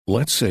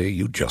Let's say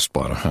you just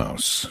bought a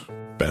house.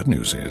 Bad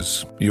news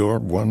is, you're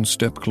one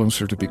step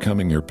closer to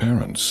becoming your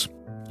parents.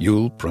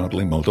 You'll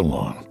proudly mow the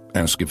lawn.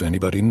 Ask if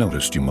anybody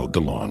noticed you mowed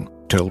the lawn.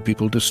 Tell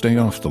people to stay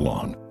off the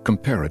lawn.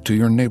 Compare it to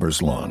your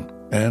neighbor's lawn.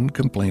 And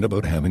complain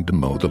about having to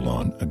mow the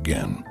lawn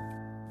again.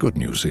 Good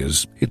news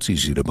is, it's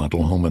easy to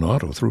bundle home and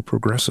auto through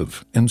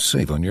Progressive and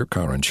save on your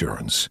car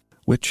insurance,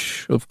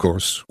 which, of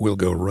course, will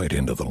go right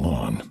into the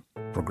lawn.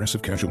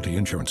 Progressive Casualty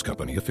Insurance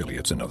Company,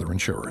 affiliates, and other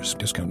insurers.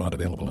 Discount not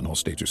available in all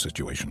states or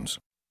situations.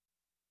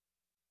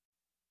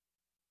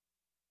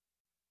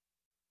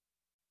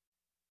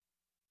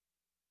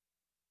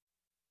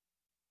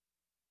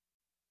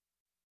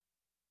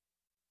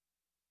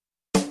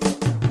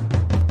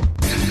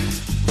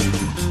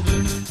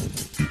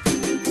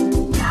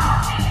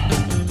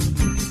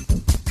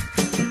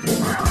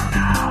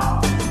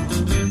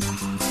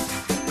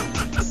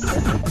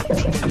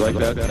 Like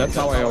that. That's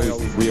how I always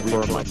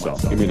reaffirm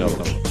myself. Give me another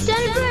one.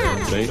 Tony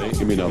Bruno. See?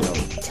 Give me another one.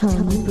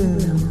 Tony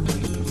Bruno.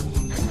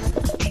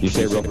 You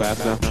say it real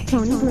fast now?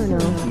 Tony Bruno.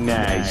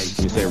 Nice.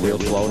 Can you say it real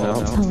slow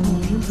now?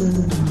 Tony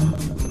Bruno.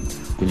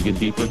 Can you get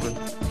deeper?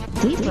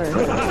 Deeper.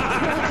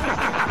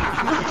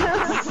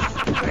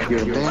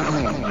 You're a bad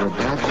man. You're a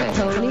bad man.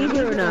 Tony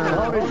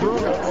Bruno.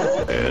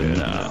 And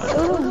now.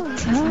 Oh,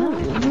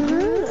 Tony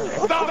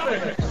Bruno. Stop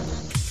it!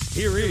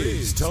 Here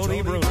is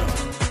Tony Bruno.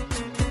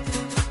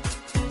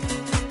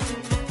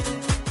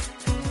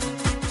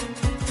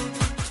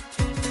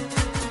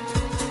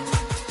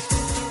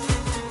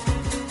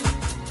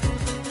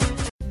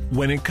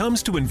 When it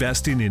comes to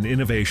investing in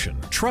innovation,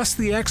 trust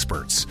the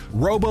experts.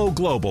 Robo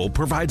Global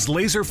provides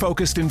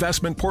laser-focused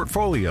investment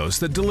portfolios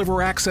that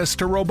deliver access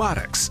to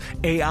robotics,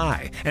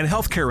 AI, and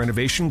healthcare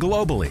innovation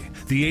globally.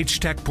 The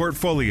H-Tech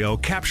portfolio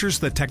captures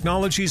the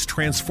technologies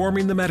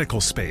transforming the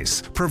medical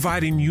space,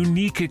 providing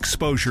unique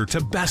exposure to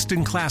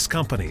best-in-class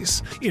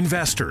companies.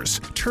 Investors,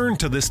 turn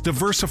to this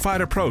diversified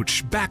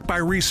approach backed by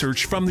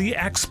research from the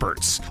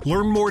experts.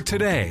 Learn more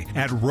today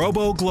at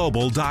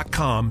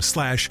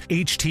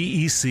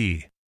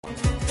roboglobal.com/HTEC.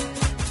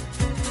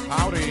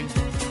 Howdy.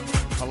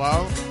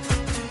 Hello?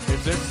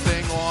 Is this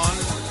thing on?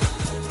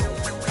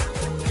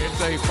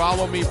 It's a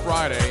Follow Me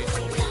Friday.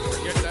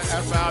 Get the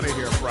F out of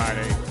here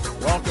Friday.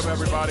 Welcome,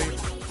 everybody.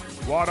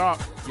 What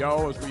up,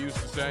 yo, as we used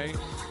to say.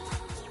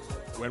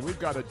 When we've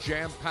got a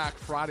jam-packed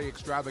Friday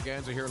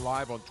extravaganza here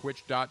live on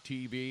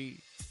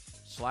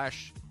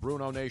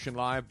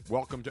twitch.tv/BrunoNationLIVE.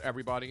 Welcome to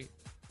everybody.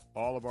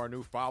 All of our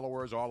new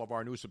followers, all of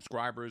our new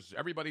subscribers,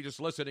 everybody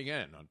just listening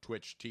in on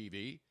Twitch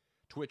TV,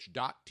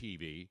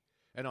 twitch.tv,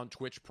 and on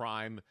Twitch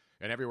Prime,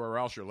 and everywhere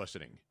else you're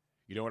listening.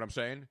 You know what I'm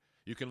saying?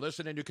 You can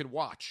listen and you can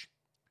watch.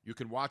 You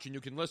can watch and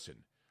you can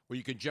listen. Or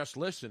you can just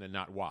listen and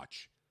not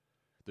watch.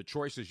 The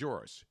choice is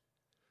yours.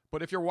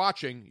 But if you're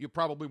watching, you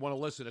probably want to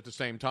listen at the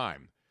same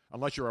time,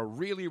 unless you're a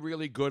really,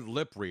 really good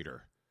lip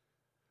reader.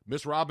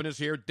 Miss Robin is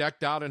here,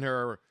 decked out in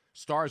her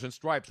Stars and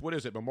Stripes. What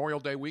is it, Memorial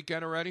Day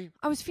weekend already?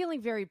 I was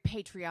feeling very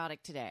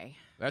patriotic today.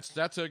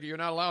 You're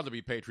not allowed to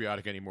be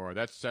patriotic anymore.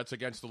 That's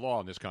against the law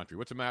in this country.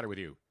 What's the matter with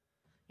you?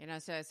 You know,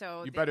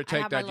 so you better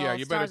take that. Yeah,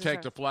 you better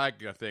take the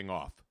flag thing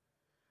off,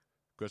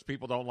 because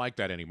people don't like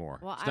that anymore.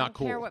 Well, it's I not don't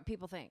cool. care what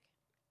people think.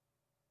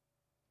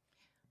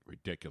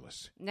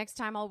 Ridiculous. Next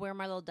time I'll wear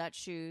my little Dutch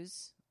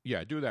shoes.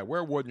 Yeah, do that.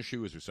 Wear wooden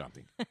shoes or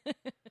something.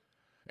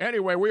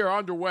 Anyway, we are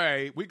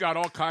underway. We got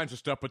all kinds of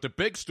stuff, but the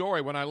big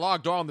story when I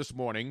logged on this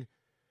morning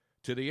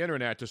to the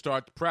internet to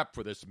start the prep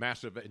for this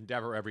massive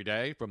endeavor every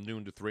day from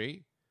noon to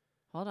 3.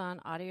 Hold on,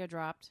 audio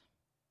dropped.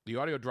 The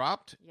audio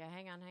dropped? Yeah,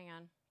 hang on.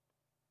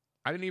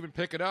 I didn't even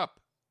pick it up.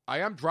 I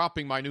am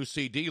dropping my new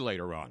CD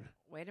later on.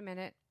 Wait a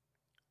minute.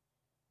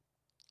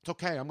 It's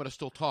okay. I'm going to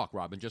still talk,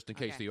 Robin, just in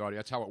case the audio.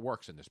 That's how it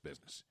works in this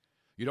business.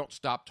 You don't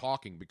stop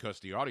talking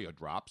because the audio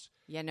drops.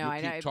 Yeah, no,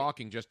 you keep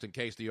talking just in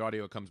case the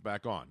audio comes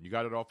back on. You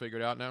got it all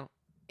figured out now?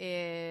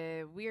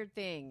 Weird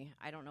thing.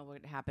 I don't know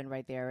what happened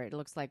right there. It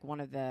looks like one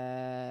of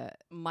the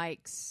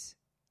mics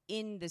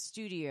in the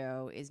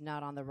studio is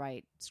not on the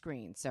right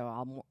screen. So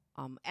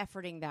I'm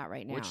efforting that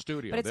right now. Which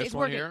studio? But this it's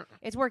one working. here?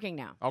 It's working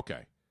now.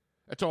 Okay.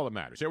 That's all that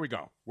matters. Here we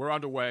go. We're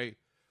underway.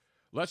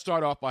 Let's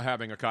start off by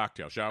having a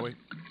cocktail, shall we?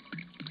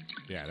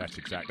 Yeah,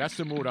 that's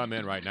the mood I'm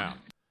in right now.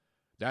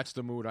 That's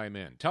the mood I'm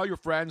in. Tell your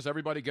friends,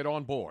 everybody get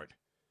on board,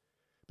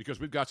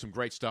 because we've got some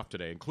great stuff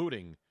today,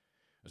 including,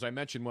 as I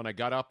mentioned, when I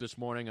got up this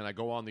morning and I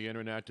go on the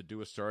internet to do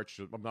a search.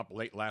 I'm up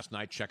late last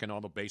night checking all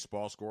the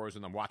baseball scores,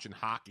 and I'm watching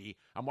hockey.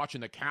 I'm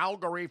watching the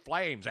Calgary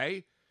Flames,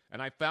 And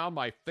I found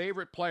my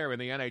favorite player in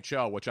the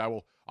NHL, which I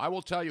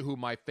will tell you who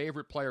my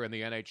favorite player in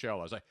the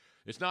NHL is.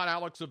 It's not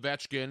Alex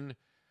Ovechkin.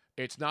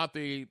 It's not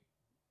the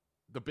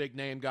big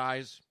name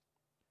guys.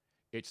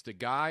 It's the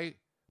guy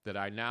that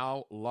I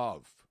now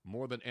love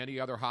more than any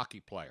other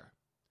hockey player.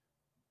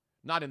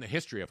 Not in the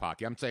history of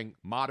hockey. I'm saying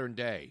modern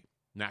day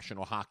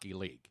National Hockey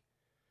League.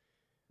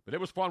 But it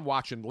was fun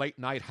watching late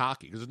night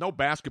hockey because there's no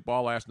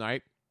basketball last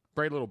night,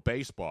 very little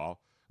baseball.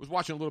 I was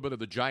watching a little bit of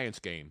the Giants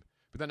game,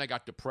 but then I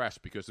got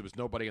depressed because there was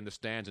nobody in the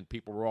stands and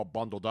people were all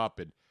bundled up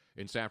in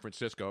San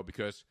Francisco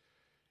because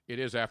it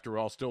is, after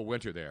all, still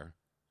winter there.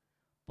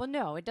 Well,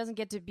 no, it doesn't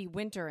get to be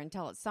winter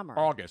until it's summer.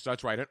 August,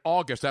 that's right. In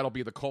August, that'll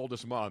be the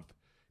coldest month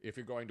if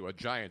you're going to a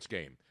Giants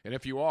game. And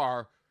if you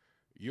are,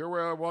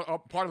 you're a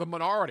part of the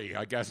minority,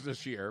 I guess,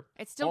 this year.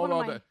 It's still one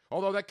of my...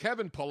 Although that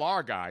Kevin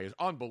Pillar guy is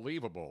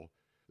unbelievable.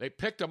 They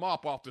picked him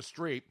up off the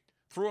street,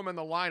 threw him in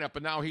the lineup,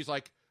 and now he's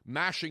like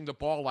mashing the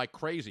ball like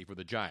crazy for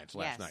the Giants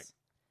last night.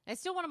 It's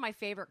still one of my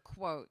favorite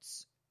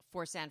quotes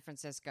for San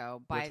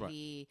Francisco by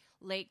the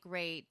late,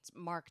 great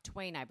Mark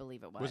Twain, I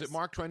believe it was. Was it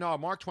Mark Twain? No,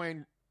 Mark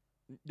Twain.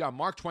 Yeah,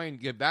 Mark Twain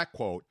gave that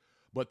quote,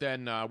 but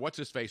then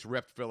what's-his-face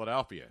ripped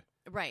Philadelphia.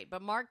 Right,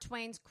 but Mark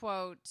Twain's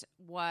quote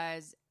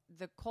was,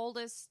 the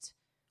coldest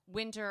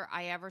winter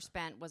I ever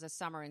spent was a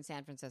summer in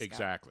San Francisco.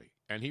 Exactly,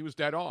 and he was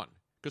dead on,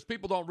 because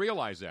people don't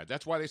realize that.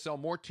 That's why they sell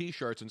more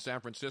T-shirts in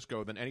San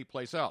Francisco than any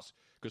place else,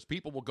 because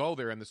people will go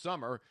there in the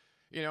summer,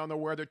 and they'll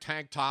wear their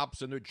tank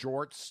tops and their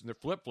jorts and their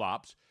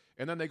flip-flops,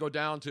 and then they go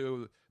down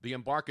to the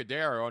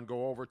Embarcadero and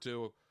go over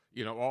to,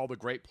 all the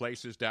great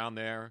places down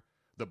there,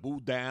 the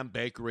Boudin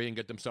Bakery, and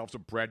get themselves a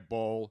bread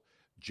bowl,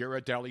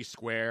 Girardelli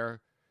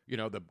Square,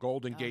 the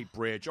Golden Gate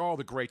Bridge, all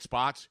the great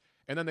spots.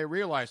 And then they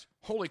realize,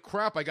 holy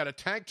crap, I got a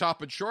tank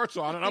top and shorts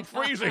on, and I'm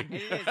freezing.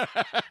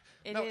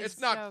 It's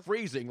not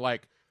freezing.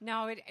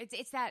 No,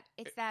 it's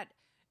that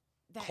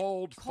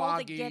cold,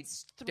 foggy, that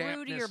gets through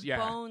dampness, to your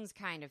bones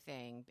kind of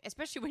thing,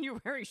 especially when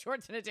you're wearing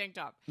shorts and a tank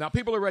top. Now,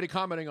 people are already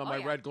commenting on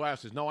my red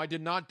glasses. No, I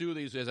did not do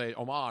these as a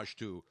homage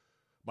to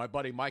my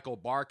buddy Michael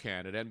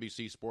Barkan at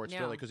NBC Sports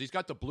Philly, because he's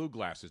got the blue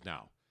glasses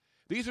now.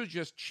 These are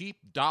just cheap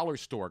dollar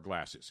store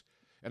glasses.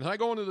 And as I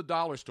go into the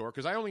dollar store,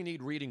 because I only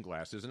need reading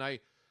glasses, and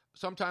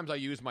sometimes I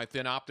use my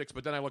thin optics,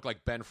 but then I look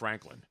like Ben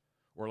Franklin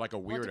or like a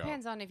weirdo. Well, it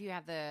depends on if you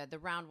have the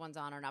round ones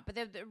on or not. But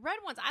the red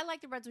ones, I like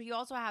the reds. You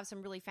also have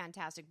some really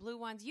fantastic blue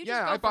ones. You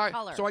just go for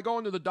color. So I go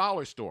into the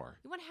dollar store.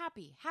 You want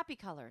happy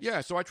colors. Yeah,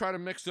 so I try to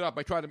mix it up.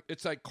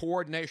 It's like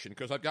coordination,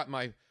 because I've got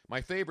my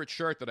favorite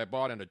shirt that I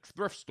bought in a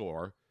thrift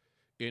store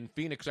in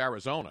Phoenix,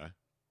 Arizona.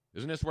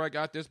 Isn't this where I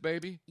got this,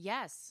 baby?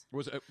 Yes.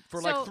 Was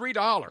for like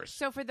 $3.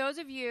 So for those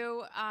of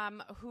you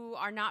who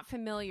are not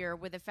familiar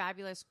with a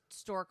fabulous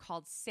store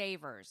called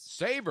Savers.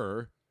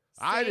 Savor?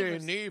 I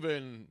didn't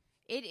even...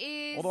 It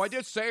is... Although I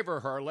did savor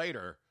her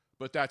later,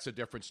 but that's a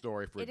different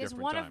story for a different time. It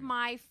is one of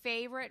my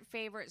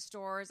favorite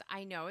stores.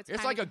 I know.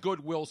 It's like a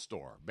Goodwill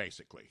store,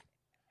 basically.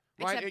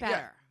 Right? Except better.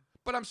 Yeah.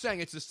 But I'm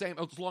saying it's the same.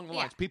 It's along the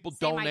lines. People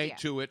donate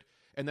to it,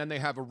 and then they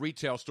have a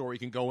retail store you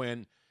can go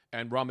in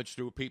and rummage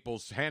through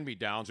people's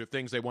hand-me-downs or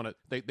things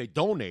they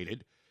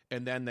donated,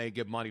 and then they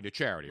give money to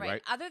charity,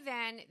 right? Other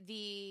than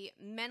the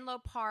Menlo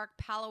Park,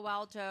 Palo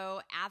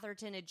Alto,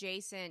 Atherton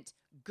adjacent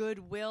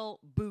Goodwill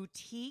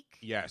boutique.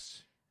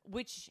 Yes.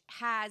 Which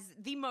has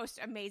the most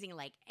amazing,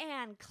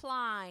 Anne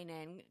Klein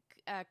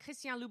and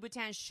Christian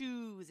Louboutin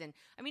shoes. And,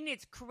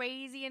 it's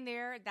crazy in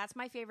there. That's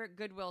my favorite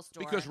Goodwill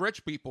store. Because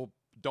rich people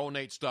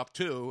donate stuff,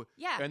 too.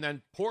 Yeah. And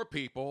then poor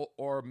people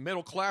or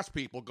middle-class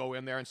people go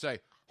in there and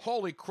say,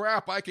 holy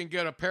crap, I can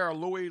get a pair of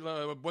Louis,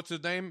 what's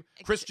his name?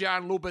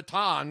 Christian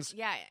Louboutins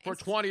for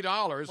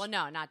 $20. Well,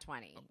 no, not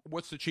 20.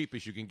 What's the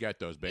cheapest you can get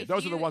those, babe?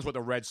 Those are the ones with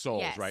the red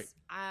soles, right?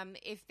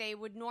 If they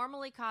would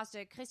normally cost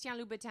a Christian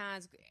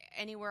Louboutins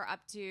anywhere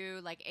up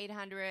to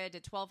 $800 to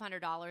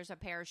 $1,200 a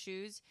pair of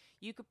shoes,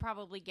 you could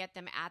probably get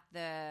them at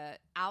the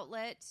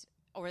outlet.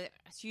 Or,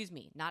 excuse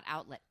me, not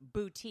outlet,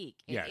 boutique.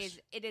 It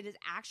is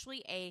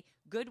actually a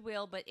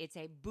Goodwill, but it's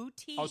a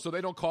boutique. Oh, so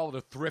they don't call it a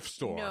thrift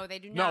store. No, they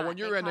do not. No, when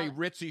you're in a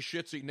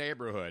ritzy-shitsy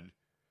neighborhood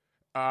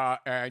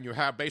and you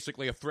have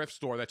basically a thrift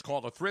store that's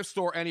called a thrift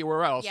store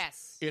anywhere else,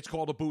 it's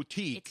called a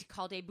boutique. It's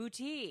called a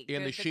boutique.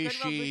 In the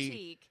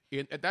Shishi.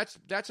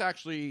 That's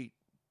actually...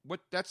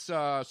 That's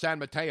San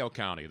Mateo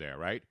County there,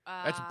 right?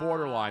 That's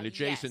borderline,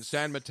 adjacent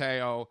San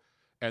Mateo...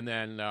 And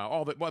then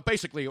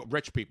basically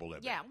rich people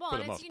live there. Yeah, well, for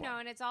and the most part.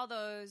 and it's all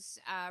those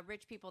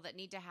rich people that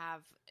need to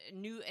have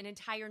an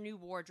entire new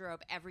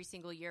wardrobe every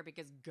single year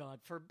because God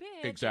forbid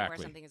they wear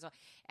something as well.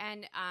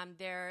 And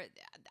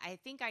I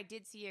think I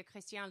did see a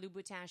Christian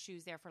Louboutin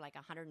shoes there for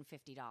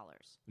 $150.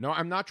 No,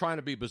 I'm not trying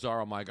to be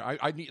bizarre, Mike.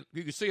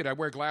 You can see it. I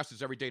wear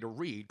glasses every day to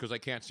read because I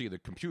can't see the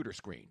computer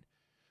screen,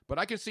 but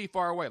I can see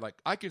far away.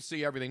 I can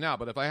see everything now.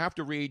 But if I have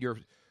to read your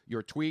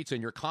tweets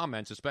and your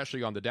comments,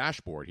 especially on the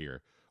dashboard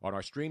here. On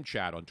our stream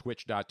chat on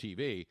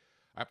twitch.tv,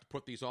 I have to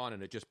put these on,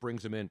 and it just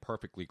brings them in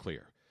perfectly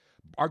clear.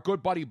 Our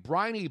good buddy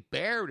Bryony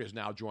Baird is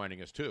now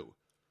joining us, too.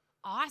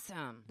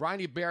 Awesome.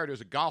 Bryony Baird is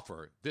a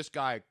golfer. This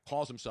guy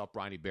calls himself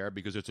Bryony Baird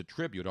because it's a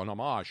tribute, an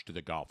homage to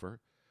the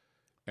golfer.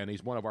 And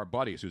he's one of our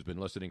buddies who's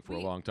been listening for a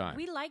long time.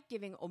 We like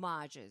giving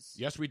homages.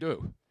 Yes, we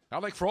do. I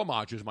like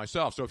fromages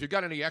myself, so if you've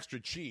got any extra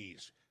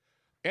cheese,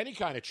 any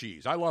kind of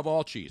cheese, I love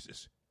all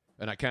cheeses,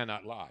 and I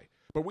cannot lie.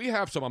 But we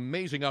have some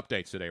amazing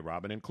updates today,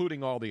 Robin,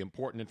 including all the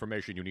important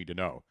information you need to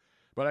know.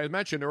 But I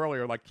mentioned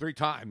earlier 3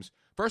 times,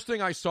 first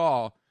thing I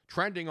saw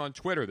trending on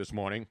Twitter this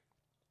morning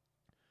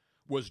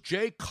was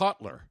Jay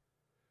Cutler.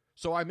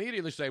 So I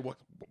immediately say,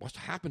 what's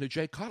happened to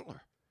Jay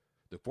Cutler?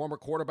 The former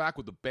quarterback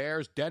with the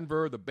Bears,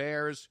 Denver, the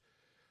Bears,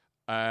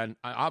 and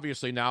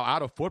obviously now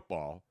out of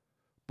football,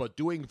 but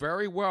doing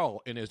very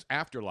well in his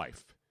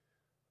afterlife.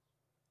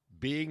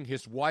 being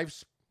his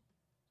wife's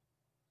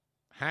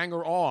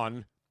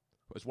hanger-on.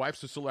 His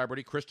wife's a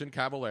celebrity, Kristen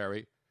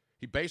Cavallari.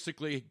 He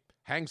basically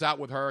hangs out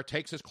with her,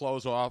 takes his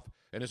clothes off,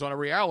 and is on a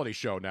reality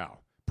show now.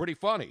 Pretty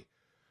funny.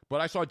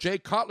 But I saw Jay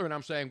Cutler, and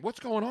I'm saying, what's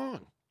going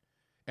on?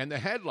 And the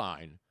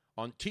headline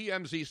on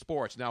TMZ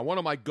Sports, now one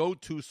of my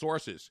go-to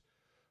sources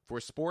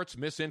for sports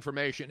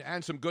misinformation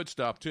and some good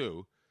stuff,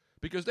 too,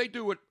 because they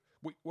do what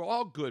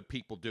all good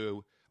people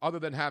do, other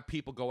than have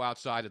people go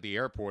outside at the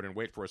airport and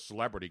wait for a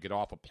celebrity to get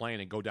off a plane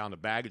and go down the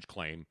baggage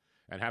claim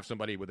and have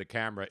somebody with a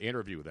camera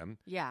interview them.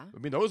 Yeah. I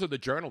mean, those are the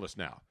journalists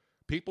now.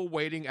 People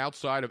waiting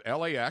outside of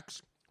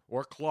LAX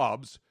or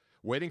clubs,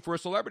 waiting for a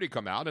celebrity to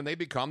come out, and they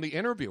become the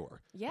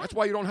interviewer. Yeah. That's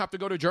why you don't have to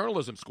go to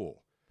journalism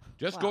school.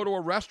 Just go to a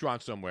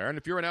restaurant somewhere, and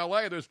if you're in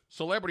L.A., there's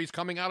celebrities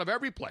coming out of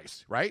every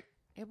place, right?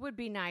 It would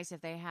be nice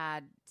if they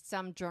had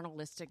some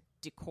journalistic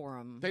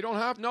decorum. They don't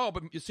have, no,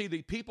 but you see,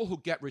 the people who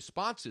get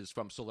responses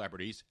from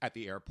celebrities at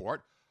the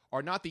airport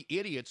are not the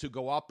idiots who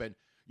go up and,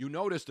 you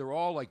notice they're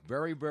all like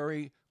very,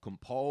 very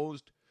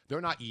composed.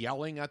 They're not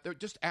yelling they're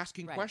just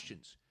asking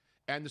questions.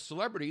 And the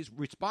celebrities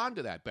respond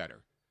to that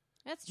better.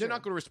 That's true. They're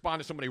not going to respond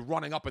to somebody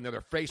running up in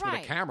their face with a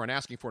camera and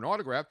asking for an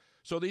autograph.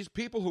 So these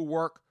people who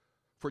work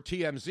for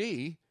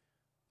TMZ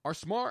are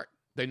smart.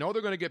 They know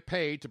they're going to get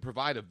paid to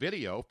provide a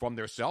video from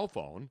their cell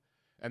phone,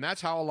 and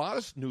that's how a lot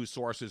of news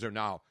sources are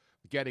now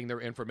getting their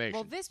information.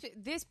 Well,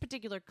 this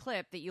particular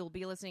clip that you'll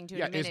be listening to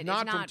in a minute is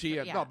not from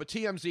TMZ. No, but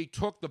TMZ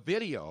took the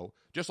video,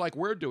 just like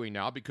we're doing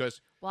now,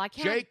 because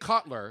Jay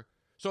Cutler,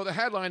 so the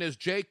headline is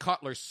Jay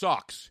Cutler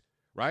sucks,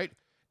 right?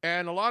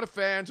 And a lot of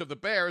fans of the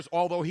Bears,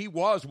 although he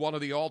was one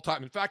of the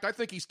all-time, in fact, I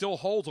think he still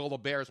holds all the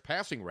Bears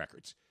passing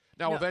records.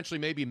 Now, eventually,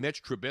 maybe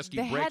Mitch Trubisky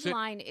breaks it. The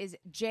headline is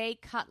Jay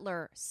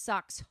Cutler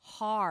sucks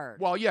hard.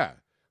 Well, yeah,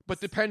 but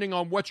depending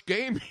on which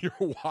game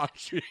you're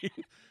watching,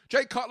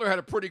 Jay Cutler had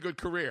a pretty good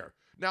career.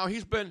 Now,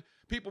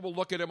 people will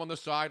look at him on the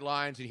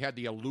sidelines, and he had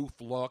the aloof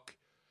look.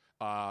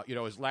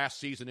 His last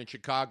season in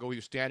Chicago, he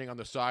was standing on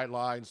the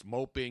sidelines,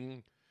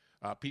 moping.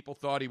 People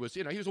thought he was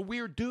a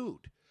weird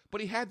dude.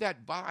 But he had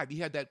that vibe. He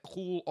had that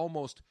cool,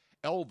 almost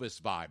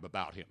Elvis vibe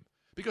about him.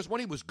 Because when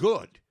he was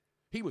good,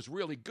 he was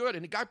really good,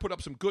 and the guy put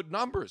up some good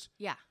numbers.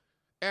 Yeah.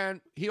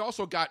 And he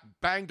also got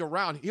banged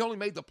around. He only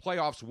made the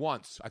playoffs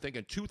once, I think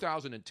in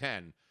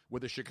 2010,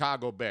 with the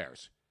Chicago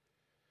Bears.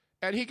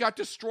 And he got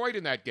destroyed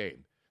in that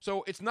game.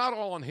 So it's not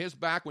all on his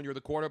back when you're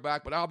the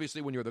quarterback, but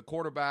obviously when you're the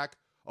quarterback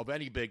of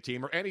any big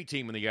team or any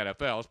team in the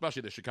NFL,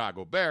 especially the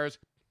Chicago Bears,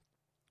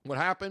 what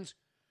happens?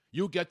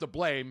 You get the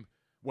blame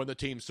when the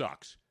team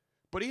sucks.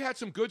 But he had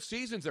some good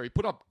seasons there. He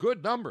put up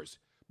good numbers.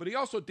 But he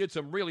also did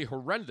some really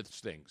horrendous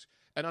things.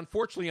 And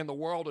unfortunately, in the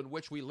world in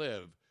which we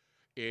live,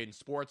 in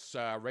sports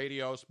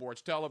radio,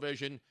 sports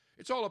television,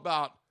 it's all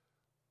about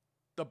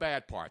the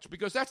bad parts,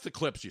 because that's the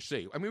clips you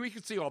see. I mean, we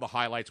can see all the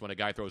highlights when a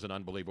guy throws an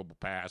unbelievable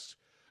pass,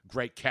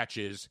 great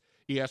catches.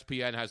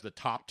 ESPN has the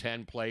top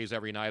 10 plays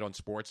every night on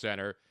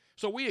SportsCenter.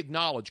 So we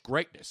acknowledge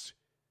greatness.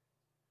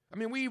 I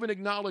mean, we even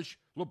acknowledge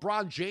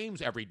LeBron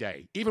James every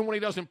day, even when he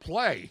doesn't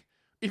play.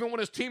 Even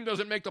when his team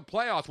doesn't make the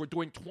playoffs, we're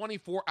doing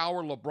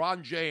 24-hour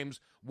LeBron James.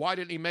 Why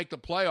didn't he make the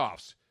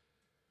playoffs?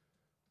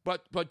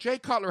 But Jay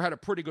Cutler had a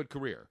pretty good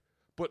career.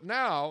 But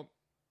now,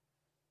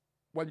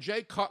 when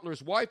Jay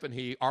Cutler's wife and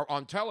he are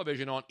on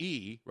television on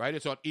E, right?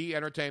 It's on E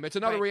Entertainment. It's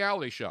another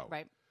reality show.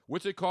 Right.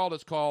 What's it called?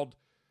 It's called,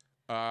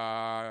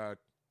 the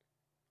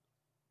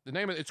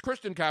name of it's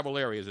Kristen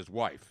Cavallari is his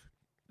wife.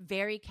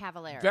 Very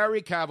Cavallari.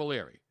 Very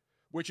Cavallari,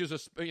 which is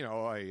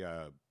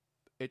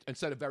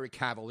instead of very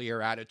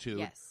cavalier attitude.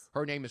 Yes.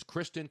 Her name is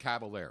Kristen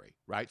Cavallari,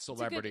 right?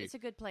 Celebrity. It's a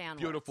good play on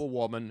beautiful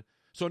words. Woman.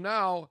 So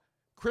now,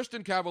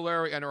 Kristen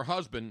Cavallari and her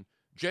husband,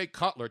 Jay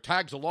Cutler,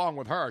 tags along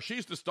with her.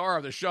 She's the star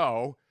of the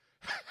show.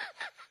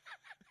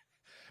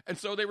 And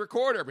so they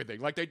record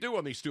everything like they do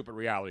on these stupid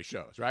reality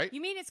shows, right?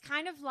 You mean it's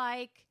kind of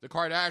like the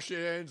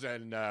Kardashians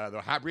and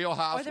the Real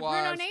Housewives. Or the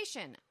Bruno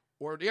Nation.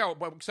 Or,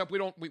 but except we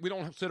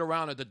don't sit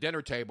around at the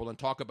dinner table and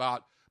talk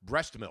about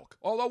breast milk.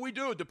 Although we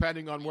do,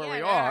 depending on where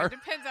we are. It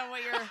depends on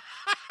what you're...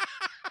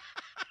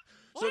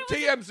 So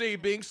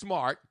TMZ being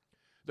smart,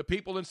 the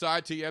people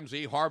inside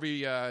TMZ,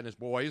 Harvey and his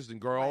boys and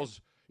girls,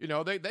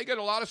 they get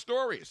a lot of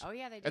stories. Oh,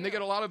 yeah, they do. And they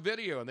get a lot of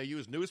video, and they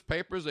use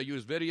newspapers, they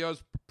use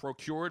videos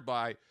procured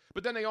by,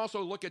 but then they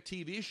also look at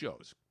TV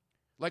shows,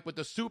 like what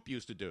The Soup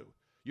used to do.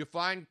 You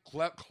find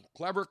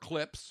clever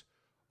clips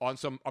on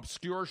some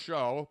obscure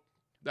show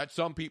that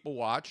some people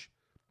watch,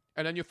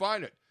 and then you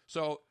find it.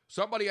 So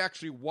somebody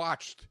actually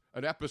watched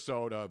an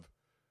episode of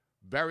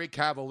Very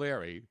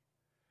Cavallari,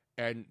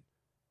 and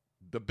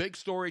the big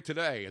story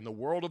today in the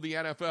world of the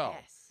NFL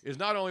is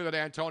not only that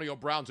Antonio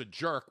Brown's a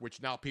jerk, which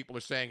now people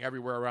are saying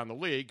everywhere around the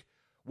league.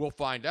 We'll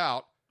find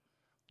out.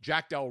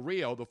 Jack Del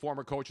Rio, the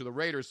former coach of the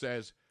Raiders,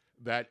 says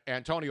that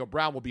Antonio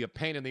Brown will be a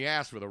pain in the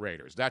ass for the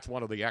Raiders. That's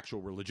one of the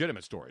actual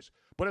legitimate stories.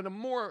 But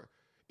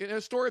in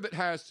a story that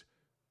has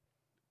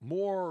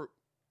more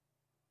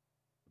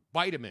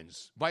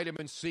vitamins,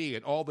 vitamin C,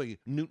 and all the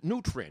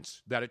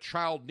nutrients that a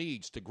child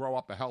needs to grow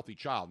up a healthy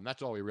child, and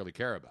that's all we really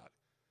care about.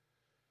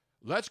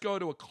 Let's go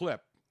to a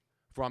clip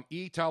from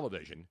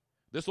E-Television.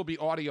 This will be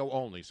audio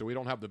only, so we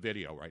don't have the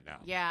video right now.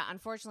 Yeah,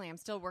 unfortunately, I'm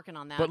still working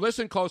on that. But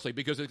listen closely,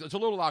 because it's a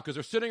little loud, because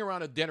they're sitting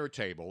around a dinner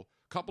table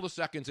a couple of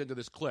seconds into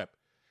this clip,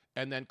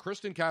 and then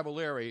Kristen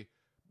Cavallari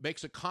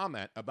makes a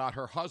comment about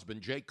her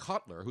husband, Jay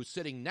Cutler, who's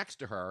sitting next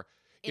to her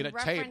in a table.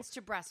 In reference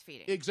to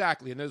breastfeeding.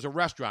 Exactly, and there's a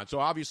restaurant. So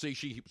obviously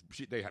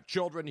they have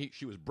children.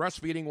 She was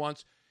breastfeeding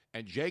once,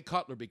 and Jay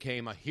Cutler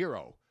became a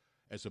hero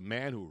as a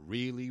man who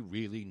really,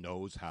 really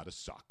knows how to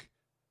suck.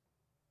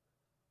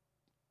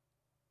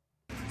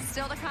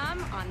 Still to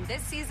come on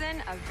this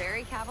season of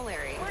Very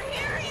Cavallari. We're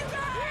here, you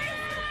guys!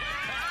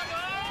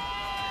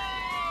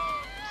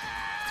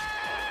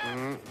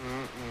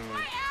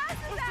 My ass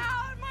is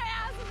out! My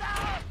ass is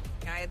out!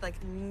 I had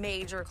like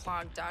major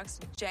clogged ducts.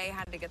 Jay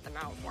had to get them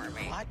out for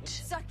me. What?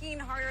 Sucking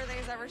harder than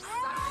he's ever sucked.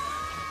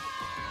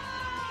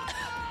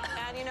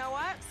 And you know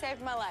what?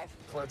 Saved my life.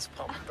 Let's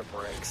pump the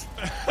brakes.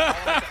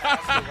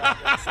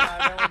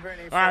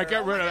 All right,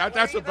 get rid of that.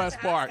 That's the best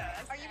part.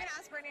 Are you going to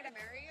ask Brittany to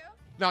marry you?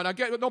 No,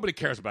 nobody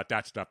cares about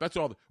that stuff. That's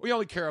all. We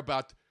only care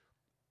about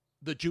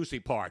the juicy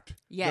part,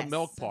 Yes, the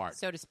milk part.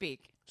 so to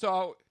speak.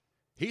 So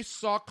he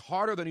sucked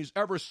harder than he's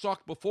ever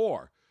sucked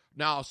before.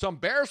 Now, some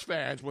Bears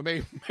fans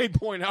may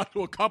point out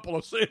to a couple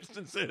of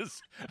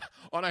instances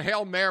on a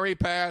Hail Mary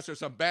pass or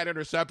some bad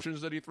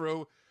interceptions that he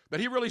threw that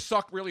he really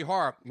sucked really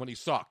hard when he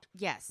sucked.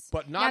 Yes.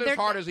 But not as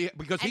hard as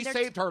because he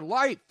saved her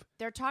life.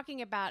 They're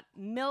talking about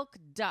milk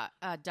ducts.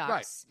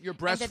 Right. You're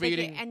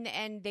breastfeeding.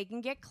 And they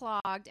can get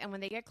clogged. And when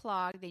they get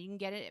clogged, then you can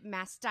get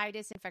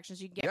mastitis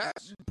infections. You can get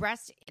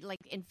breast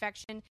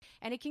infection.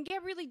 And it can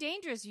get really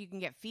dangerous. You can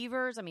get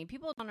fevers. I mean,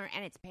 people don't know.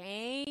 And it's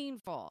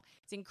painful.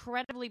 It's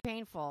incredibly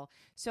painful.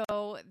 So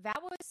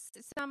that was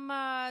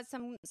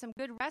some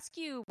good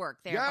rescue work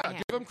there. Yeah, by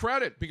him. give him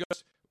credit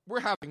because we're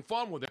having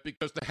fun with it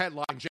because the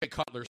headline Jay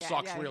Cutler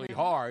sucks really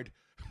hard.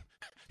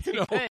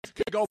 Can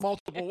go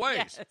multiple ways.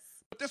 Yes.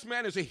 But this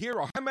man is a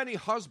hero. How many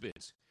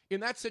husbands in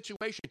that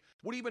situation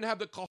would even have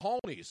the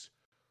cojones?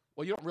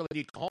 Well, you don't really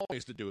need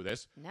cojones to do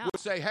this. No. Would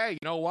say, hey, you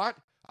know what?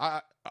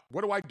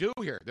 What do I do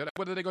here?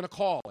 What are they going to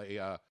call?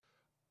 A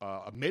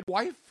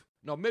midwife?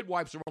 No,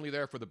 midwives are only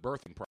there for the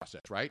birthing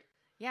process, right?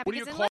 Yeah, what do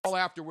you call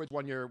afterwards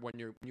when you're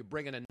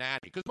bringing a nanny?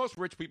 Because most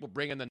rich people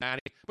bring in the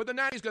nanny, but the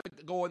nanny's going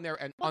to go in there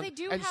and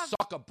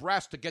suck a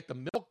breast to get the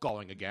milk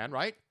going again,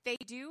 right? They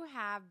do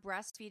have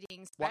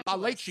breastfeeding specialists. La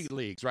Leche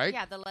leagues, right?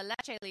 Yeah, the La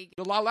Leche League.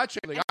 The La Leche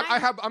League.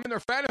 I'm in their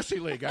fantasy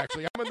league,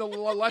 actually. I'm in the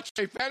La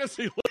Leche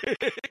fantasy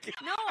league.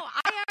 No,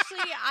 I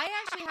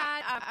actually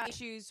had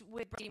issues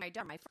with breastfeeding my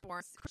daughter. My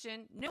firstborn,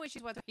 Christian, no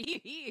issues with her.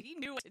 He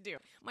knew what to do.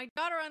 My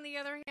daughter, on the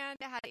other hand,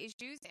 had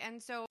issues,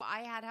 and so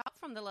I had help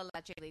from the La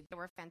Leche League. They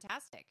were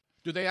fantastic.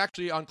 Do they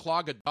actually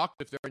unclog a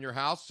duct if they're in your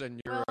house and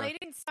you're? Well, they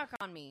didn't suck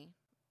on me.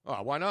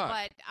 Oh, why not?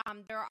 But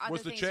there are other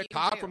Was the things chick you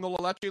can hot do. from the La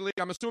Leche League?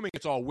 I'm assuming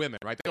it's all women,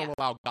 right? They don't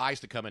allow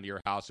guys to come into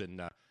your house and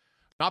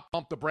not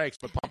pump the brakes,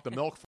 but pump the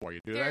milk for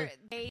you, do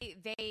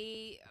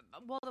they?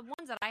 Well, the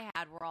ones that I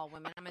had were all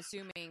women. I'm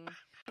assuming.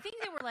 I think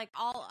they were like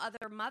all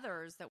other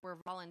mothers that were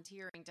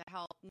volunteering to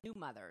help new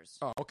mothers.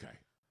 Oh, okay.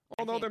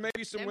 Although there may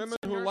be some women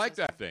some who like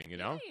nurses. that thing, you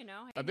know?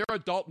 Yeah, And there are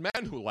adult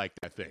men who like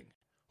that thing,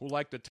 who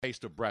like the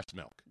taste of breast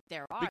milk.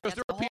 There are. Because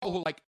there are people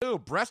who like, ew,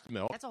 breast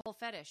milk. That's a whole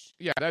fetish.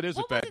 Yeah, that is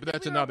a fetish, but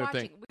that's another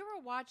thing. We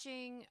were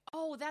watching.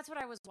 Oh, that's what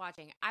I was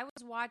watching. I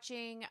was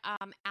watching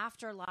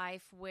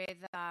Afterlife with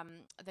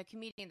the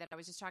comedian that I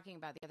was just talking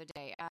about the other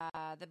day,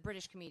 the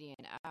British comedian.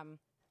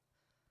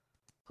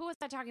 Who was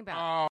I talking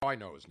about? Oh, I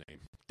know his name.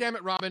 Damn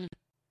it, Robin.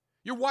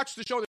 You watched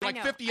the show. There's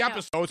like 50 I know.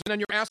 episodes, and then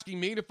you're asking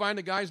me to find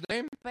the guy's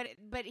name? But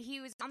he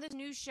was on this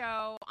new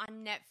show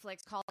on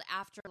Netflix called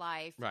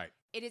Afterlife. Right.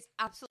 It is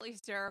absolutely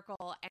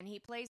hysterical, and he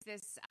plays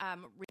this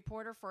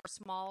reporter for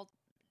a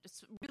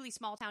really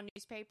small town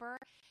newspaper,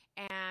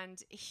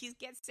 and he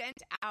gets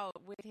sent out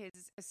with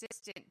his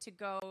assistant to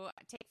go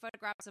take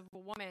photographs of a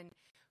woman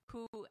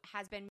who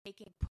has been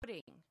making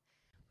pudding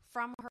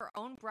from her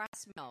own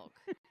breast milk.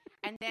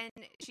 And then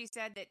she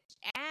said that,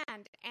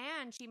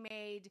 and she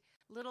made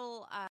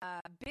little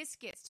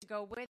biscuits to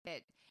go with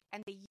it.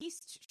 And the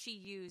yeast she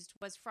used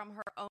was from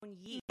her own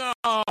yeast. No,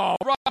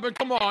 Robin,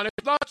 come on.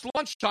 It's not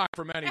lunchtime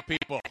for many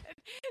people.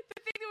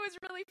 The thing that was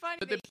really funny.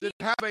 Did it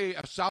have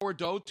a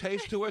sourdough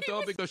taste to it,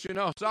 though? Because,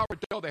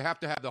 sourdough, they have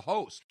to have the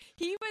host.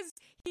 He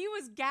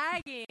was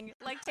gagging,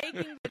 like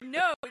taking the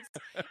notes,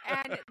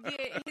 and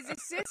his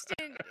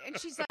assistant, and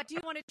she's like, "Do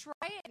you want to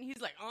try it?" And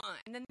he's like,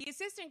 And then the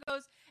assistant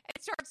goes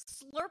and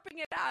starts slurping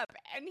it up,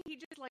 and he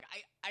just like,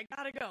 I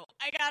gotta go.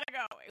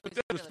 But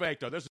this is fake,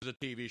 though. This is a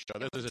TV show.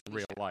 This isn't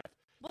real life.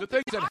 Well, The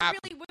things there that are happen.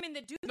 really women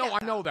that do that. No,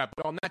 I know that,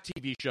 but on that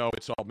TV show,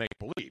 it's all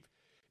make-believe.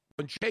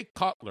 When Jay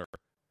Cutler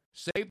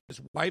saved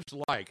his wife's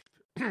life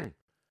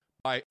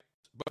but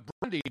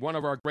Brandy, one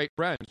of our great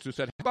friends, who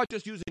said, how about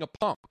just using a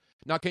pump?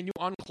 Now, can you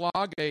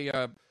unclog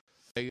a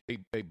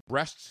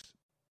breast,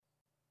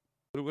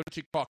 what did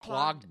she call it?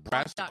 Clogged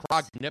breast,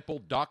 clogged nipple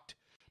duct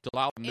to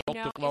allow the milk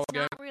to flow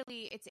again? Not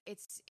really.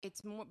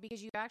 It's more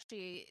because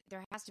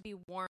there has to be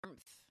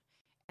warmth,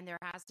 and there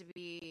has to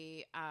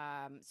be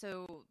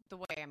so the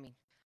way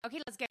Okay,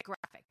 let's get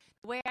graphic.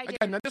 The way I did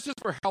Again, now this is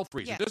for health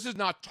reasons. Yes. This is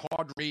not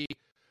tawdry,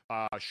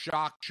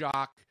 shock.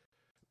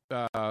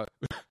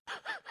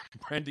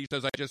 Brandy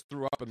says I just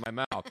threw up in my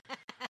mouth.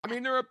 I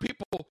mean, there are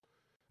people,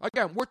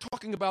 again, we're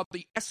talking about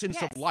the essence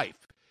Yes. of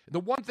life. The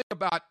one thing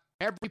about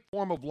every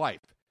form of life,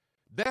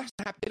 they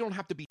don't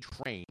have to be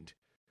trained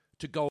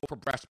to go for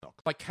breast milk.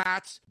 Like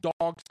cats,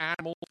 dogs,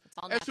 animals,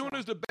 all as soon natural.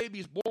 as the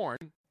baby's born,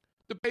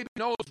 the baby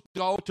knows to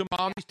go to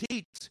mommy's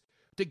teats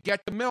to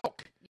get the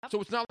milk. Yep.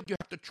 So it's not like you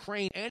have to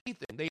train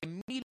anything. They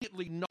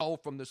immediately know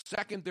from the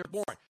second they're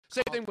born.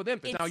 Same thing with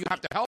infants. Now, you have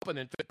to help an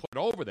infant put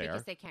over there.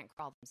 because they can't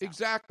crawl themselves.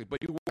 Exactly. But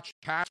you watch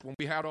cats, when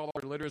we had all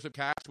our litters of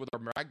cats with our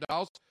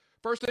ragdolls,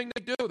 first thing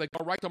they do, they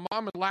go right to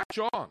mom and latch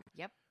on.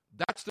 Yep.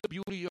 That's the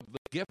beauty of the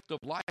gift of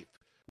life.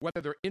 Whether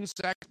they're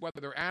insects,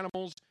 whether they're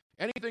animals,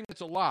 anything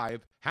that's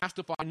alive has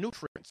to find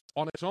nutrients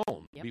on its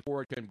own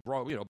before it can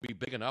grow, be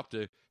big enough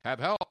to have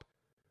help.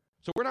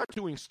 So we're not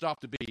doing stuff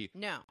to be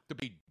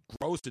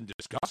gross and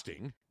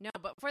disgusting. No,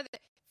 but for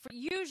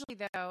usually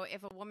though,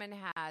 if a woman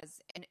has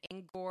an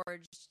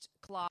engorged,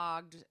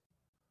 clogged.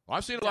 Well,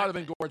 I've seen a lot of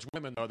engorged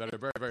women though that are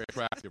very, very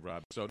attractive,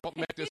 Rob. So don't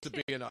make this to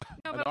be No,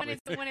 but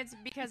when it's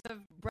because of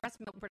breast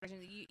milk production,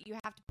 you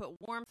have to put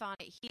warmth on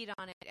it, heat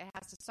on it. It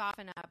has to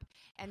soften up,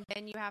 and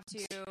then you have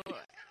to,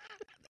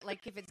 like,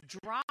 if it's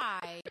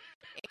dry,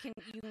 you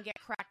can get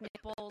cracked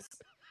nipples.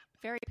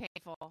 Very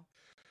painful.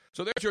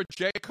 So there's your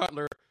Jay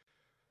Cutler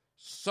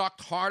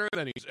sucked harder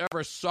than he's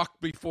ever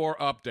sucked before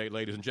update,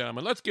 ladies and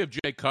gentlemen. Let's give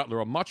Jay Cutler,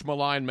 a much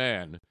maligned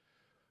man,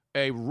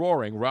 a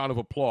roaring round of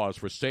applause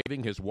for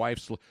saving his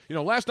wife's.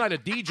 Last night a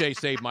DJ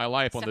saved my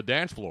life on the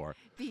dance floor,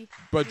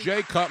 but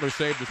Jay Cutler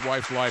saved his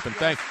wife's life, and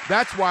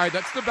that's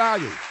the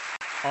value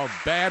of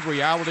bad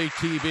reality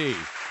TV.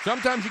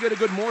 Sometimes you get a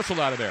good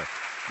morsel out of there.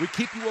 We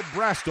keep you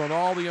abreast on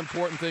all the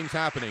important things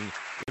happening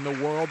in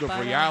the world of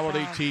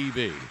reality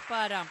TV.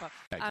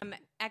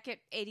 Eckett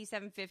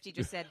 8750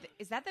 just said,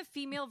 "Is that the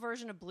female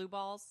version of blue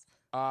balls?"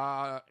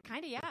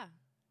 Kind of, yeah.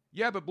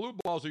 Yeah, but blue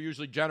balls are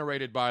usually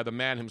generated by the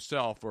man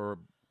himself, or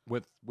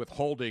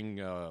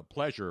withholding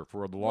pleasure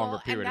for a longer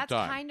period of time,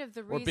 that's kind of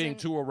the reason, or being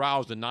too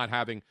aroused and not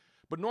having.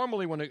 But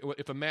normally,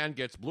 if a man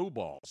gets blue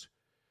balls,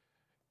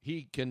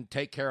 he can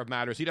take care of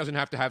matters. He doesn't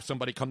have to have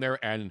somebody come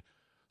there and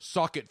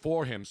suck it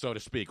for him, so to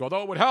speak.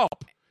 Although it would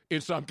help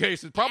in some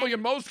cases, probably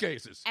in most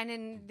cases. And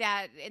in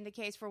the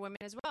case for women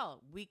as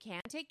well, we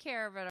can take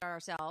care of it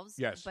ourselves.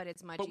 Yes, but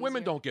it's much. But easier.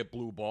 women don't get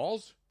blue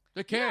balls.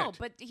 They can't. No,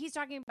 but he's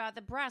talking about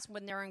the breast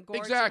when they're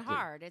engorged Exactly. and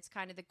hard. It's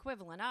kind of the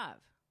equivalent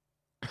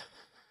of.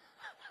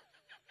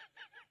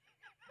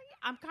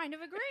 I'm kind of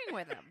agreeing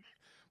with him.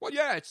 Well,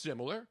 yeah, it's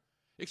similar,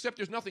 except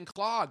there's nothing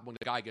clogged when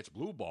the guy gets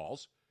blue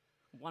balls.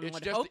 One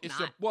would hope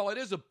not. It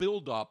is a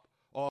buildup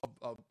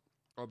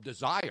of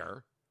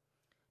desire.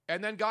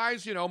 And then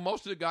guys,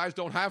 most of the guys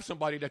don't have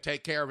somebody to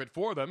take care of it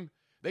for them.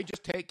 They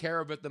just take care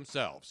of it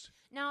themselves.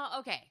 Now,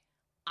 okay,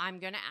 I'm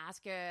going to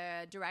ask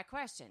a direct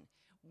question.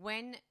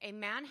 When a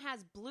man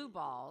has blue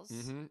balls...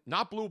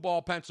 Not Blue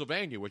Ball,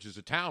 Pennsylvania, which is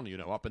a town,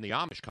 up in the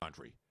Amish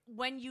country.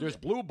 There's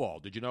Blue Ball.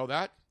 Did you know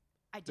that?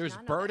 There's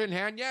Bird in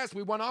Hand. Yes,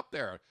 we went up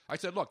there. I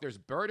said, look, there's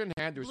Bird in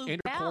Hand. There's Blue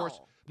Intercourse.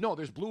 Bell. No,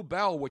 there's Blue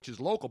Bell, which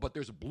is local, but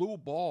there's Blue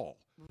Ball.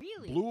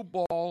 Really? Blue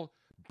Ball,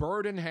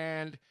 Bird in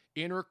Hand,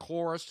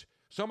 Intercourse.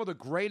 Some of the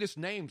greatest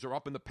names are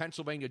up in the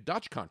Pennsylvania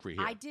Dutch country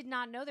here. I did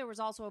not know there was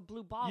also a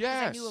Blue Ball.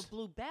 Yes. I knew of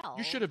Blue Bell.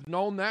 You should have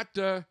known that.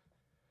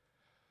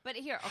 But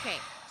here, okay,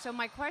 so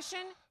my question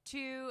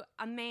to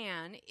a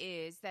man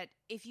is that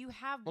if you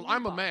have blue Well,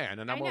 I'm balls, a man,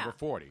 and I'm over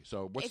 40,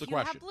 so what's the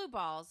question? If you have blue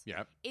balls,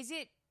 Yep. is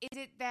it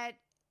that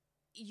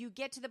you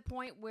get to the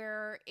point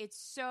where it's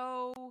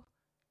so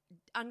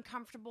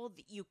uncomfortable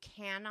that you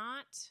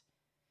cannot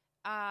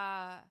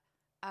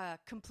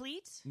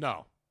complete?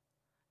 No,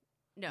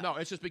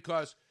 it's just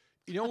because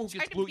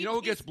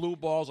who gets blue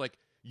balls, like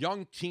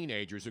young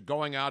teenagers are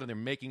going out and they're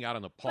making out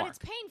in the park. But it's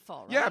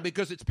painful, right? Yeah,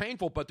 because it's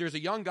painful, but there's a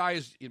young guy,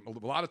 a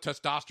lot of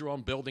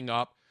testosterone building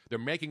up. They're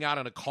making out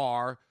in a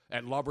car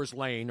at Lover's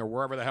Lane or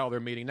wherever the hell they're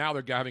meeting. Now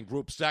they're having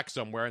group sex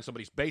somewhere in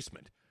somebody's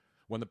basement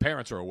when the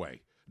parents are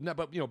away. No,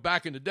 but,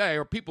 back in the day,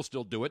 or people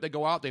still do it, they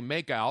go out, they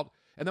make out,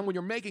 and then when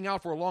you're making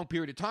out for a long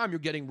period of time, you're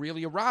getting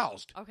really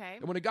aroused. Okay.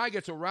 And when a guy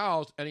gets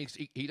aroused and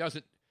he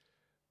doesn't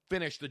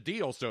finish the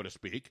deal, so to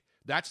speak,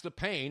 that's the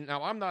pain.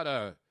 Now, I'm not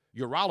a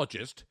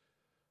urologist.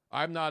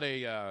 I'm not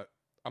a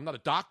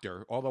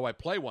doctor, although I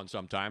play one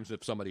sometimes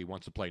if somebody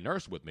wants to play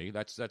nurse with me.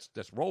 That's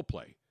role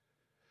play.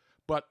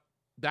 But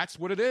that's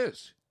what it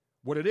is.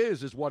 What it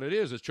is what it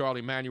is, as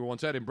Charlie Manuel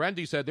once said. And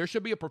Brendy said there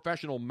should be a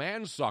professional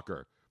man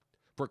sucker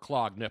for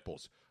clogged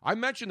nipples. I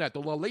mentioned that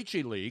the La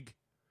Leche League,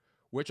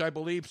 which I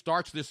believe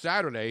starts this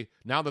Saturday,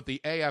 now that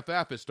the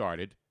AFF has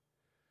started,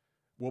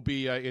 will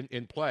be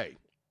in play.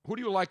 Who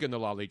do you like in the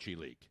La Leche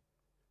League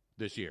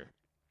this year?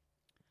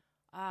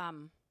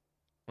 I'm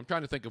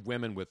trying to think of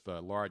women with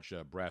large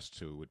breasts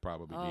who would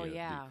probably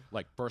be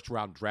like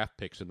first-round draft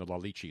picks in the La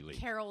Leche League.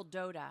 Carol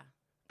Doda.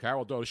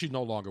 She's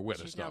no longer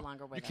with us, though. No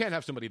longer with you us. can't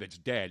have somebody that's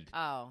dead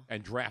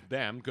and draft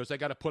them because they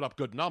got to put up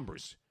good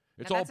numbers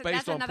It's Now, all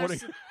based on putting.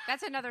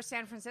 That's another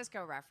San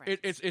Francisco reference.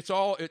 It's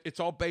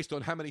all based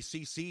on how many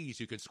CCs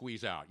you can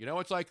squeeze out. You know,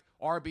 it's like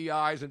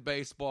RBIs in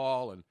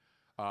baseball and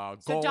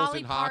goals Dolly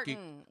in hockey.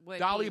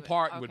 Dolly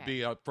Parton would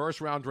be a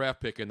first-round draft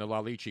pick in the La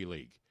Leche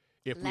League.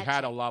 If we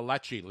had a La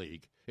Leche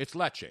League, it's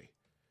leche.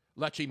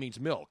 Leche means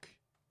milk.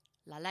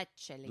 La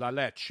Leche League. La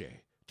leche.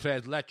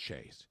 Tres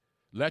leches.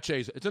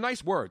 Leches. It's a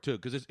nice word, too,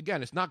 because,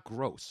 it's not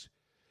gross.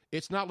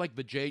 It's not like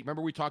the J.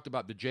 Remember we talked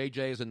about the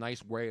JJ is a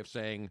nice way of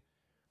saying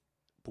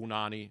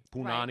punani.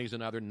 Punani is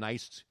another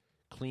nice,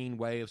 clean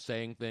way of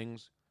saying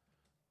things.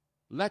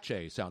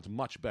 Leche sounds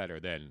much better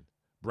than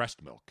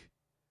breast milk,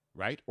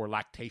 right? Or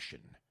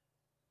lactation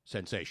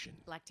sensation.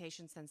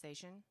 Lactation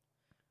sensation.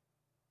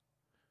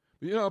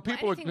 You know,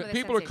 people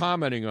are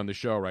commenting on the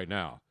show right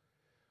now.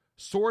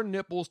 Sore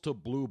nipples to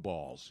blue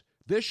balls.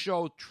 This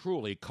show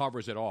truly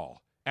covers it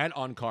all and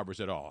uncovers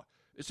it all.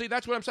 See,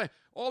 that's what I'm saying.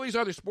 All these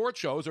other sports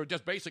shows are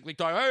just basically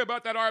talking, hey,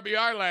 about that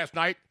RBI last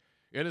night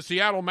in the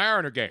Seattle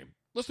Mariner game.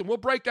 Listen, we'll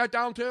break that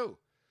down too.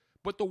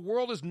 But the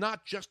world is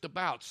not just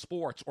about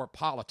sports or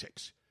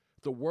politics.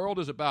 The world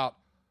is about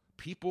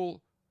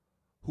people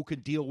who can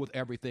deal with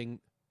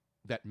everything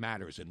that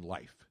matters in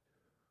life.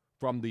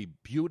 From the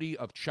beauty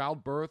of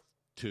childbirth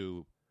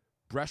to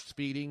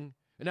breastfeeding.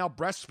 And now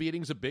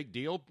breastfeeding's a big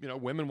deal. You know,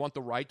 women want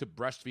the right to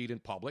breastfeed in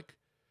public.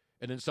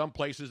 And in some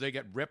places they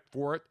get ripped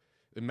for it.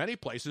 In many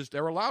places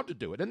they're allowed to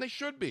do it, and they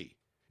should be.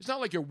 It's not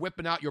like you're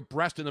whipping out your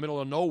breast in the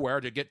middle of nowhere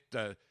to get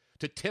to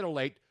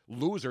titillate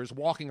losers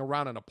walking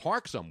around in a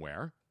park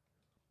somewhere.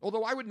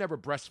 Although I would never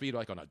breastfeed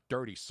like on a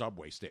dirty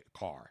subway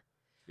car.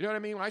 You know what I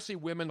mean? When I see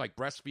women like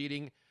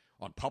breastfeeding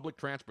on public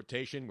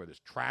transportation where there's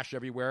trash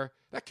everywhere,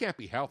 that can't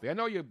be healthy. I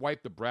know you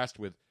wipe the breast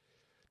with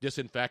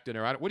disinfectant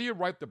or what do you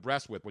wipe the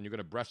breast with when you're going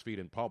to breastfeed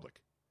in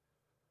public?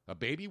 A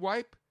baby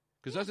wipe?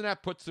 Because doesn't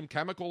that put some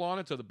chemical on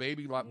it so the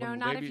baby? No,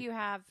 not if you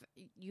have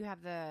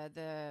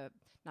the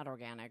not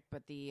organic,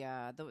 but the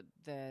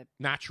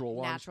natural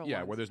ones. Natural yeah,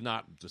 ones. where there's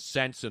not the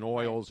scents and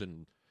oils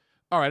and.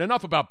 All right,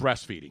 enough about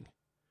breastfeeding.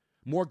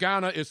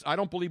 I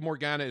don't believe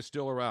Morgana is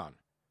still around.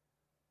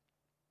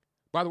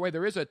 By the way,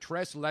 there is a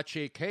tres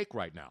leche cake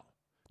right now.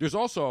 There's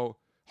also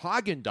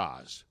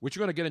Haagen-Dazs, which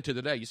we're going to get into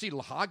today. You see,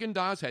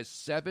 Haagen-Dazs has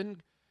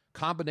 7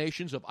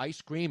 combinations of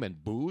ice cream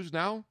and booze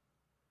now.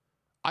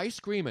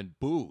 Ice cream and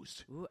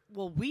booze.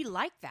 Well, we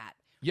like that.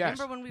 Yes.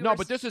 Remember when we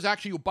but this is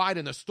actually you buy it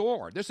in the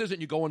store. This isn't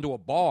you go into a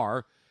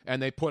bar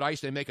and they put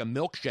ice, they make a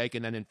milkshake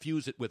and then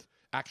infuse it with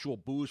actual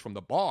booze from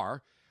the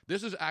bar.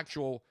 This is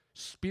actual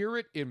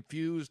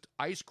spirit-infused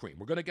ice cream.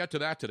 We're going to get to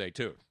that today,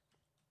 too.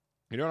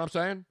 You know what I'm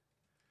saying?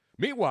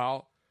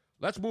 Meanwhile,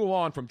 let's move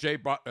on from Jay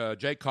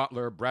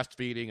Cutler,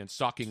 breastfeeding and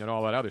sucking and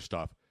all that other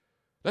stuff.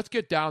 Let's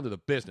get down to the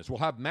business. We'll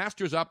have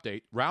Masters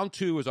update. Round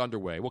 2 is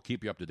underway. We'll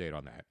keep you up to date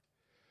on that.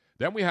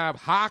 Then we have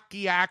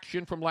hockey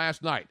action from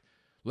last night.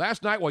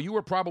 Last night, while you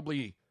were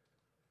probably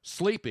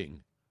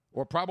sleeping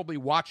or probably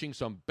watching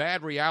some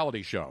bad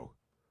reality show,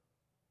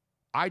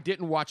 I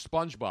didn't watch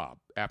SpongeBob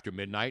after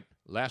midnight.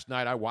 Last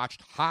night, I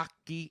watched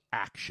hockey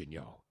action,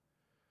 yo.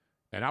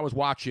 And I was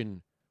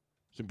watching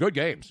some good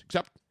games.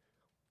 Except,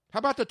 how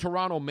about the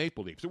Toronto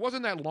Maple Leafs? It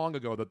wasn't that long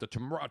ago that the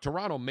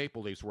Toronto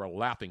Maple Leafs were a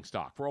laughing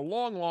stock for a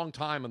long, long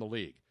time in the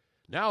league.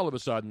 Now, all of a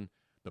sudden,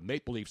 the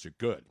Maple Leafs are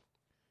good.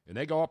 And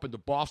they go up into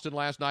Boston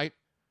last night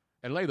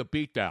and lay the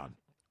beat down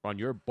on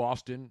your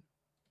Boston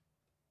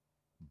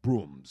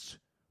Brooms.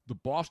 The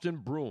Boston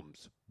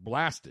Brooms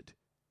blasted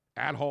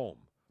at home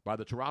by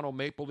the Toronto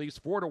Maple Leafs.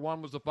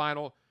 4-1 was the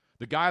final.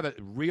 The guy that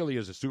really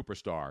is a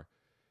superstar,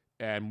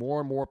 and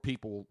more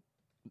people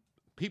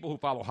who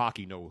follow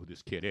hockey know who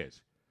this kid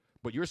is.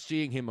 But you're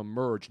seeing him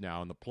emerge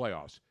now in the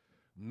playoffs.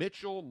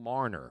 Mitchell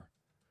Marner.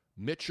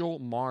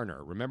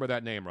 Remember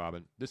that name,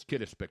 Robin? This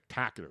kid is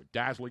spectacular.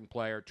 Dazzling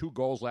player. 2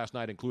 goals last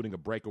night, including a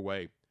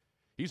breakaway.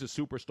 He's a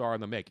superstar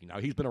in the making. Now,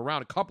 he's been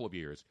around a couple of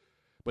years,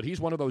 but he's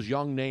one of those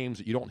young names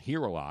that you don't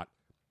hear a lot,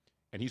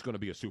 and he's going to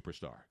be a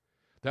superstar.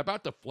 How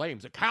about the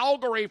Flames? The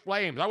Calgary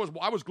Flames. I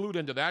was glued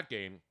into that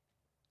game.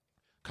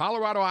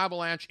 Colorado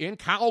Avalanche in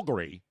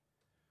Calgary,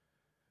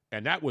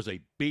 and that was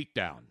a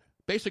beatdown.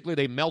 Basically,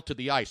 they melted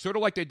the ice, sort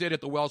of like they did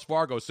at the Wells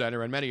Fargo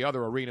Center and many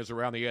other arenas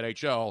around the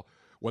NHL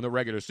when the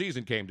regular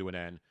season came to an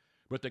end.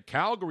 But the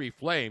Calgary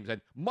Flames and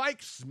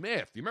Mike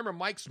Smith. You remember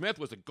Mike Smith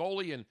was a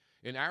goalie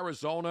in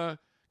Arizona?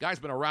 Guy's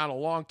been around a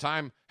long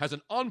time, has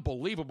an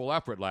unbelievable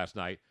effort last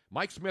night.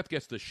 Mike Smith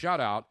gets the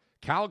shutout.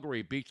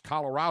 Calgary beats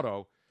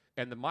Colorado,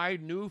 and my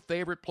new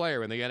favorite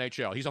player in the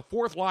NHL. He's a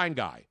 4th-line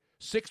guy,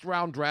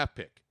 6th-round draft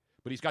pick,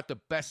 but he's got the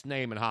best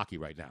name in hockey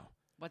right now.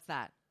 What's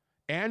that?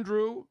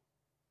 Andrew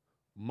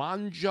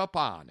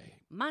Mangiapane.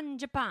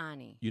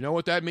 Mangiapane. You know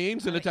what that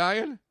means in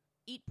Italian?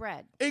 Eat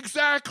bread.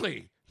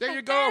 Exactly. There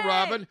you go,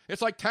 Robin.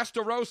 It's like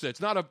Testarossa.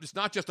 It's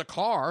not just a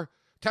car.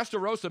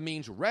 Testarossa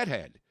means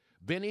redhead.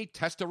 Vinny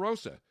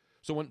Testarossa.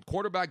 So when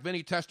quarterback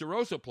Vinny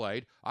Testarossa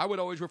played, I would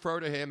always refer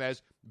to him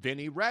as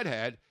Vinny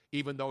Redhead,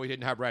 even though he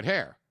didn't have red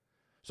hair.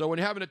 So when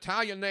you have an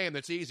Italian name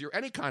that's easier,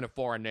 any kind of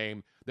foreign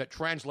name that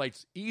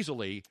translates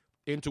easily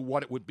into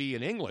what it would be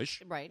in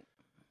English, right?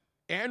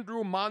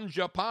 Andrew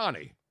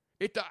Mangiapane.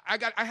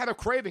 I had a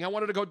craving. I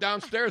wanted to go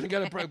downstairs and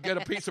get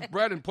a piece of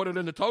bread and put it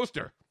in the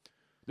toaster.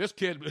 This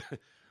kid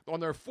on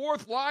their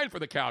fourth line for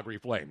the Calgary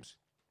Flames.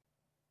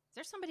 Is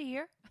there somebody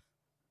here?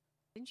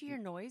 Didn't you hear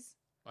noise?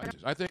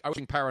 I think I was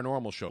watching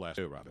Paranormal Show last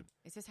night, Robin.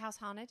 Is this house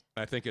haunted?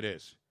 I think it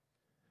is.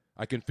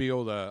 I can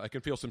feel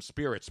some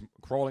spirits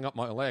crawling up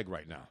my leg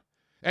right now.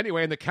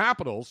 Anyway, in the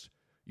Capitals,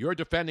 your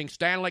defending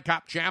Stanley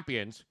Cup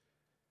champions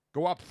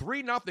go up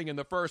 3-0 in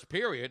the first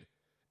period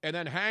and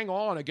then hang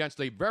on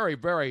against a very,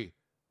 very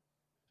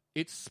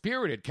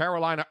spirited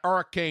Carolina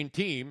Hurricane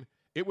team.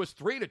 It was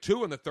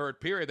 3-2 in the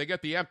third period. They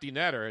get the empty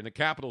netter, and the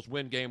Capitals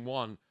win Game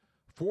 1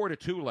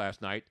 4-2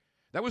 last night.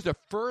 That was the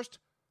first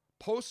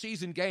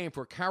postseason game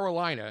for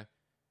Carolina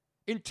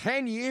in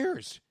 10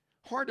 years.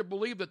 Hard to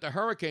believe that the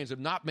Hurricanes have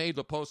not made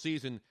the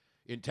postseason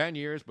in 10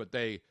 years, but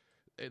they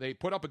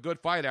put up a good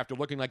fight after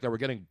looking like they were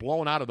getting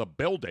blown out of the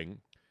building.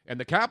 And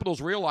the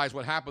Capitals realized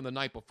what happened the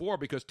night before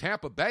because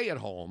Tampa Bay at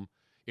home,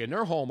 in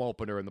their home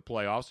opener in the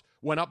playoffs,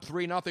 went up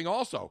 3-0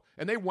 also.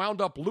 And they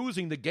wound up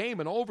losing the game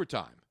in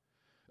overtime.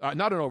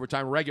 Not in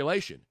overtime,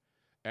 regulation.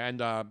 And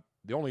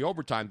the only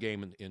overtime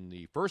game in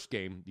the first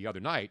game the other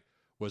night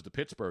was the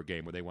Pittsburgh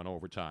game where they went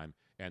overtime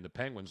and the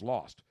Penguins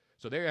lost.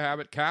 So there you have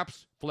it.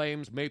 Caps,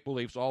 Flames, Maple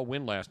Leafs all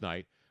win last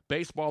night.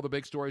 Baseball, the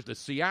big stories. The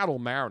Seattle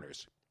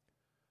Mariners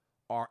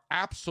are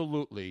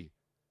absolutely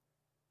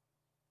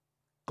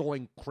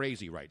going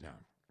crazy right now.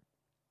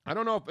 I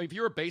don't know if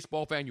you're a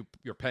baseball fan,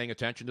 you're paying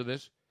attention to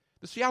this.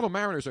 The Seattle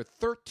Mariners are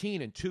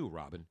 13-2,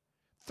 Robin.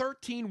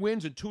 13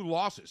 wins and 2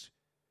 losses.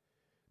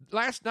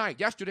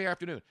 Yesterday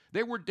afternoon,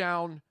 they were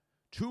down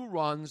 2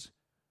 runs,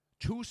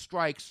 2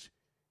 strikes.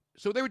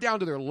 So they were down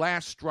to their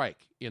last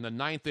strike in the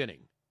 9th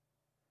inning.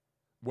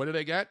 What did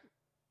they get?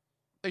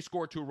 They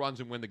scored 2 runs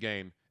and win the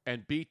game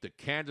and beat the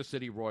Kansas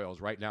City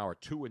Royals. Right now are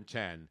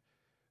 2-10.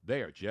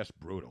 They are just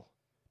brutal.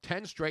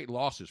 10 straight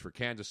losses for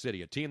Kansas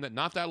City, a team that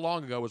not that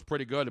long ago was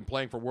pretty good and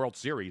playing for World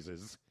Series.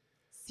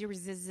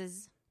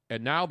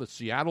 And now the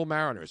Seattle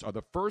Mariners are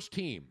the first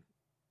team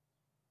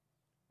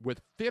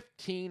with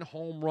 15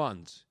 home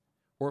runs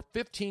or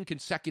 15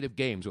 consecutive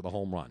games with a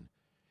home run.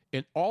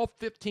 In all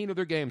 15 of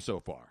their games so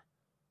far,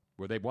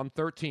 where they've won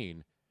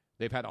 13,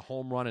 they've had a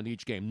home run in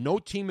each game. No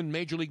team in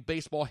Major League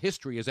Baseball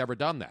history has ever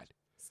done that.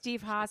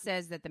 Steve Haas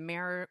says that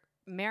the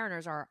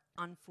Mariners are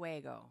on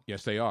fuego.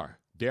 Yes, they are.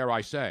 Dare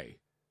I say,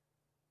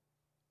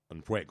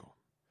 on fuego.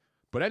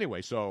 But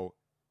anyway, so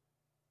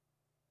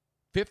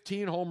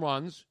 15 home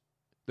runs,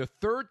 the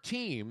third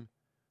team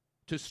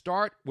to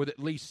start with at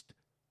least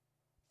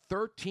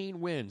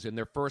 13 wins in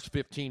their first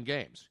 15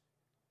 games.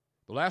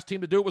 The last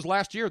team to do it was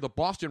last year. The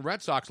Boston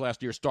Red Sox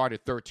last year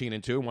started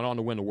 13-2 and went on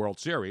to win the World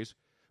Series.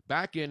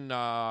 Back in,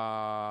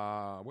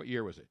 what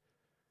year was it?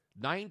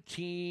 I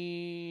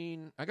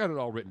got it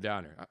all written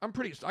down here.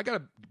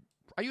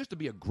 I used to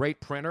be a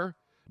great printer.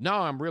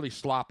 Now I'm really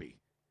sloppy.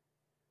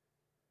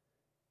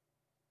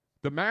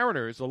 The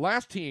Mariners, the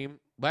last team,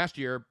 last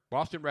year,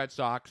 Boston Red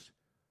Sox,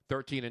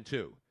 13-2.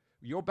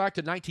 You go back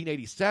to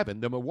 1987,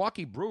 the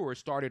Milwaukee Brewers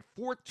started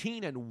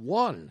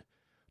 14-1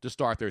 to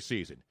start their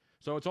season.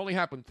 So it's only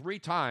happened 3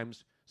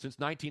 times since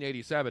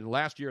 1987.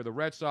 Last year, the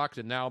Red Sox,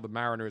 and now the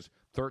Mariners,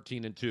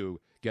 13-2,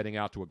 getting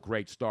out to a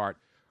great start.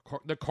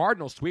 The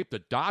Cardinals sweep the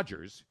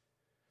Dodgers,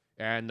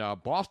 and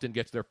Boston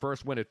gets their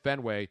first win at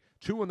Fenway.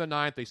 2 in the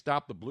 9th, they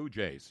stopped the Blue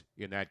Jays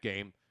in that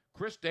game.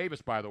 Chris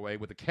Davis, by the way,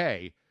 with a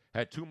K,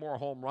 had 2 more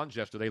home runs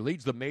yesterday.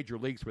 Leads the major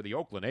leagues for the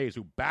Oakland A's,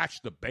 who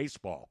bashed the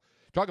baseball.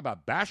 Talk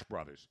about Bash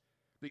Brothers.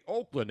 The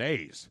Oakland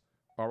A's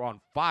are on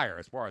fire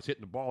as far as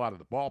hitting the ball out of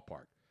the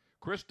ballpark.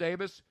 Chris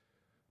Davis,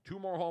 2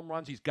 more home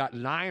runs. He's got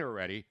 9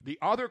 already. The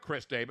other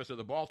Chris Davis of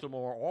the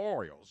Baltimore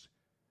Orioles,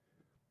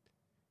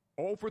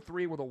 0 for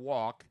 3 with a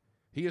walk.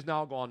 He has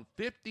now gone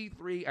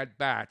 53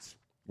 at-bats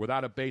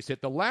without a base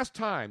hit. The last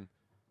time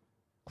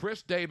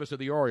Chris Davis of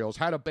the Orioles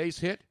had a base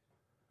hit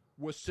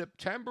was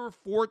September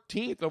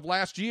 14th of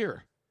last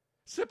year.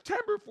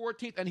 September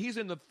 14th, and he's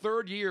in the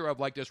 3rd year of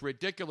like this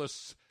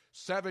ridiculous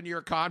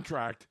 7-year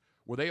contract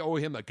where they owe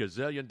him $1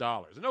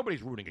 gazillion. And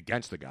nobody's rooting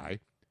against the guy.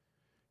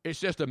 It's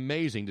just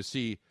amazing to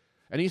see.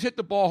 And he's hit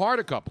the ball hard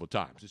a couple of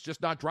times. It's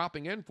just not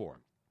dropping in for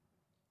him.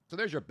 So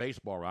there's your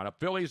baseball roundup.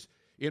 Phillies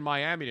in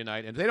Miami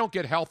tonight, and if they don't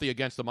get healthy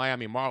against the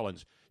Miami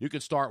Marlins, you can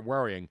start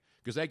worrying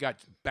because they got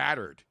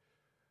battered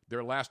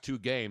their last 2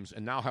 games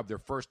and now have their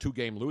first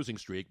 2-game losing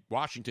streak.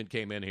 Washington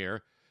came in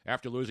here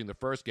after losing the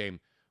first game,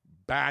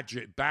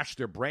 bashed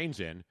their brains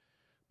in.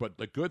 But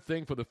the good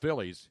thing for the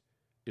Phillies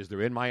is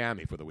they're in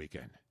Miami for the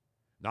weekend.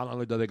 Not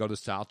only do they go to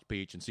South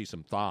Beach and see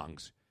some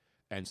thongs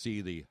and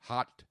see the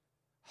hot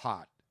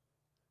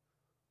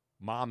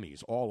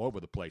mommies all over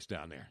the place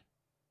down there.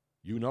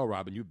 You know,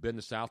 Robin, you've been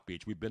to South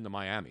Beach. We've been to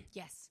Miami.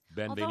 Yes.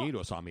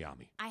 Bienvenidos a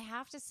Miami. I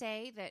have to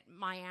say that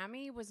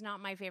Miami was not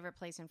my favorite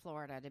place in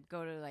Florida to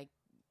go to,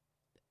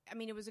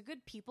 it was a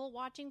good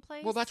people-watching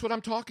place. Well, that's what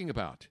I'm talking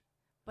about.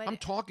 But I'm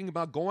talking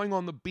about going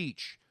on the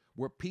beach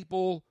where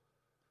people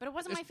But it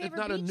wasn't my It's favorite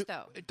not beach,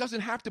 though. It doesn't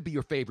have to be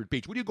your favorite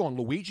beach. What are you going,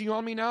 Luigi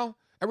on me now?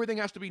 Everything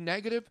has to be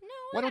negative? No,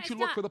 Why don't it's you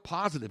look not. for the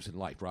positives in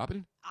life,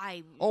 Robin?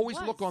 I Always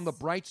was. look on the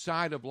bright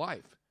side of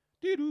life.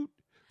 Dee-doo,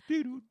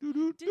 dee-doo,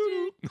 doo-doo,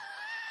 doo-doo.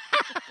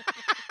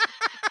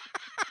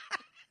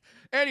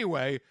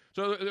 Anyway,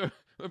 so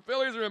the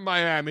Phillies are in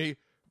Miami.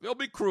 They'll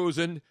be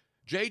cruising.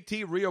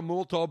 JT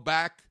Realmuto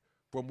back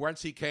from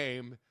whence he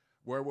came,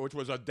 which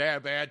was a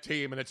damn bad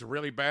team, and it's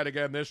really bad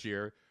again this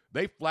year.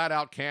 They flat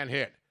out can't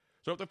hit.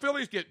 So if the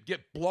Phillies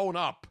get blown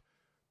up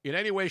in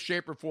any way,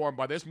 shape, or form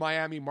by this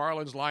Miami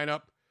Marlins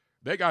lineup,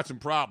 they got some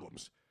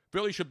problems.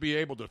 Philly should be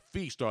able to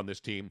feast on this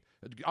team.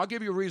 I'll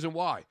give you a reason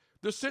why.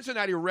 The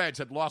Cincinnati Reds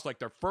had lost like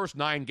their first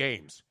 9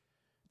 games.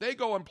 They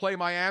go and play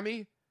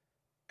Miami,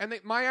 and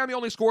Miami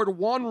only scored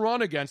 1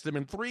 run against them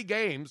in 3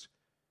 games.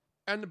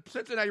 And the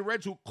Cincinnati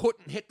Reds, who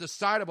couldn't hit the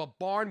side of a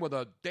barn with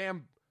a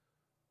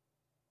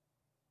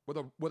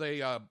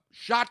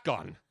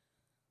shotgun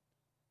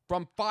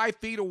from 5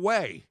 feet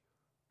away,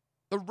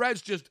 the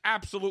Reds just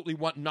absolutely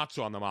went nuts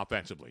on them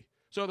offensively.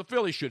 So the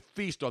Phillies should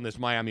feast on this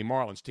Miami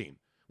Marlins team.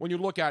 When you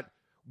look at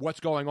what's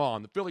going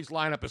on, the Phillies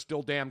lineup is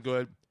still damn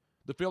good.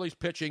 The Phillies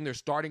pitching, their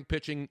starting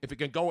pitching, if it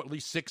can go at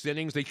least 6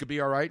 innings, they could be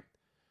all right.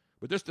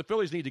 But the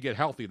Phillies need to get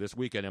healthy this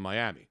weekend in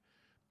Miami.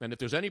 And if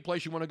there's any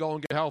place you want to go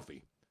and get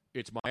healthy,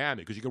 it's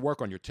Miami, because you can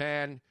work on your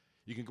tan.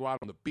 You can go out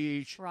on the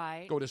beach.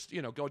 Right. Go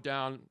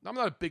down. I'm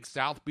not a big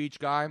South Beach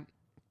guy.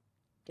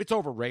 It's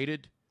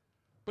overrated,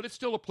 but it's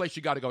still a place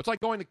you got to go. It's like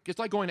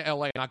going to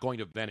L.A. and not going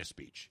to Venice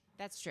Beach.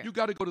 That's true. You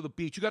got to go to the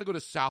beach. You got to go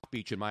to South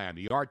Beach in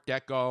Miami. Art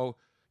Deco.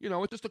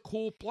 It's just a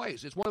cool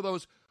place. It's one of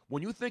those,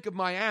 when you think of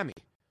Miami,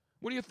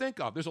 what do you think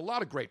of? There's a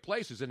lot of great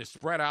places, and it's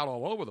spread out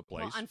all over the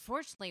place. Well,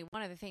 unfortunately,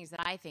 one of the things that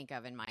I think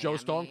of in Miami. Joe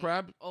Stone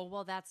Crab? Oh,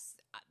 well, that's,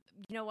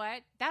 you know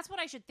what? That's what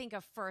I should think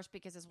of first,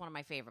 because it's one of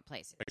my favorite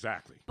places.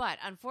 Exactly. But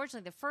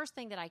unfortunately, the first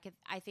thing that I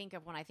think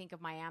of when I think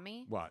of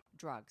Miami. What?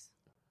 Drugs.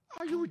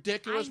 Are you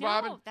ridiculous, I know.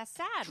 Robin? That's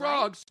sad.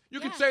 Drugs. Right? You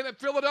can say that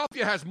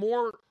Philadelphia has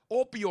more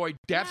opioid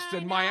deaths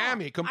than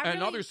Miami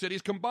and other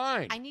cities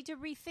combined. I need to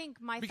rethink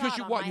my because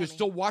thought on Miami. You're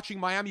still watching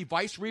Miami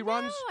Vice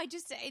reruns?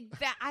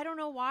 No, I don't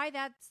know why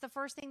that's the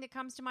first thing that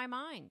comes to my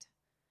mind.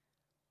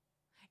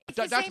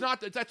 That's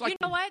like, you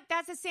know what?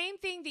 That's the same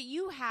thing that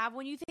you have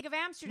when you think of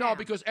Amsterdam. No,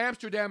 because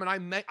Amsterdam,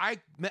 and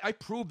I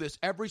prove this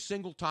every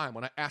single time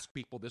when I ask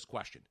people this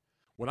question.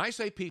 When I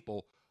say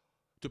people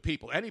to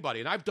people, anybody,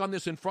 and I've done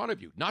this in front of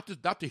you, not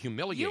to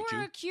humiliate you. You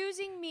are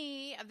accusing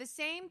me of the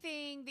same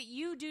thing that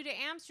you do to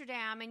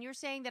Amsterdam, and you're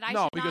saying that I should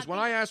No, not because when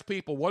I ask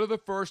people, what are the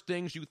first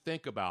things you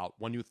think about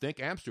when you think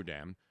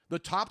Amsterdam, the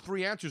top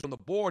 3 answers on the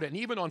board, and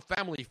even on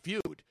Family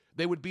Feud,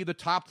 they would be the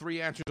top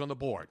 3 answers on the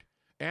board.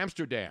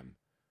 Amsterdam.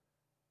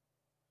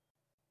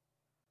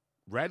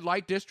 Red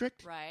light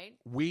district. Right.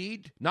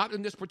 Weed, not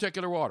in this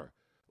particular order.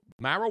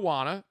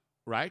 Marijuana,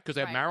 right? Because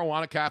they have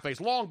marijuana cafes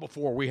long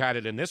before we had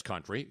it in this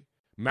country.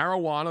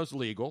 Marijuana's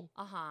legal.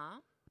 Uh-huh.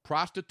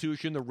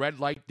 Prostitution, the red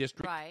light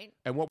district. Right.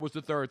 And what was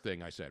the third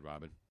thing I said,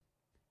 Robin?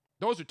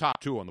 Those are top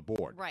 2 on the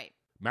board. Right.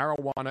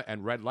 Marijuana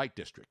and red light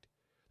district.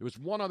 There was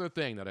one other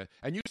thing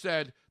and you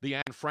said the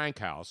Anne Frank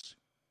house.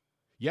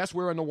 Yes,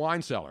 we're in the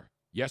wine cellar.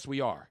 Yes,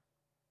 we are.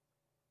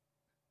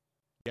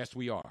 Yes,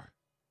 we are.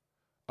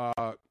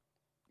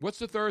 What's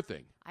the third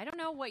thing? I don't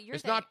know what you're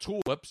It's saying. not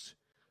tulips.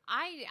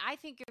 I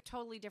think of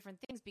totally different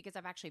things because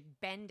I've actually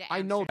been to Amsterdam.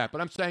 I know that,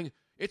 but I'm saying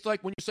it's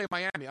like when you say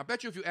Miami. I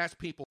bet you if you ask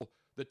people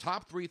the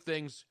top 3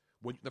 things,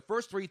 the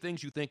first 3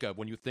 things you think of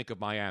when you think of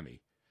Miami,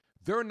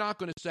 they're not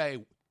going to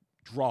say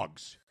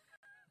drugs.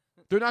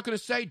 They're not going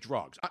to say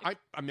drugs. I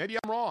maybe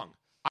I'm wrong.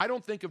 I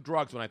don't think of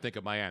drugs when I think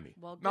of Miami.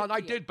 Well, now,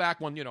 I did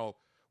back when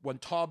when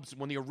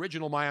the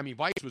original Miami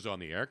Vice was on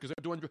the air, because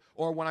they're doing,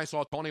 or when I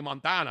saw Tony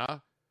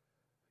Montana,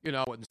 in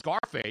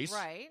Scarface.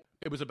 Right.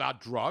 It was about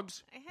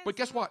drugs. But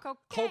guess what?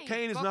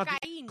 Cocaine is not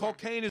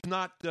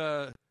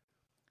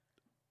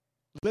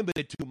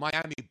limited to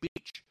Miami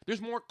Beach.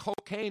 There's more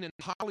cocaine in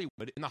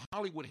Hollywood, in the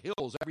Hollywood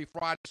Hills, every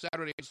Friday,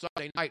 Saturday, and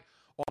Sunday night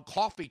on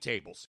coffee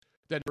tables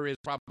than there is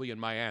probably in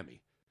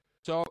Miami.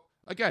 So,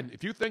 again,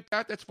 if you think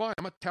that, that's fine.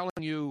 I'm not telling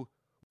you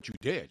what you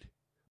did,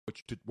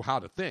 how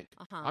to think.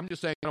 Uh-huh. I'm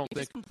just saying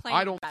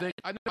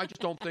I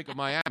just don't think of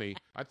Miami.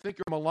 I think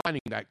you're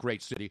maligning that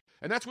great city.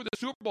 And that's where the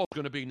Super Bowl is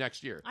going to be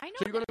next year. I know.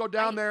 So you're going to go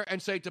down there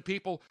and say to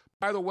people,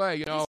 by the way,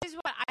 this is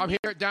what I'm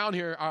down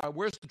here.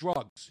 Where's the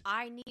drugs?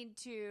 I need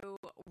to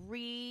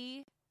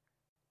rethink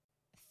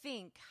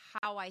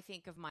how I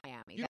think of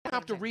Miami. You don't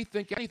have to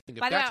rethink anything.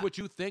 If But, that's what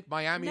you think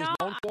Miami is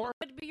known for.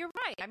 But you're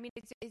right. I mean,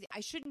 I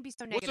shouldn't be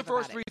so What's negative the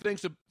first about 3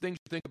 things you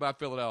think about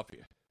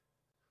Philadelphia?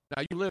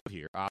 Now, you live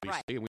here,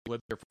 obviously, and we've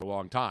lived here for a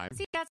long time.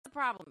 See, that's the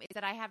problem, is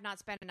that I have not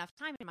spent enough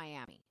time in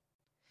Miami.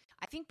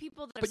 I think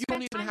people that But you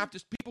don't even have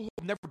to, people who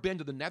have never been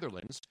to the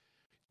Netherlands,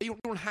 you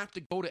don't have to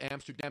go to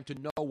Amsterdam to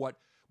know what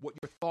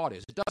your thought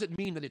is. It doesn't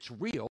mean that it's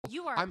real.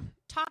 You are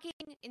talking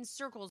in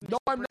circles, Mr. No,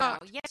 I'm Bruno.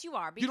 not. Yes, you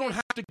are. You don't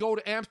have to go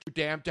to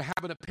Amsterdam to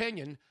have an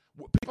opinion.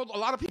 A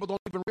lot of people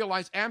don't even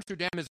realize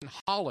Amsterdam is in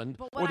Holland,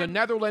 or the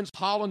Netherlands,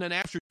 Holland, and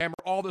Amsterdam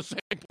are all the same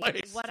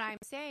place. What I'm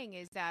saying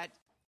is that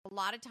a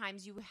lot of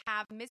times you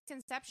have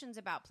misconceptions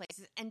about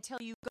places until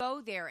you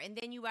go there, and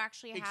then you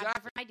actually have Exactly.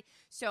 different ideas.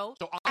 So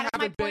I that's my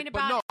haven't been, point but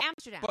about no,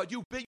 Amsterdam. But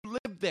you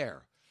lived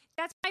there.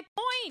 That's my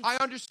point. I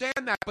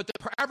understand that, but the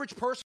average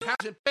person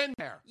hasn't been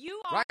there.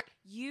 You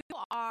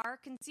are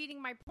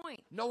conceding my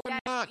point. No, I'm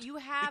that not. You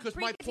have because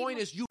my point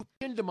preconceived- is you've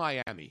been to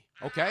Miami,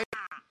 okay?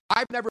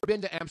 I've never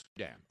been to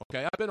Amsterdam,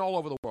 okay? I've been all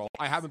over the world.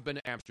 I haven't been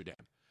to Amsterdam.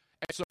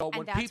 And so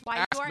when that's people why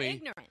ask you are me,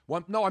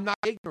 ignorant. No, I'm not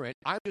ignorant.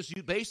 I'm just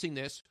basing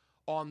this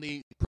on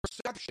the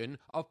perception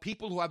of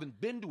people who haven't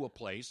been to a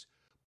place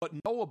but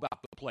know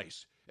about the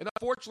place. And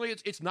unfortunately,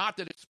 it's not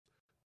that it's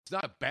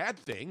not a bad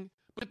thing,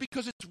 but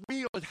because it's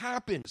real, it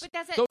happens. But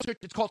that's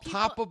It's called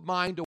top of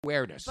mind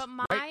awareness. But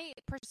my right?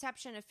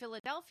 perception of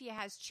Philadelphia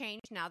has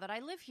changed now that I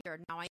live here.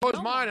 Now I So know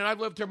is mine, more. and I've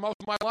lived here most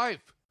of my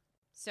life.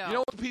 So You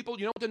know what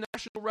the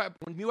national rep,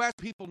 when you ask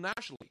people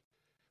nationally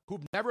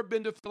who've never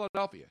been to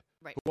Philadelphia,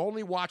 right. who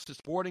only watch the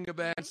sporting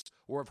events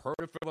or have heard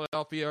of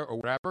Philadelphia or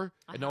whatever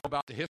and know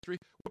about the history,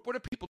 what are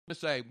people going to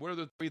say? What are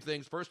the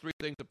first three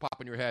things that pop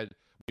in your head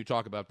when you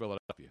talk about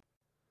Philadelphia?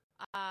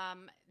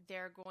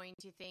 They're going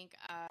to think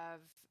of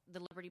the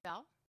Liberty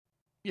Bell.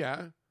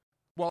 Yeah.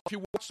 Well, if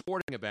you watch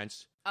sporting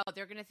events. Oh,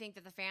 they're going to think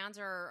that the fans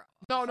are.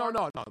 No.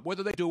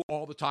 Whether they do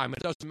all the time, it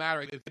doesn't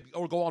matter.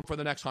 Or go on for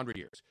the next 100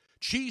 years.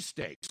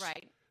 Cheesesteaks.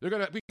 Right. They're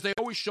gonna because they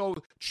always show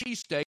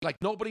cheesesteak like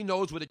nobody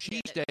knows what a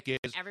cheesesteak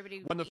is.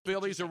 Everybody when the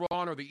Phillies are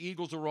on or the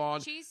Eagles are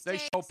on, they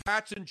show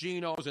Pats and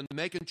Geno's and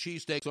making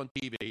cheesesteaks on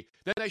TV.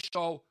 Then they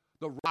show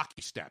the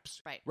Rocky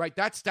Steps. Right.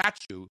 That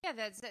statue. Yeah.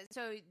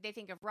 So they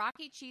think of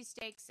Rocky,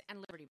 cheesesteaks, and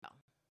Liberty Bell.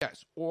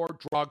 Yes, or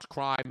drugs,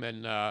 crime,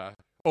 and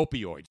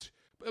opioids.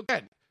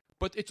 Again,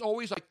 but it's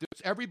always like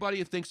this.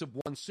 Everybody thinks of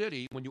one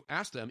city when you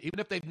ask them, even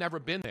if they've never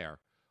been there,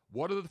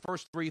 what are the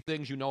first three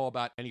things you know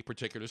about any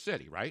particular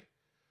city, right?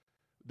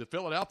 The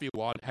Philadelphia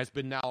one has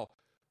been now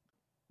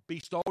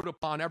bestowed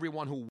upon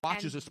everyone who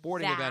watches a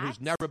sporting event who's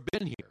never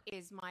been here.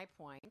 Is my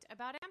point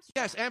about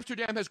Amsterdam. Yes,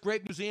 Amsterdam has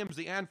great museums,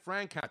 the Anne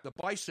Frank hat, the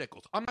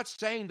bicycles. I'm not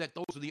saying that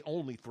those are the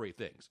only three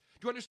things.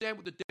 Do you understand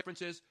what the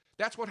difference is?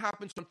 That's what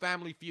happens on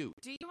Family Feud.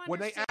 Do you understand when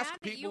they ask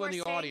that people you are in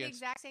the saying audience,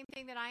 the exact same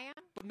thing that I am?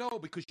 But no,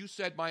 because you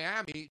said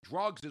Miami,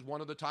 drugs is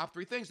one of the top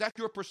three things. That's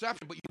your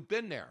perception, but you've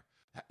been there.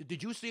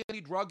 Did you see any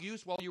drug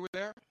use while you were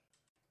there?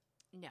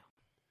 No.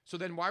 So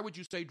then why would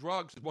you say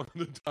drugs is one of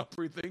the top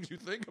three things you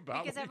think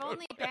about? Because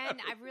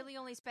I've really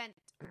only spent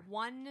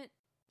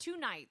 2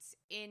 nights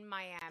in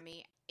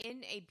Miami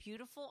in a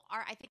beautiful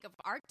art. I think of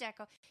Art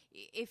Deco.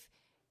 If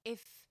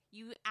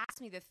you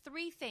ask me the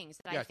three things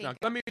that I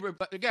think, now, let me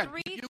again.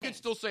 You things. can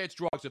still say it's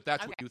drugs if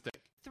that's what you think.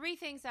 3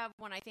 things of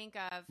when I think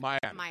of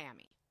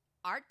Miami.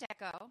 Art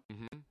Deco.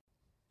 Mm-hmm.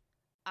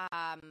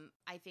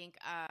 I think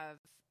of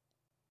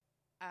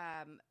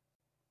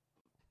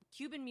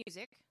Cuban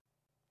music.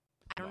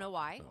 I don't know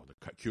why. Oh,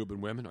 the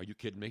Cuban women? Are you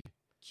kidding me? Are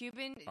you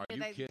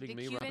kidding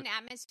me, Cuban Robert?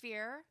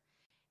 atmosphere,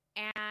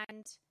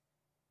 and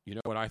you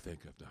know what I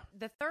think of though.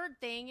 The third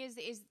thing is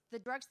the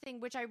drugs thing,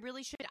 which I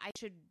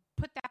should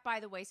put that by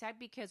the wayside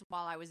because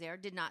while I was there,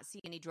 did not see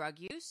any drug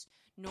use,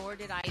 nor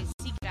did I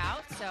seek it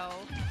out. So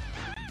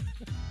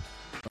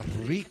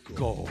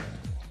Rico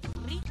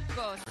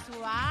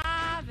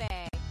suave,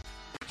 and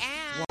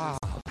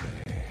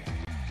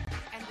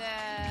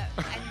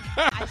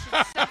I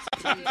should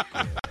substitute.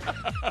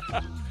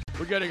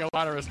 We're getting a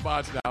lot of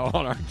response now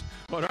on our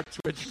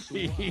Twitch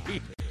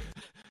feed.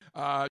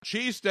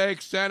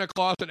 Cheesesteaks, Santa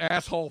Claus, and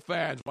asshole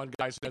fans, one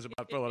guy says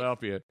about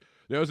Philadelphia.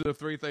 Those are the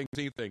 3 things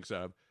he thinks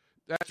of.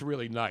 That's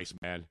really nice,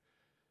 man.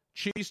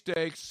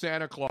 Cheesesteaks,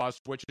 Santa Claus,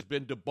 which has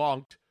been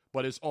debunked,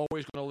 but is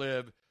always going to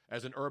live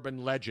as an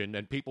urban legend,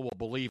 and people will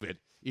believe it,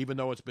 even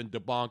though it's been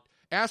debunked.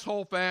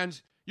 Asshole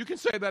fans, you can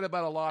say that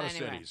about a lot of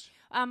cities.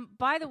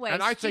 By the way,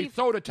 and I'd say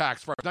soda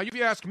tax first. Now, if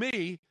you ask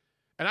me,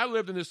 and I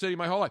lived in this city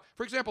my whole life.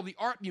 For example, the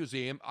Art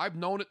Museum, I've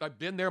known it. I've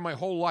been there my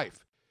whole life.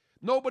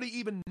 Nobody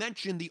even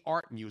mentioned the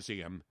Art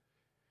Museum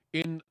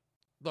in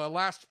the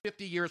last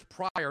 50 years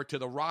prior to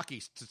the Rocky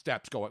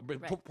steps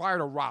prior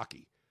to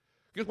Rocky.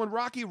 Because when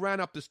Rocky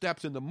ran up the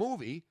steps in the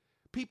movie,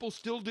 people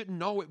still didn't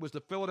know it was the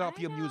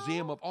Philadelphia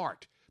Museum of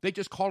Art. They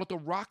just called it the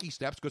Rocky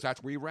Steps because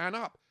that's where he ran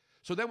up.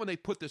 So then when they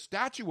put the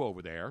statue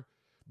over there,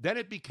 then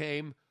it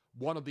became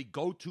one of the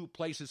go-to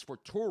places for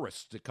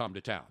tourists to come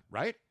to town,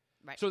 right?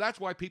 Right. So that's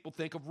why people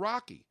think of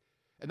Rocky.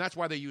 And that's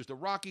why they use the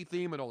Rocky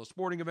theme and all the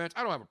sporting events.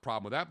 I don't have a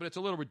problem with that, but it's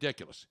a little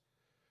ridiculous.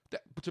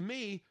 But to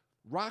me,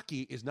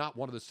 Rocky is not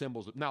one of the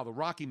symbols. Now, the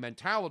Rocky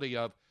mentality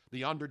of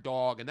the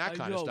underdog and that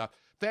kind of stuff,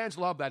 fans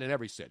love that in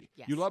every city.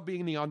 Yes. You love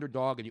being the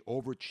underdog and you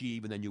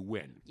overachieve and then you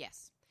win.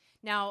 Yes.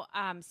 Now,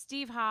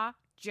 Steve Ha,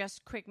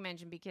 just quick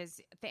mention because,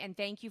 and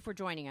thank you for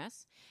joining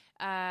us.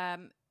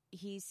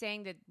 He's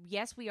saying that,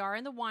 yes, we are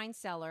in the wine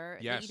cellar.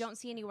 Yes. That you don't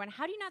see any wine.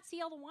 How do you not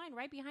see all the wine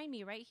right behind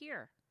me, right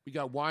here? We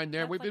got wine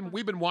there. That's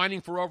We've been whining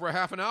for over a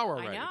half an hour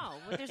already. I know.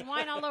 But there's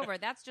wine all over.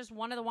 That's just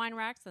one of the wine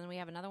racks, and then we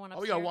have another one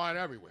upstairs. Oh, we got wine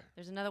everywhere.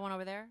 There's another one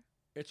over there.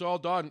 It's all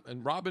done.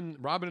 And Robin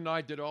and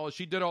I did all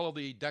of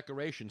the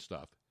decoration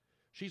stuff.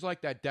 She's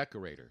like that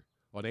decorator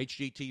on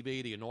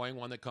HGTV, the annoying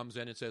one that comes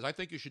in and says, I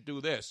think you should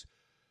do this.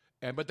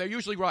 But they're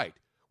usually right.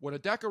 When a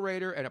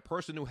decorator and a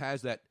person who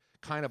has that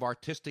kind of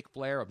artistic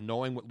flair of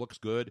knowing what looks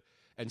good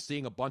and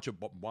seeing a bunch of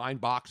wine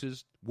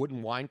boxes,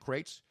 wooden wine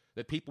crates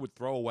that people would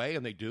throw away,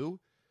 and they do,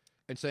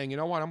 and saying, you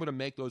know what, I'm going to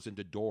make those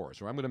into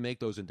doors, or I'm going to make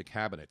those into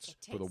cabinets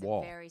for the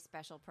wall. It takes a very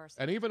special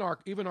person. And even our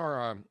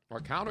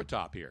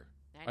countertop here.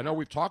 I know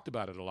we've talked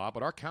about it a lot,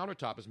 but our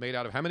countertop is made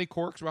out of how many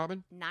corks,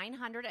 Robin?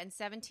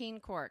 917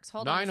 corks.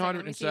 Hold on.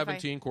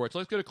 917 corks.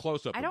 Let's get a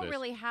close up. I don't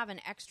really have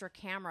an extra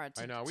camera.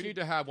 I know. We need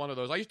to have one of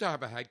those. I used to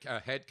have a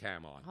head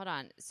cam on. Hold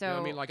on. So you know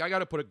what I mean, like I got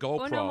to put a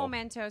GoPro. Uno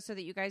momento, so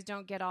that you guys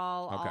don't get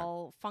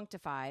all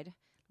functified.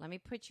 Let me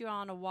put you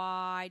on a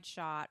wide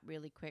shot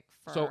really quick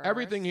first. So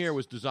everything here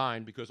was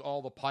designed because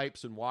all the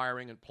pipes and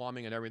wiring and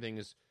plumbing and everything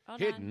is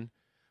hidden.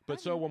 But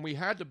so when we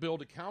had to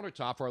build a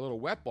countertop for our little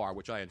wet bar,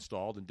 which I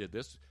installed and did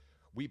this,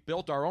 we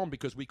built our own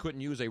because we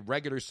couldn't use a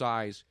regular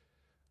size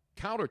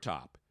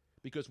countertop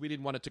because we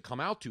didn't want it to come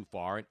out too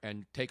far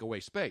and take away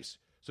space.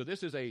 So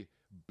this is a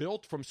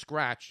built from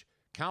scratch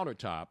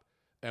countertop.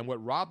 And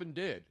what Robin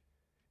did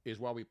is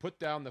while we put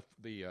down the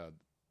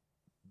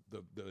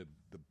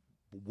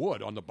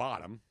wood on the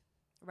bottom,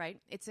 right?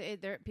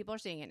 People are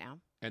seeing it now.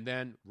 And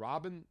then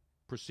Robin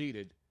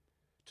proceeded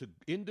to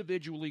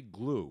individually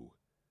glue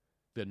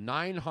the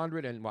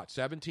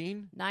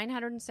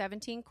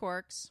 917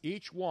 corks.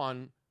 Each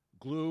one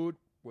glued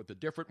with the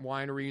different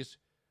wineries.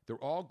 They're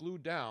all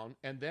glued down,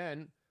 and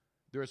then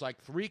there's like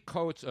 3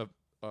 coats of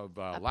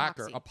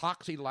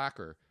epoxy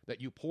lacquer that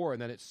you pour,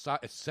 and then it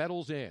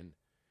settles in,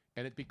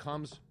 and it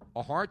becomes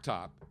a hard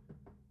top,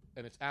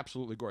 and it's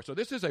absolutely gorgeous. So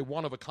this is a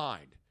one of a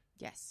kind.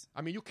 Yes.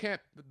 I mean, you can't.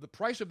 The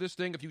price of this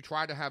thing, if you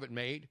try to have it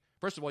made,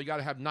 first of all, you got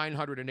to have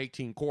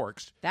 918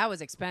 corks. That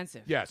was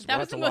expensive. Yes, that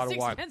was that's the a most lot of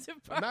wine.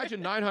 expensive part.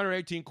 Imagine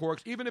 918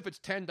 corks, even if it's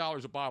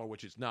 $10 a bottle,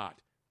 which it's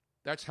not.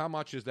 That's how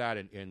much is that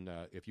in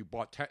if you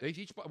bought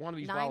each one of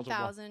these bottles?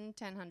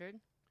 $9,100.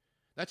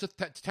 That's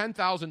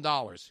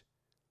 $10,000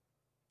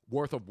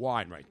 worth of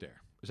wine right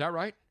there. Is that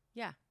right?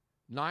 Yeah.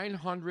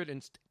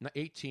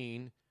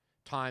 918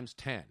 times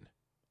 10.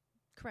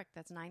 Correct.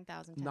 That's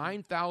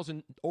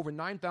 $9,000. Over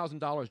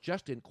 $9,000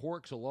 just in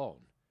corks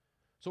alone.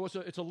 So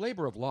it's a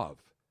labor of love.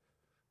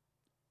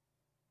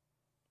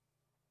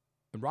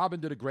 And Robin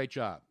did a great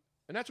job.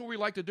 And that's what we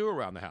like to do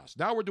around the house.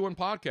 Now we're doing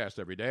podcasts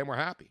every day, and we're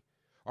happy.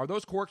 Are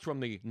those corks from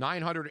the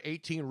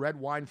 918 Red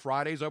Wine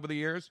Fridays over the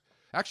years?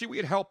 Actually, we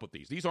had help with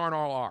these. These aren't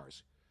all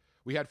ours.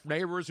 We had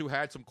neighbors who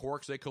had some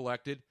corks they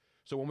collected.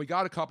 So when we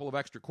got a couple of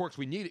extra corks,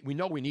 we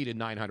know we needed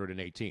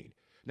 918.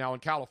 Now, in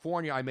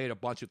California, I made a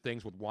bunch of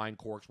things with wine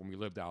corks when we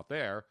lived out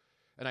there.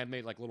 And I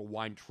made like little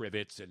wine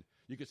trivets. And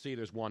you can see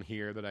there's one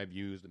here that I've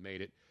used and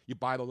made it. You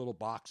buy the little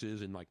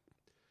boxes in like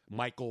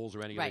Michael's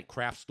or any of the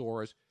craft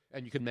stores.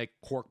 And you can make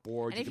cork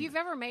boards. And if you've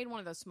ever made one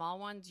of those small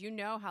ones, you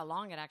know how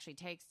long it actually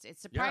takes. It's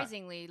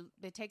surprisingly,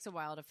 it takes a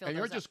while to fill those up. And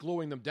you're just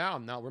gluing them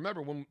down. Now,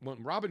 remember, when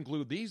Robin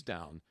glued these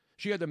down,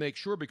 she had to make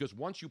sure, because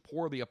once you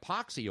pour the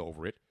epoxy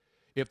over it,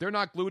 if they're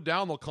not glued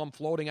down, they'll come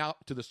floating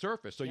out to the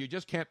surface. So you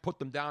just can't put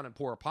them down and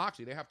pour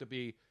epoxy. They have to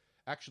be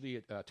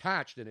actually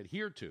attached and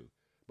adhered to.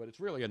 But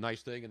it's really a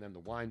nice thing. And then the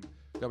wine,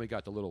 then we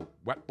got the little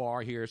wet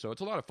bar here. So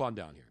it's a lot of fun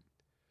down here.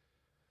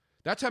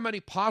 That's how many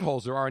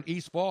potholes there are in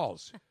East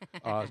Falls.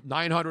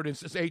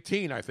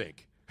 918, I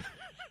think.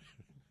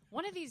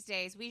 One of these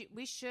days,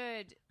 we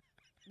should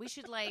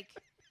like,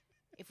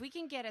 if we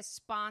can get a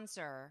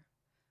sponsor,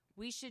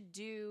 we should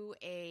do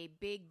a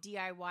big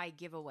DIY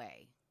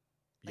giveaway.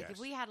 Like if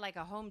we had like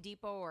a Home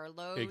Depot or a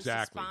Lowe's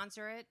to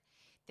sponsor it.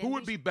 Who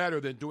would be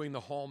better than doing the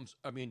homes?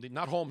 I mean,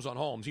 not Homes on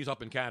Homes. He's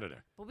up in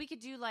Canada. But we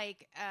could do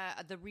like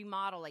the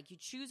remodel. Like you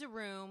choose a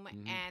room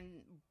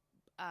and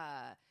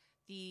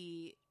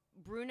the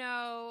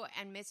Bruno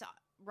and Miss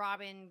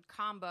Robin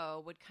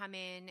combo would come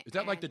in. Is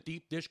that like the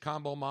deep dish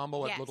combo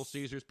mambo at Little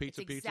Caesars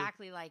Pizza?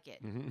 Exactly like it.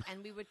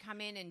 And we would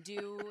come in and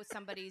do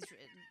somebody's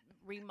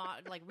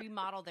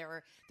remodel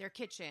their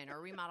kitchen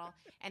or remodel,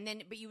 and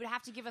then but you would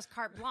have to give us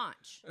carte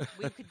blanche.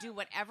 We could do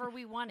whatever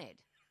we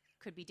wanted.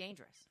 Could be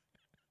dangerous.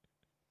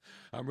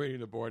 I'm reading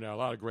the board now. A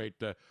lot of great.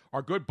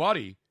 Our good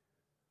buddy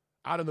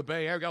out in the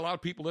Bay Area. Got a lot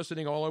of people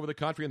listening all over the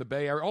country, in the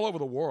Bay Area, all over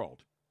the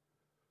world.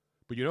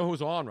 But you know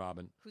who's on,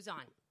 Robin? Who's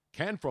on?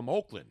 Ken from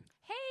Oakland.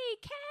 Hey,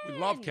 Ken. We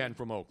love Ken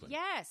from Oakland.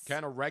 Yes.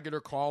 Ken, a regular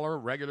caller,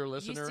 regular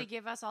listener. Used to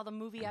give us all the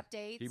movie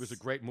updates. He was a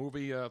great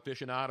movie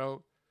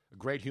aficionado, a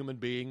great human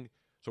being.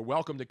 So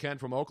welcome to Ken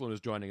from Oakland, who's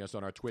joining us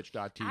on our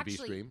Twitch.tv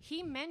stream.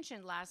 He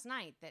mentioned last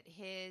night that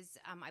his,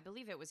 I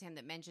believe it was him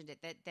that mentioned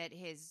it, that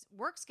his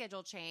work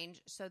schedule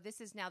changed, so this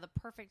is now the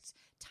perfect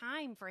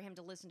time for him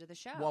to listen to the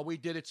show. Well, we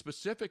did it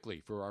specifically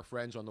for our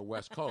friends on the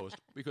West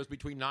Coast, because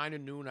between 9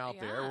 and noon out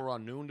there, we're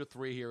on noon to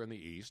 3 here in the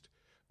East.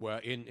 Well,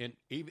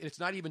 it's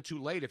not even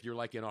too late if you're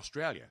like in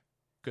Australia,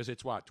 because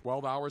it's what,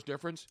 12 hours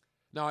difference?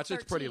 No, it's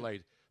pretty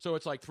late. So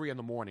it's like 3 in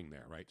the morning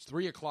there, right? It's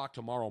 3 o'clock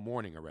tomorrow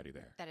morning already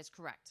there. That is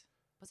correct.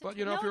 But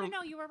you know,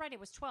 no, you were right. It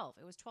was 12.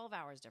 It was 12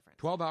 hours difference.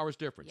 12 hours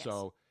difference. Yes.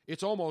 So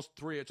it's almost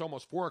 3. It's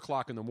almost 4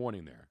 o'clock in the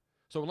morning there.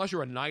 So unless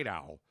you're a night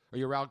owl or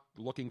you're out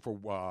looking for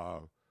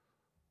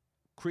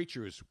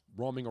creatures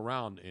roaming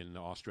around in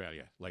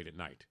Australia late at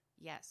night?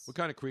 Yes. What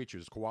kind of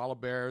creatures? Koala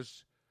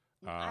bears?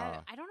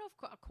 I don't know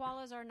if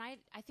koalas are night.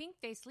 I think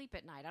they sleep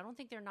at night. I don't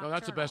think they're nocturnal. No,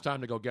 that's the best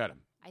time to go get them.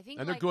 I think,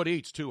 and they're good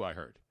eats too, I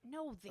heard.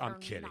 No, they're I'm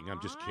kidding. not.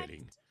 I'm just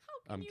kidding. How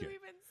can I'm you kidding.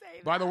 even say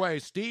that? By the way,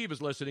 Steve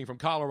is listening from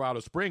Colorado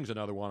Springs,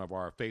 another one of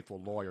our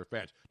faithful lawyer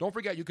fans. Don't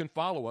forget, you can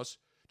follow us.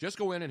 Just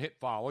go in and hit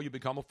follow. You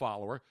become a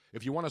follower.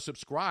 If you want to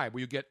subscribe,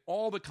 where you get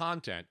all the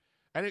content,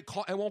 and it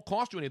won't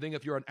cost you anything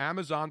if you're an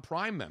Amazon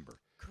Prime member.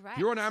 Correct.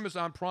 If you're on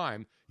Amazon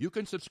Prime, you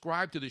can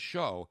subscribe to the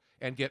show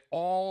and get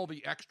all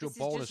the extra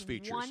bonus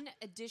features. One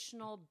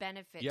additional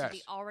benefit to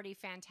the already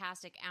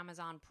fantastic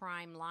Amazon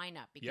Prime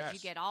lineup, because you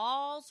get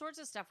all sorts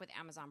of stuff with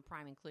Amazon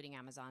Prime, including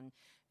Amazon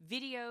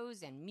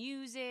videos and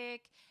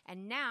music.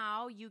 And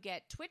now you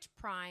get Twitch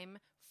Prime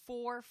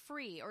for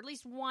free, or at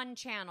least one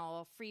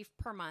channel free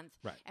per month.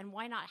 Right. And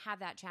why not have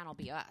that channel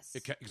be us?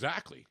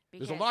 Exactly.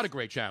 There's a lot of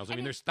great channels. I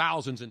mean, there's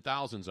thousands and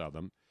thousands of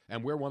them.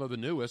 And we're one of the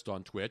newest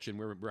on Twitch, and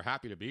we're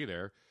happy to be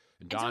there.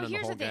 And Don and the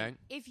whole gang.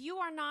 If you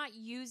are not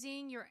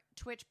using your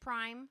Twitch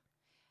Prime,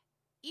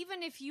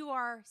 even if you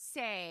are,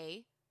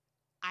 say,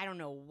 I don't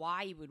know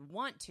why you would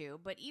want to,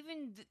 but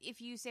even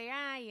if you say,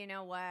 you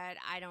know what,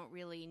 I don't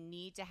really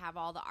need to have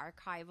all the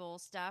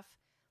archival stuff,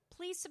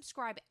 please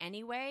subscribe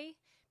anyway,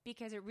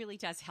 because it really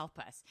does help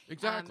us.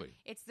 Exactly.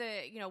 It's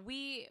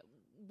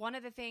one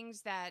of the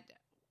things that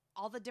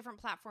all the different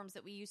platforms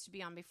that we used to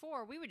be on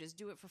before, we would just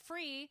do it for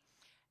free.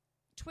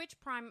 Twitch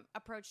Prime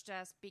approached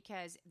us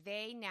because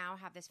they now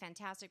have this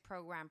fantastic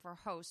program for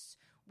hosts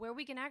where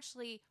we can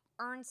actually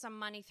earn some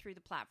money through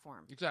the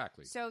platform.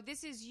 Exactly. So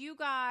this is you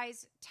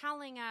guys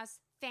telling us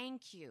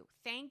thank you.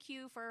 Thank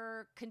you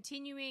for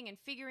continuing and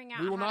figuring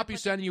out. We will not be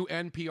sending you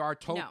NPR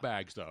tote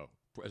bags, though,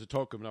 as a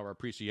token of our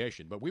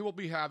appreciation. But we will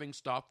be having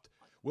stuff.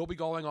 We'll be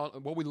going on.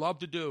 What we love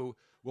to do,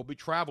 we'll be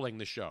traveling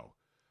the show.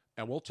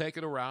 And we'll take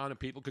it around, and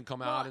people can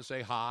come out and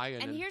say hi.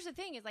 And here's the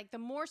thing, is like the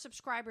more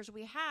subscribers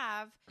we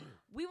have,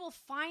 we will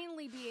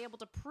finally be able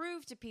to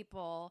prove to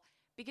people,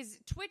 because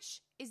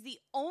Twitch is the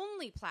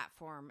only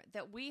platform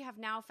that we have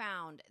now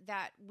found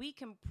that we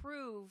can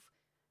prove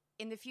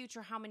in the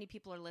future how many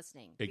people are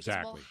listening.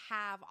 Exactly. Because we'll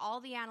have all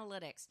the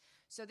analytics.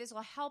 So this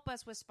will help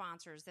us with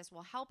sponsors. This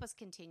will help us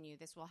continue.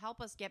 This will help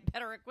us get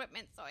better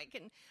equipment so I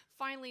can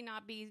finally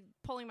not be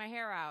pulling my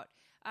hair out.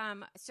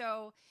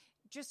 So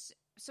just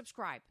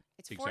subscribe.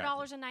 It's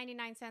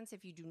 $4.99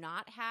 if you do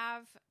not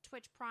have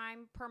Twitch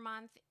Prime per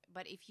month.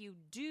 But if you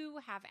do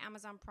have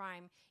Amazon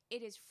Prime,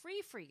 it is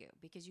free for you,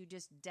 because you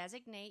just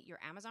designate your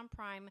Amazon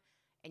Prime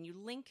and you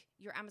link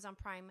your Amazon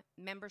Prime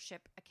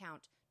membership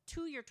account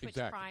to your Twitch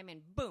Prime,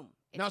 and boom,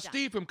 it's now, done.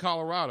 Steve from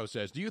Colorado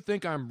says, do you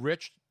think I'm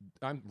rich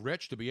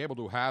to be able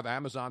to have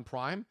Amazon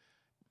Prime?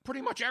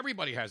 Pretty much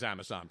everybody has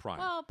Amazon Prime.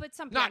 Well, but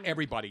not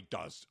everybody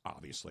does,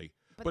 obviously.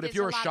 But if there's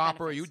you're a lot of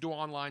shopper, benefits. you do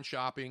online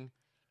shopping.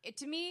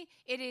 To me,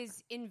 it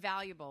is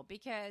invaluable,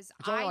 because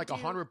It's only like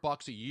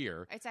 $100 a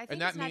year. I think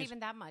and that it's not means, even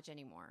that much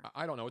anymore.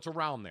 I don't know. It's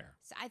around there.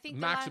 So I think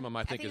maximum.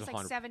 I think is it's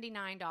 $100. like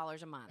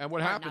 $79 a month. And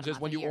what happens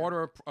is when you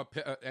order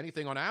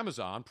anything on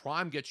Amazon,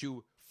 Prime gets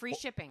you free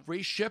shipping.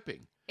 Free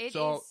shipping. It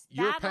so is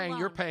you're that paying. alone.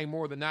 You're paying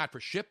more than that for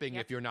shipping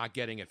if you're not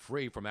getting it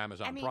free from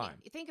Amazon Prime.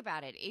 Think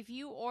about it. If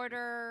you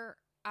order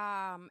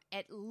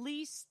at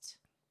least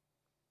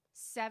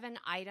 7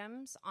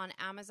 items on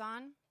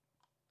Amazon,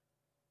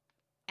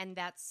 and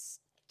that's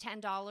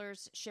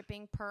 $10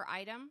 shipping per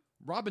item.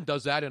 Robin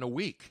does that in a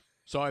week.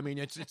 So, I mean,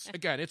 it's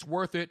again, it's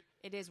worth it.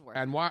 It is worth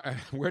and it. And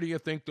where do you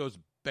think those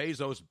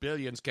Bezos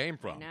billions came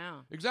from? I know.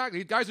 Exactly.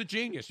 The guy's a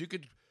genius. You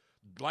could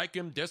like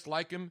him,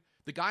 dislike him.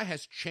 The guy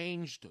has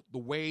changed the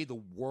way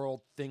the world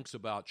thinks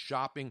about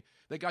shopping.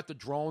 They got the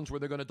drones where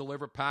they're going to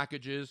deliver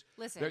packages.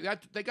 Listen.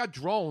 They got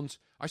drones.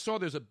 I saw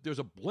there's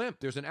a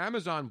blimp. There's an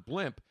Amazon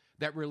blimp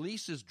that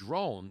releases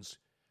drones,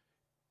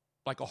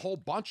 like a whole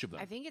bunch of them.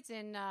 I think it's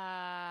in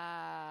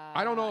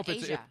I don't know if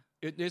Asia.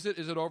 Is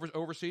it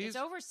overseas? It's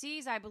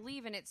overseas, I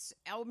believe, and it's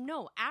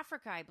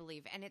Africa, I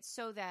believe, and it's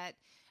so that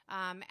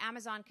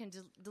Amazon can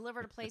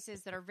deliver to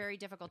places that are very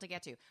difficult to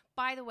get to.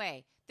 By the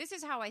way, this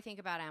is how I think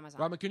about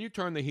Amazon. Robin, can you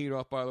turn the heat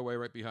off, by the way,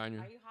 right behind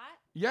you? Are you hot?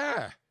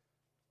 Yeah.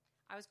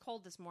 I was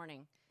cold this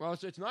morning. Well,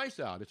 it's nice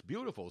out. It's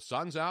beautiful.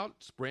 Sun's out.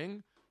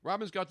 Spring.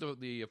 Robin's got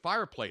the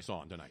fireplace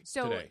on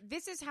today.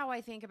 This is how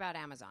I think about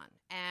Amazon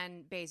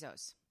and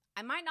Bezos.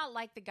 I might not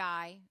like the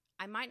guy.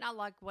 I might not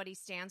like what he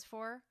stands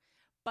for,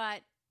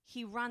 but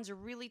he runs a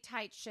really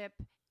tight ship,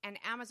 and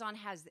Amazon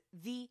has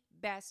the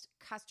best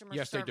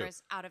customer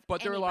service out of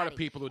But there are a lot of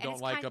anybody. people who And don't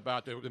it's like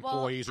about the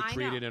employees are I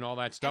treated know. and all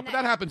that stuff. And But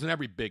that happens in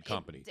every big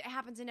company. It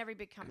happens in every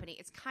big company.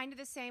 It's kind of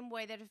the same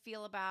way that I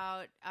feel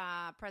about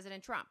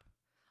President Trump.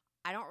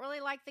 I don't really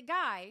like the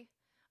guy,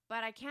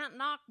 but I can't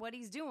knock what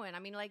he's doing. I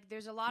mean, like,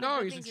 there's a lot of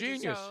good he's things a to do.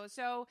 genius.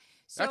 So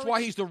That's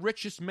why he's the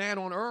richest man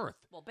on earth.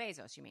 Well,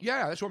 Bezos, you mean?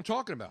 Yeah, that's what I'm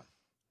talking about.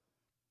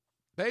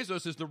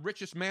 Bezos is the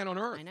richest man on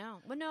earth. I know.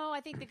 Well, no,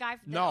 I think the guy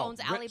that owns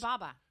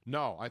Alibaba.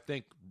 No, I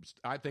think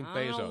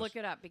Bezos. I'll look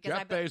it up because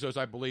Jeff Bezos,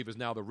 I believe, is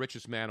now the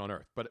richest man on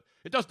earth. But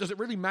does it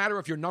really matter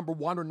if you're number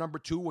one or number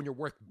two when you're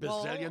worth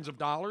bazillions of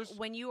dollars?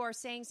 When you are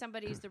saying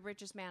somebody's the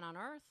richest man on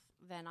earth,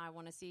 then I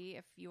want to see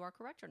if you are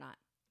correct or not.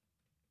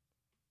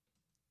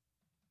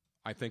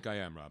 I think I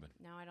am, Robin.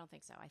 No, I don't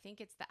think so. I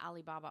think it's the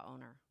Alibaba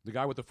owner. The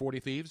guy with the 40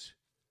 thieves?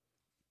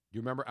 Do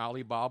you remember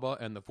Alibaba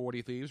and the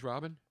 40 thieves,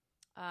 Robin?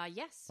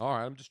 Yes. All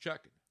right, I'm just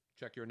checking.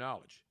 Check your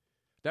knowledge.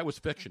 That was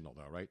fictional,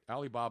 though, right?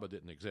 Alibaba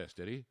didn't exist,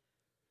 did he?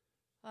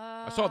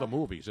 I saw the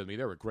movies. I mean,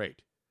 they were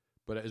great.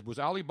 But was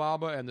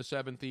Alibaba and the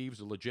Seven Thieves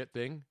a legit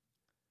thing?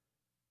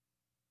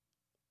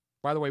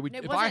 By the way,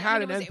 if I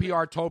had an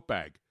NPR tote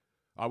bag,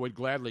 I would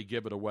gladly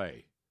give it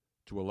away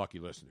to a lucky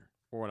listener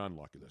or an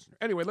unlucky listener.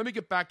 Anyway, let me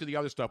get back to the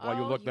other stuff while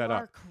you look that up.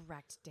 You are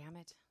correct, damn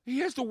it.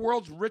 He is the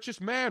world's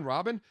richest man,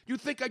 Robin. You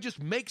think I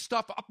just make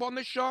stuff up on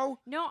this show?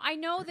 No, I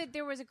know that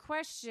there was a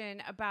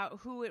question about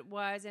who it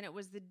was, and it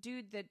was the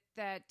dude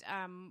that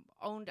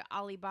owned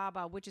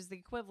Alibaba, which is the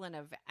equivalent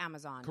of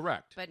Amazon.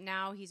 Correct. But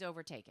now he's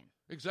overtaken.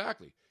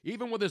 Exactly.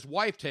 Even with his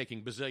wife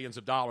taking bazillions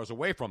of dollars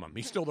away from him,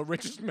 he's still the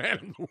richest man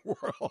in the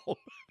world.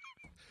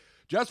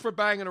 Just for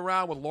banging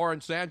around with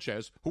Lauren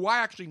Sanchez, who I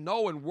actually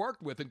know and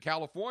worked with in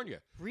California.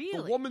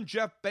 Really? The woman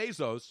Jeff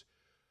Bezos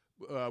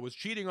was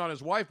cheating on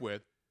his wife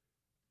with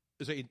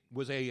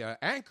was a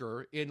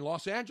anchor in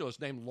Los Angeles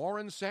named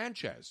Lauren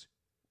Sanchez.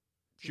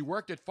 She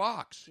worked at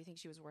Fox. Do you think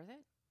she was worth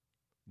it?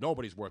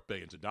 Nobody's worth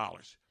billions of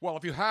dollars. Well,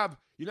 if you have,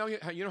 you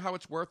know how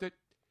it's worth it?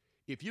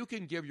 If you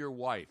can give your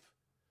wife,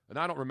 and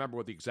I don't remember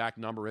what the exact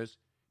number is,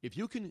 if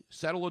you can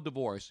settle a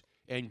divorce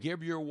and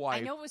give your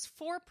wife... I know it was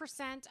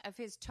 4% of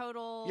his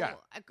total... Yeah.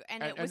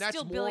 And it was that's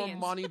still billions.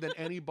 more money than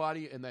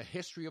anybody in the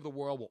history of the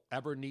world will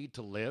ever need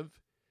to live.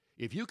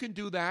 If you can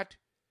do that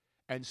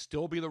and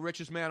still be the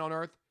richest man on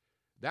earth,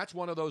 that's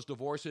one of those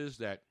divorces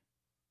that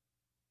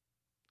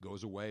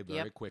goes away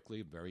very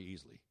quickly, very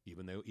easily.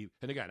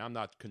 And again, I'm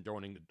not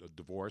condoning a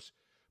divorce,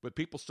 but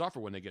people suffer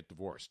when they get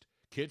divorced.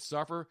 Kids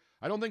suffer.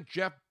 I don't think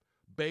Jeff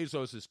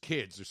Bezos'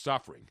 kids are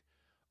suffering.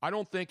 I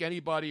don't think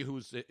anybody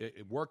who's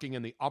working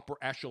in the upper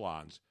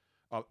echelons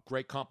of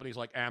great companies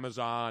like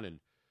Amazon and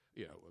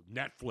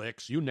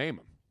Netflix, you name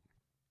them.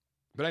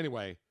 But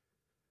anyway,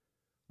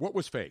 what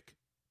was fake?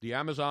 The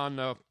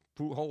Amazon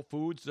Whole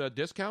Foods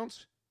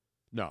discounts?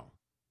 No.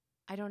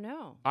 I don't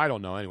know. I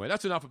don't know. Anyway,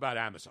 that's enough about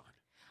Amazon.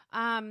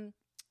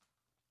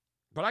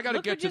 But I got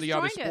to get to the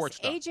other sports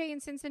stuff. AJ in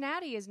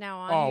Cincinnati is now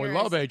on. Oh, we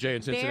love AJ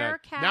in Cincinnati.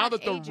 Bearcat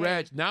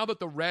now that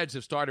the Reds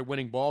have started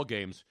winning ball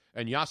games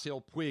and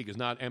Yasiel Puig is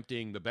not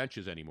emptying the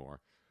benches anymore,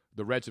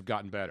 the Reds have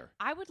gotten better.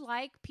 I would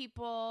like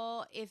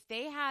people, if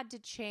they had to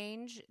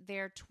change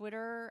their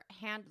Twitter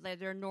handle,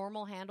 their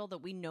normal handle that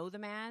we know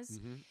them as,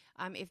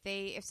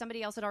 if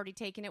somebody else had already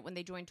taken it when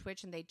they joined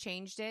Twitch and they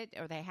changed it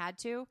or they had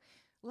to,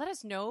 let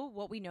us know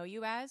what we know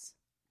you as.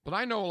 But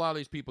I know a lot of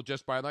these people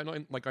just by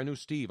I knew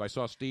Steve. I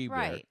saw Steve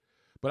right. there.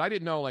 But I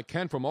didn't know,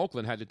 Ken from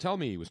Oakland had to tell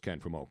me he was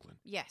Ken from Oakland.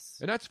 Yes.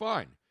 And that's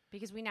fine.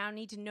 Because we now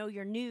need to know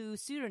your new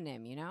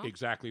pseudonym,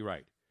 Exactly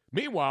right.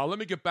 Meanwhile, let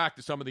me get back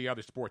to some of the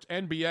other sports.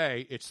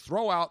 NBA, it's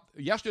throwout.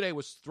 Yesterday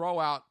was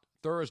throwout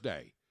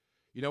Thursday.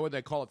 You know what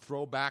they call it,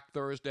 Throwback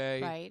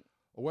Thursday? Right.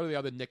 Or what are the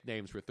other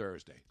nicknames for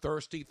Thursday?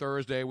 Thirsty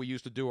Thursday we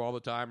used to do all the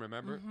time,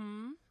 remember?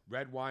 Mm-hmm.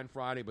 Red Wine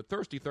Friday. But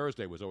Thirsty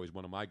Thursday was always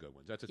one of my good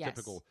ones. That's a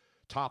typical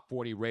top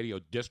 40 radio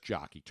disc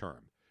jockey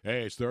term.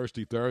 Hey, it's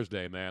Thirsty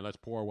Thursday, man. Let's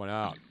pour one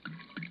out.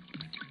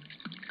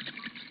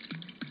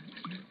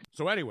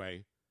 So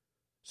anyway,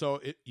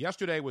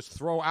 yesterday was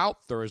Throw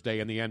Out Thursday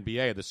in the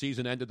NBA. The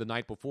season ended the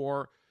night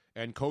before,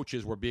 and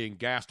coaches were being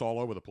gassed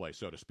all over the place,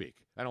 so to speak.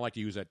 I don't like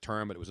to use that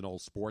term, but it was an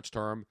old sports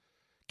term.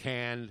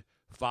 Canned,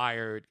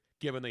 fired,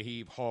 given the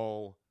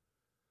heave-ho.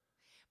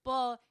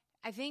 Well,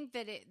 I think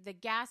that the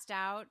gassed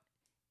out,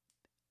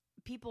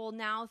 people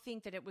now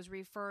think that it was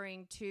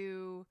referring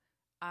to...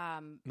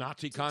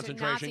 Nazi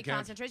concentration camp?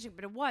 Concentration,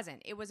 but it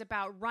wasn't. It was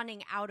about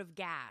running out of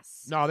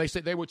gas. No,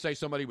 they would say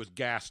somebody was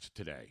gassed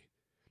today.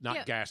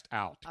 Not gassed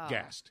out,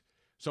 gassed.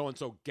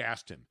 So-and-so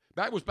gassed him.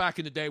 That was back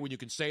in the day when you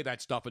could say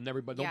that stuff and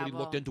nobody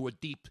looked into a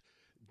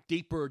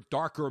deeper,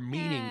 darker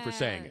meaning for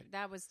saying it.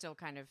 That was still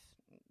kind of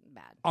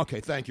bad. Okay,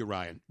 thank you,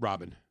 Robin.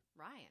 Ryan?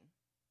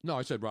 No,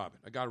 I said Robin.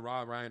 I got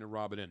Ryan and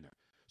Robin in there.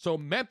 So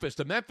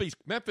the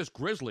Memphis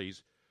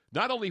Grizzlies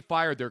not only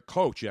fired their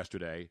coach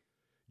yesterday,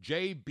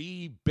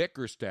 J.B.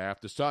 Bickerstaff,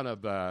 the son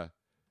of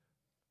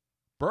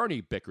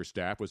Bernie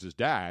Bickerstaff, was his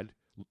dad,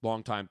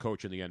 longtime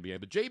coach in the NBA.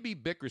 But J.B.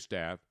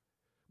 Bickerstaff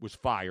was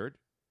fired.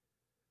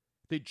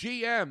 The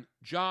GM,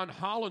 John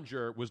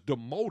Hollinger, was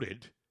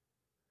demoted,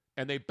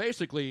 and they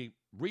basically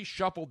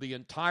reshuffled the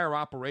entire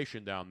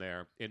operation down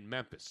there in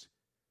Memphis.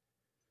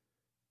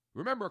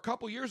 Remember, a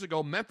couple years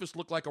ago, Memphis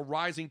looked like a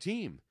rising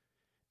team.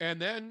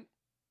 And then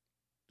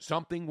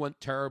something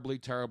went terribly,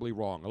 terribly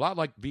wrong. A lot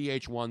like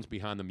VH1's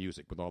Behind the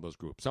Music with all those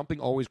groups. Something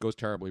always goes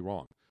terribly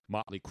wrong.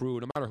 Motley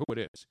Crue, no matter who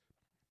it is.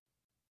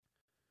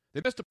 They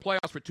missed the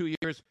playoffs for 2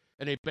 years,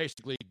 and they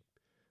basically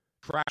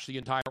trashed the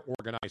entire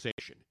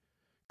organization.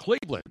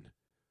 Cleveland,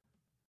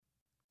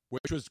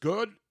 which was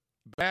good,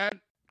 bad,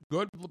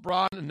 good with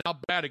LeBron, and now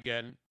bad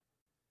again.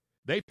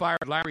 They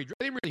fired Larry Drew.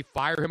 They didn't really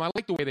fire him. I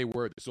like the way they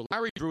worded it. So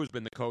Larry Drew has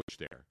been the coach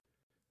there.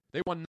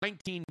 They won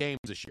 19 games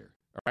this year.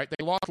 All right,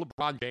 they lost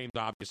LeBron James,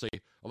 obviously.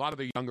 A lot of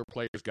the younger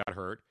players got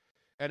hurt.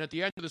 And at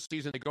the end of the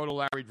season, they go to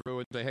Larry Drew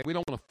and say, hey, we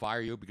don't want to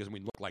fire you because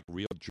we look like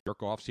real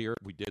jerk-offs here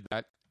if we did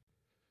that.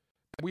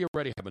 We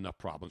already have enough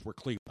problems. We're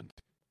Cleveland.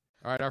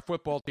 All right, our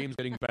football team's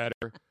getting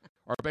better.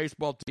 Our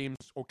baseball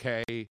team's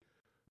okay.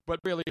 But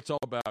really, it's all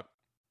about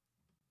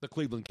the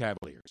Cleveland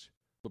Cavaliers.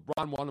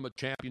 LeBron won them a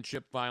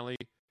championship finally.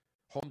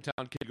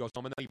 Hometown kid goes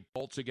home, and then he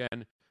bolts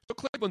again. So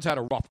Cleveland's had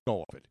a rough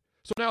go of it.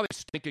 So now they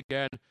stink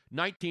again,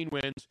 19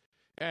 wins,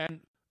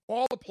 and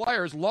all the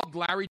players loved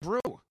Larry Drew.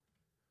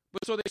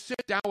 But so they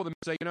sit down with him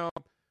and say, you know,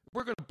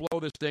 we're going to blow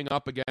this thing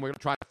up again. We're going to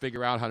try to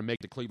figure out how to make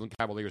the Cleveland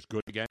Cavaliers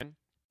good again.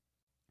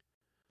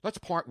 Let's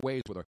part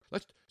ways with her.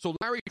 So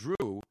Larry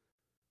Drew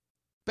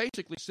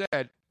basically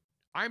said,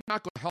 I'm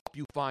not going to help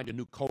you find a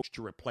new coach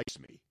to replace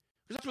me.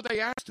 Because that's what they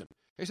asked him.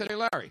 They said, hey,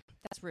 Larry.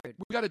 That's rude.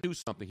 We got to do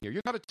something here.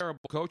 You're not a terrible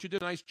coach. You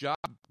did a nice job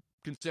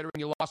considering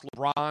you lost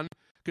LeBron,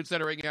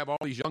 considering you have all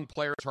these young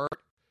players hurt,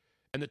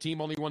 and the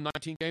team only won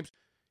 19 games.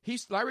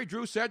 Larry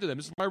Drew said to them,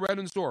 this is what I read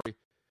in the story,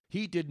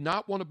 he did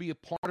not want to be a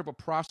part of a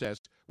process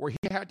where he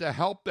had to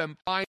help them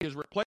find his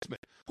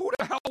replacement. Who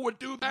the hell would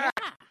do that?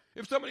 Yeah.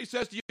 If somebody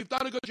says to you, you've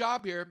done a good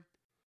job here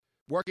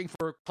working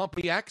for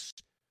Company X,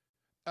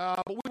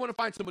 but we want to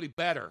find somebody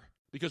better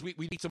because we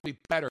need somebody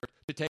better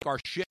to take our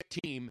shit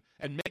team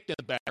and make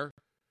them better,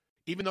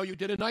 even though you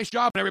did a nice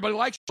job and everybody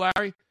likes you,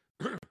 Larry.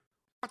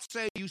 Let's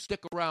say you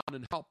stick around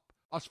and help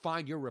us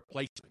find your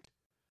replacement.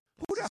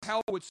 Who the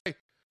hell would say,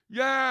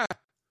 yeah,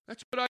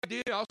 that's a good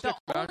idea, I'll stick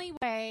around. The only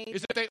way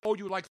is if they owe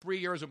you like 3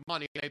 years of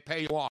money and they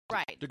pay you off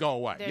to go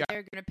away. They're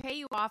going to pay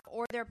you off,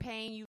 or they're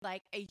paying you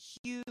like a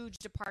huge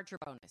departure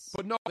bonus.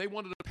 But no, they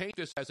wanted to paint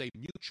this as a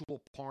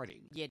mutual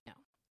parting. You know.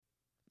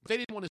 They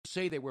didn't want to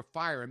say they were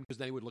firing because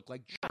they would look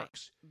like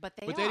jerks. But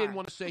they didn't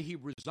want to say he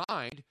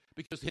resigned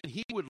because then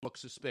he would look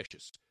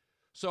suspicious.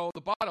 So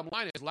the bottom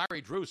line is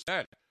Larry Drew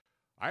said,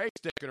 I ain't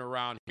sticking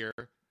around here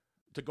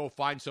to go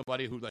find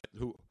somebody who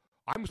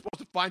I'm supposed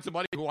to find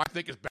somebody who I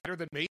think is better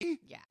than me?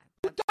 Yeah.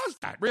 Who does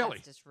that, really?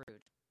 That's just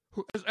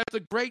rude. As the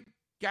great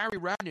Gary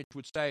Radnich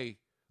would say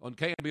on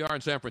KNBR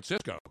in San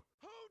Francisco.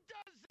 Who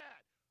does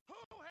that? Who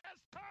has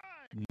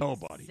time?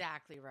 Nobody.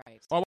 Exactly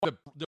right. Oh,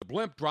 the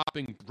blimp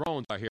dropping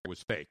drones I hear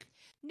was fake.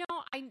 No,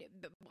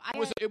 it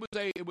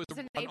was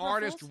an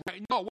artist.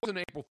 No, it wasn't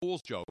an April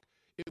Fool's joke.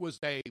 It was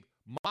a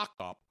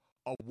mock-up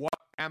of what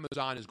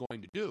Amazon is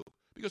going to do.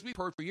 Because we've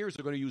heard for years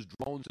they're going to use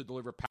drones to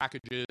deliver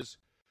packages.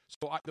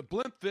 So the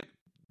blimp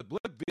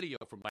video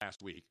from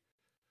last week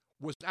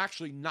was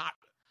actually not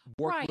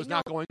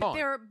going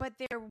on. But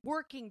they're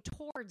working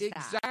towards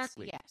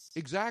exactly. That. Yes.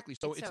 Exactly.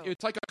 So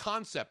it's like a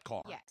concept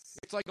car. Yes.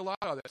 It's like a lot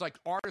of it. It's like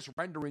artist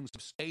renderings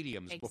of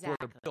stadiums before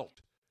they're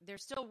built. They're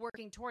still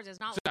working towards it. It's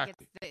not like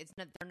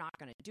they're not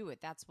going to do it.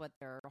 That's what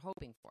they're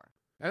hoping for.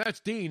 And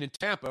that's Dean in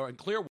Tampa and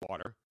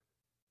Clearwater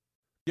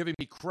giving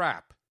me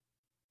crap.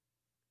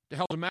 The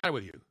hell's the matter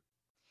with you?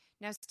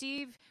 Now,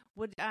 Steve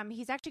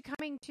he's actually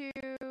coming to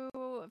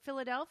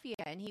Philadelphia,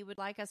 and he would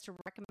like us to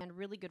recommend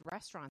really good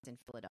restaurants in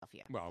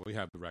Philadelphia. Well, we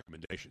have the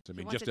recommendations. I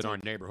mean, just in our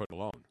neighborhood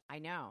alone. I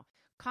know.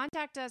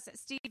 Contact us,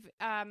 Steve.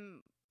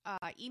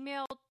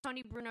 Email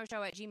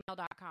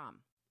TonyBrunoShow@gmail.com.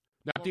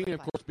 Now, Dean, of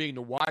course, being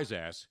the wise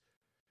ass,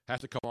 has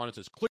to come on and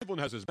says,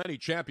 Cleveland has as many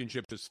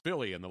championships as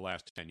Philly in the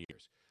last 10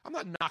 years. I'm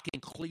not knocking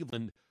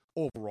Cleveland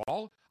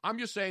overall. I'm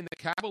just saying the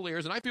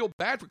Cavaliers, and I feel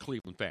bad for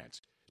Cleveland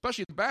fans,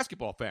 especially the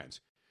basketball fans.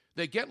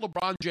 They get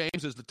LeBron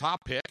James as the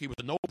top pick. He was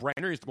a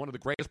no-brainer. He's one of the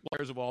greatest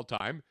players of all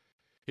time.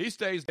 He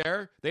stays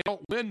there. They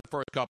don't win the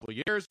first couple of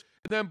years.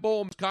 And then,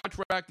 boom, his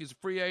contract, he's a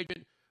free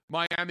agent.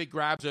 Miami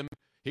grabs him.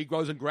 He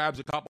goes and grabs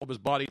a couple of his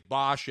buddies,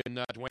 Bosh and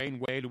Dwayne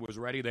Wade, who was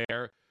already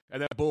there.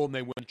 And then, boom,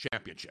 they win a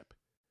championship.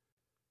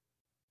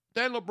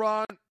 Then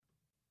LeBron,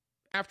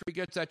 after he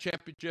gets that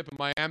championship in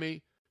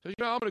Miami, says,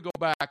 I'm going to go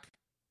back.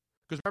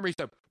 Because remember, he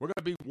said, we're going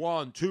to be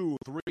 1, 2,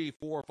 3,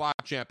 4, 5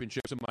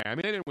 championships in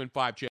Miami. They didn't win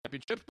 5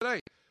 championships, but hey,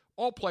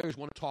 all players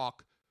want to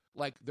talk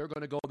like they're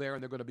going to go there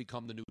and they're going to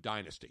become the new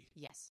dynasty.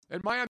 Yes.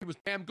 And Miami was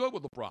damn good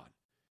with LeBron.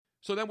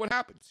 So then what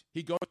happens?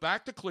 He goes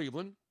back to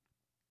Cleveland,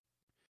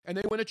 and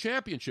they win a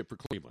championship for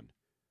Cleveland.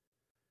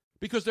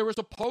 Because they were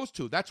supposed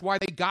to. That's why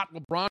they got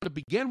LeBron to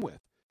begin with.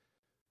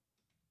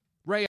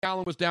 Ray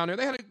Allen was down there.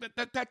 They had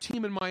that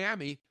team in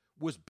Miami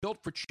was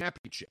built for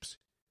championships.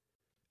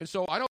 And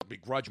so I don't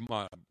begrudge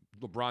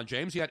LeBron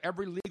James. He had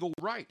every legal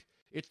right.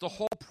 It's the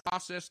whole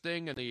process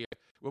thing and the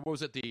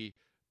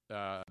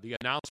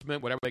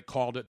announcement, whatever they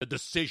called it, the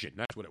decision.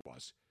 That's what it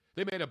was.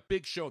 They made a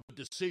big show of the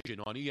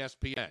decision on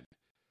ESPN.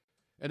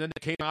 And then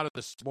they came out of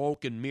the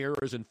smoke and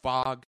mirrors and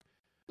fog.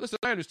 Listen,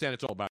 I understand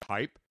it's all about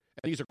hype.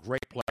 And these are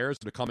great players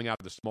that are coming out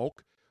of the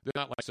smoke. They're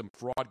not like some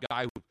fraud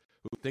guy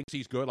who thinks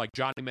he's good, like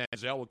Johnny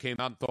Manziel, who came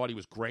out and thought he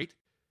was great.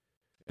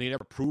 And he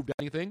never proved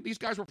anything. These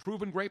guys were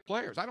proven great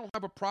players. I don't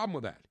have a problem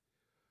with that.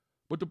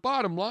 But the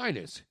bottom line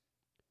is,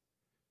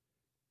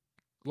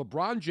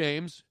 LeBron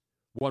James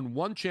won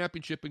one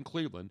championship in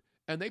Cleveland,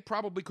 and they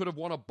probably could have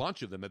won a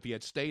bunch of them if he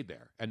had stayed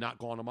there and not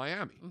gone to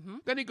Miami. Mm-hmm.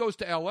 Then he goes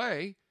to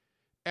L.A.,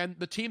 and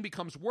the team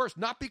becomes worse,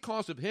 not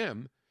because of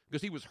him,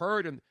 because he was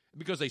hurt and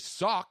because they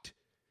sucked.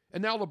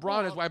 And now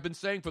LeBron, as I've been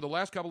saying for the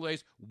last couple of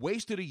days,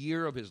 wasted a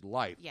year of his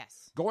life.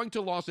 Yes. Going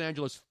to Los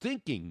Angeles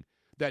thinking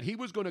that he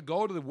was going to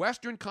go to the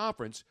Western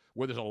Conference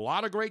where there's a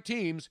lot of great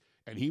teams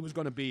and he was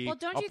going to be a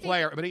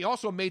player. But he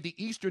also made the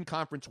Eastern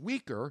Conference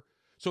weaker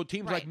so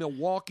teams like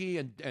Milwaukee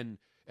and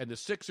the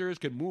Sixers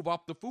can move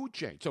up the food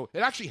chain. So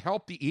it actually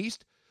helped the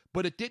East,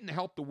 but it didn't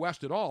help the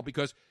West at all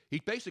because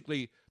the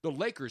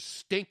Lakers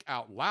stink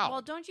out loud.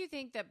 Well, don't you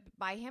think that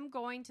by him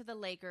going to the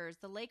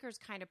Lakers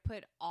kind of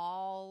put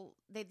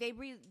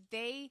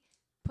they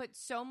put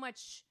so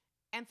much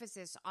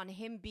emphasis on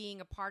him being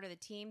a part of the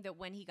team that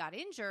when he got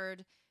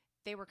injured,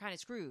 they were kind of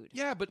screwed.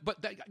 Yeah,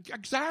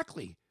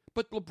 exactly.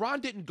 But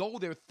LeBron didn't go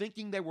there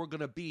thinking they were going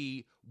to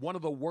be one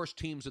of the worst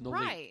teams in the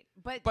league.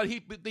 Right, but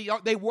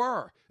they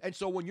were. And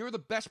so when you're the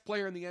best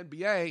player in the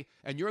NBA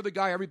and you're the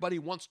guy everybody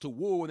wants to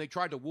woo, and they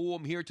tried to woo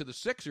him here to the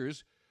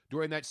Sixers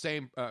during that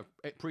same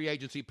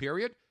pre-agency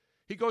period,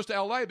 he goes to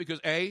L.A. because,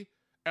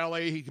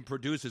 L.A., he can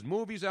produce his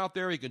movies out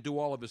there. He can do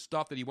all of his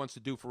stuff that he wants to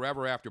do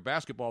forever after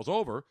basketball's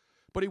over.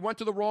 But he went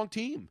to the wrong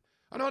team.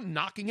 I'm not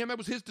knocking him. It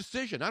was his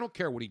decision. I don't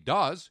care what he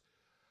does.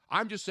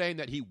 I'm just saying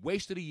that he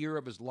wasted a year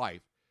of his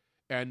life.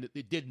 And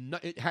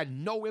it had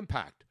no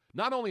impact,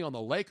 not only on the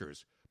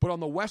Lakers, but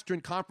on the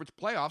Western Conference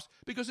playoffs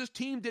because his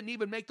team didn't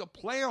even make the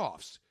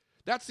playoffs.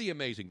 That's the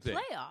amazing thing.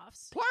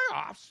 Playoffs?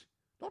 Playoffs?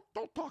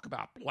 Don't talk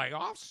about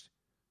playoffs.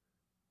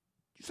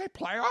 Did you say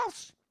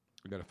playoffs?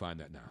 I got to find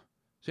that now.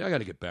 See, I got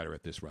to get better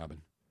at this,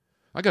 Robin.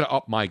 I got to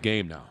up my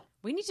game now.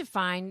 We need to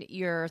find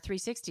your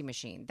 360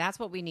 machine. That's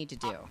what we need to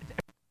do.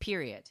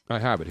 Period. I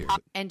have it here.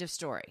 End of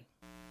story.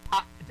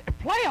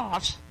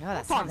 Playoffs? No,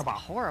 that sounds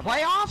horrible.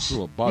 Playoffs? A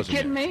little buzz. You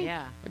kidding me?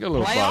 Yeah. I got a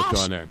little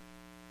buzz on there.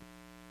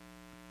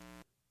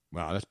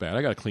 Wow, that's bad.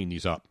 I got to clean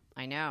these up.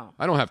 I know.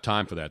 I don't have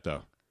time for that,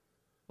 though.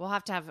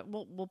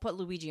 We'll put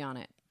Luigi on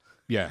it.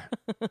 Yeah.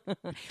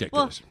 Ridiculous.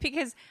 Well,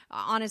 because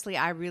honestly,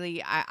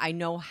 I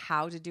know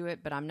how to do it,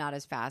 but I'm not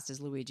as fast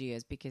as Luigi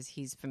is because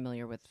he's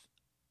familiar with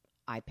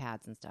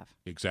iPads and stuff.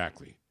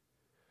 Exactly.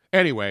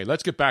 Anyway,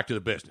 let's get back to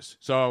the business.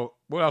 So,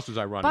 what else was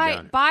I running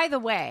down? By the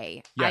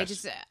way,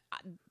 yes.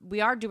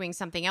 We are doing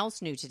something else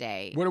new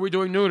today. What are we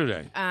doing new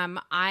today?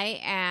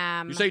 I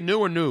am. You say new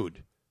or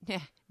nude?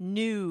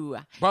 New.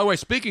 By the way,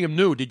 speaking of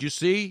nude, did you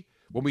see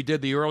when we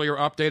did the earlier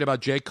update about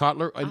Jay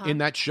Cutler in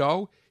that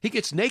show? He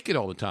gets naked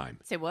all the time.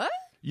 Say what?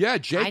 Yeah,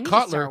 Jay I need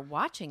Cutler. to start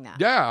watching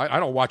that. Yeah, I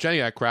don't watch any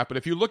of that crap, but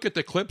if you look at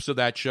the clips of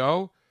that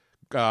show,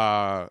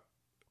 what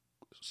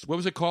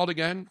was it called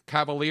again?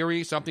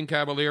 Cavalieri, something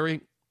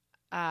Cavalieri?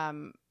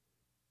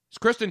 It's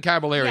Kristen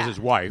Cavalieri is his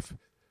wife,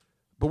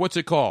 but what's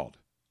it called?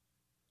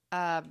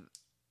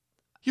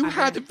 You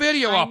had the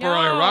video up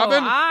earlier,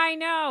 Robin. I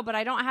know, but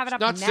I don't have it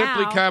up now. It's not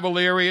simply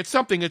Cavalieri. It's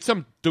something. It's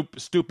some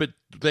stupid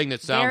thing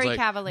that sounds Very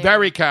Cavalieri.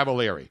 Very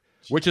Cavalieri,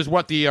 which is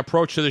what the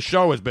approach to the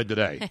show has been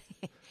today,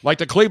 like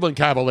the Cleveland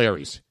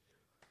Cavaliers.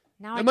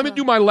 And let me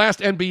do my last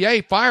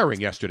NBA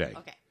firing yesterday.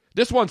 Okay.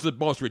 This one's the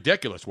most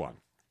ridiculous one.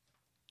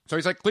 So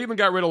he's like, Cleveland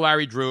got rid of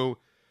Larry Drew.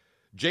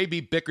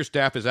 J.B.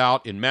 Bickerstaff is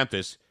out in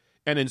Memphis.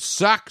 And in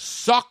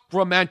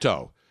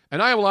Sacramento.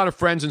 And I have a lot of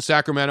friends in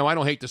Sacramento. I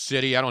don't hate the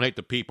city. I don't hate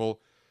the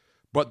people.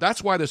 But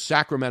that's why the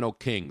Sacramento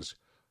Kings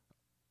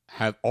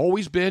have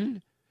always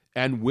been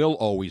and will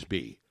always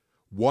be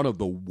one of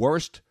the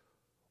worst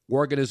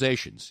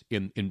organizations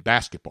in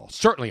basketball,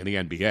 certainly in the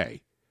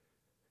NBA.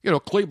 You know,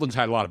 Cleveland's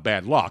had a lot of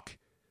bad luck.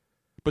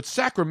 But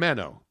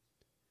Sacramento,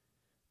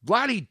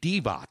 Vlade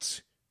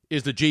Divac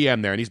is the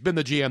GM there, and he's been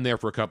the GM there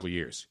for a couple of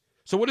years.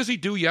 So what does he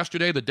do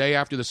yesterday, the day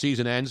after the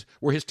season ends,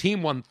 where his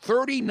team won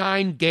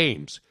 39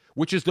 games,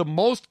 which is the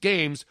most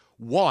games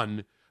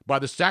won by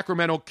the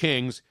Sacramento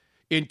Kings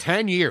in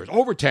 10 years,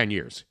 over 10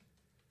 years.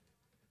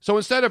 So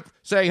instead of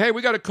saying, hey,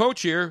 we got a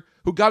coach here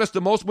who got us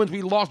the most wins,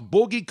 we lost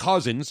Boogie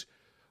Cousins,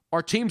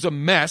 our team's a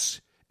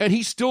mess, and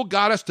he still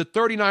got us to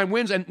 39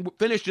 wins and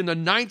finished in the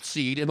 9th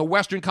seed in the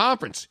Western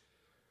Conference.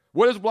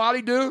 What does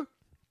Vlade do?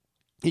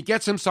 He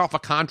gets himself a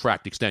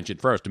contract extension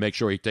first to make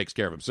sure he takes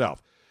care of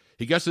himself.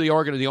 He gets to the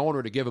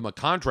owner to give him a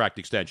contract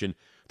extension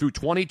through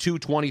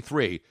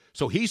 22-23,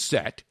 so he's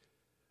set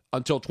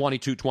until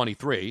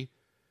 22-23.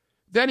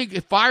 Then he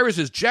fires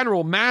his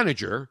general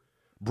manager,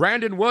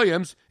 Brandon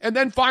Williams, and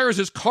then fires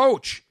his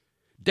coach,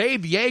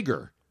 Dave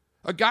Yeager,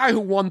 a guy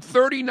who won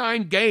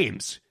 39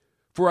 games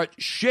for a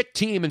shit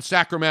team in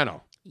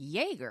Sacramento.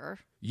 Yeager,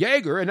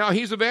 and now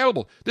he's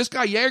available. This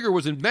guy Yeager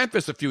was in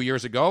Memphis a few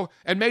years ago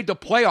and made the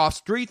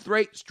playoffs three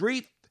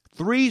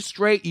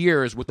straight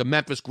years with the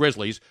Memphis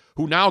Grizzlies,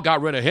 who now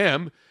got rid of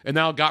him and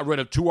now got rid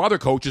of 2 other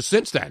coaches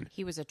since then.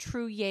 he was a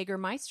true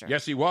Jägermeister.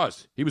 Yes, he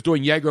was. He was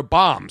doing Jaeger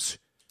bombs.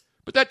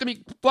 But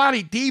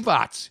Vlade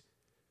Divac.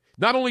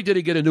 Not only did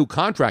he get a new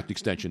contract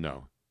extension,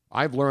 though,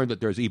 I've learned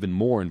that there's even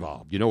more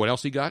involved. You know what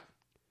else he got?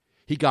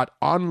 He got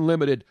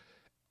unlimited,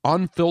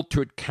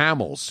 unfiltered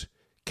Camels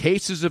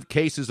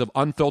cases of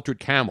unfiltered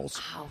Camels,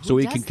 Wow, who so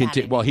he does can that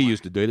continue. Well, he anymore?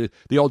 used to do it.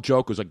 The old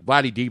joke was like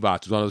Vladdy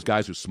Divac was one of those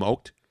guys who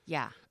smoked,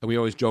 Yeah. and we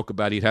always joke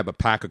about he'd have a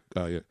pack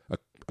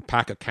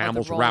of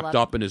Camels wrapped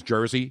up in his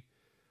jersey.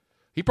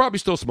 He probably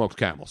still smokes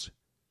Camels.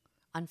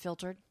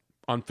 Unfiltered?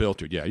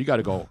 Unfiltered, yeah. You got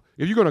to go.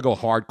 If you're going to go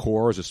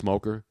hardcore as a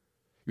smoker,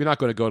 you're not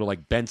going to go to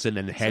like Benson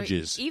and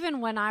Hedges So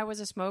even when I was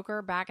a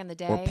smoker back in the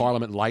day, or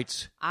Parliament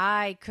Lights.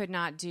 I could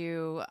not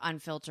do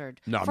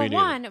unfiltered. No, for me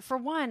neither. For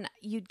one,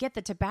 you'd get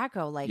the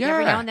tobacco like Yeah.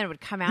 every now and then it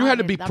would come out. You had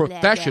to and be blah, blah, blah.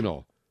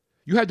 professional.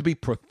 You had to be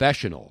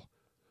professional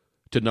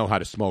to know how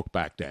to smoke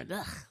back then.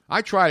 Ugh.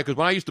 I tried it because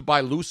when I used to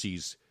buy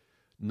Lucy's,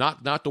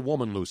 not the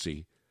woman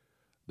Lucy,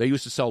 they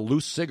used to sell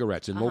loose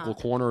cigarettes in local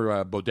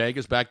corner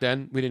bodegas back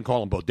then. We didn't call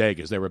them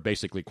bodegas. They were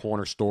basically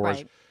corner stores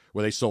Right.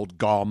 where they sold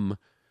gum.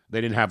 They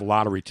didn't have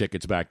lottery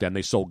tickets back then.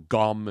 They sold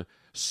gum,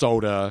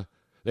 soda.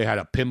 They had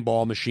a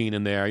pinball machine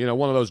in there,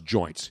 one of those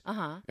joints.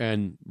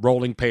 And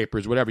rolling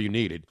papers, whatever you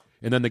needed.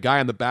 And then the guy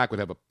in the back would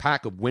have a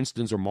pack of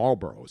Winstons or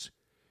Marlboros,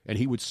 and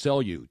he would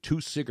sell you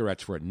 2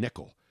 cigarettes for a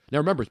nickel. Now,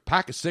 remember, a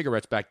pack of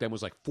cigarettes back then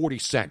was like 40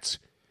 cents.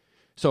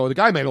 So the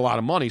guy made a lot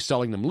of money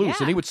selling them loose,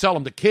 and he would sell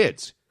them to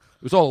kids.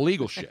 It was all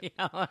illegal shit.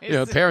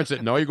 Parents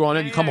didn't know. You go in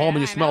and you come home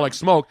and you smell like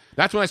smoke.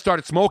 That's when I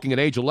started smoking at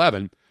age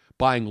 11,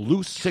 buying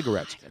loose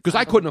cigarettes. Because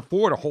I couldn't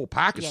afford a whole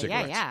pack of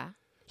cigarettes. Yeah.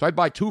 So I'd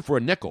buy 2 for a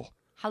nickel.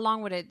 How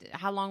long would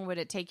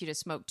it take you to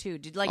smoke two?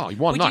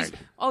 One night.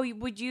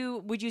 Would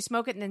you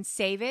smoke it and then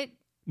save it?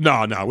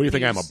 No. What do you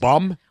think? I'm a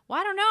bum? Well,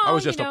 I don't know. I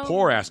was just a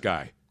poor-ass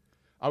guy.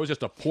 I was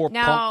just a poor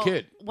punk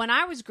kid. When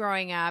I was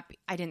growing up,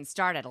 I didn't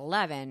start at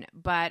 11,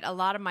 but a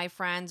lot of my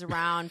friends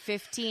around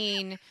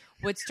 15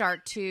 would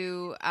start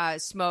to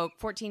smoke,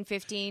 14,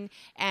 15,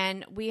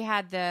 and we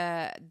had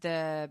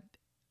the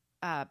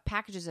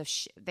packages of,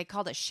 they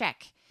called it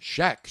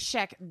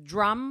Sheck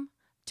drum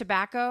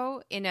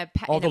tobacco in a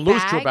the a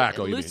loose bag,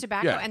 tobacco, you loose mean.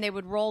 tobacco, Yeah. and they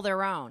would roll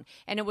their own,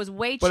 and it was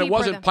way cheaper. But it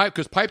wasn't pipe,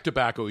 because pipe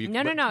tobacco.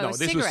 No. It was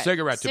this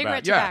cigarette, was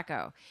cigarette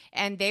tobacco,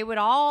 and they would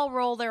all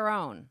roll their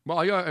own.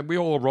 Well, yeah, we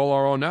all roll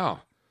our own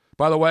now.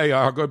 By the way,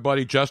 our good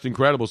buddy Just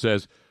Incredible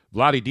says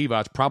Vladdy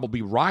Divac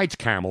probably rides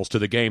camels to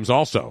the games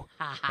also.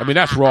 I mean,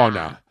 that's wrong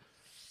now.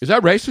 Is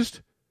that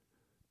racist?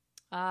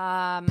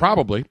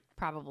 Probably.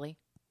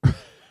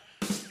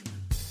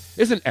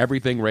 Isn't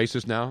everything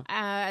racist now?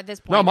 At this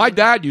point. No, my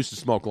dad used to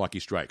smoke Lucky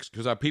Strikes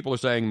because people are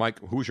saying, Mike,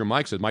 Hoosier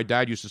Mike says, my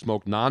dad used to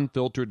smoke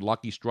non-filtered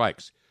Lucky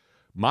Strikes.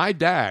 My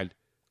dad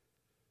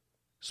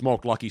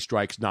smoked Lucky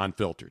Strikes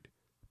non-filtered.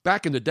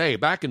 Back in the day,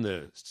 back in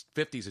the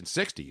 50s and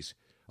 60s,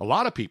 a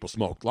lot of people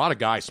smoked. A lot of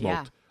guys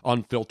smoked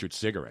unfiltered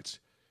cigarettes.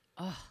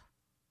 Ugh,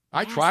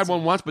 I tried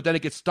one once, but then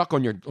it gets stuck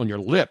on your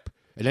lip,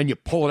 and then you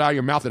pull it out of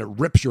your mouth and it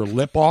rips your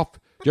lip off. Do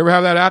you ever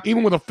have that happen?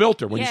 Even with a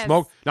filter when you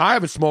smoke? Now, I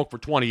haven't smoked for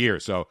 20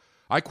 years, so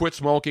I quit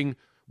smoking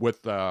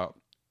with a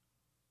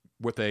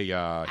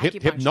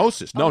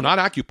hypnosis. No, not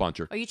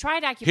acupuncture. Oh, you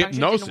tried acupuncture,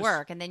 Hypnosis. it didn't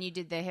work, and then you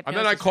did the hypnosis. And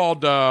then I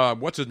called,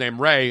 what's his name,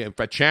 Ray, at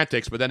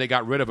Chantix, but then they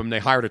got rid of him. They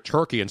hired a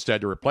turkey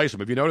instead to replace him.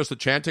 Have you noticed the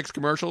Chantix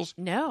commercials?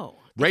 No.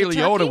 Ray It's a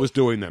Liotta turkey? was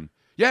doing them.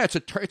 Yeah,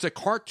 it's a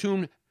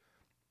cartoon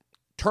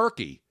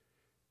turkey.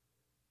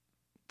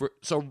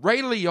 So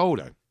Ray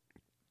Liotta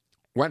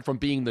went from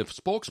being the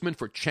spokesman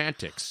for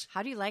Chantix.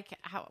 How do you like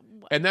how?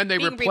 And then they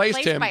being replaced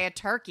replaced him by a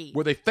turkey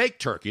with a fake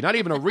turkey, not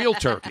even a real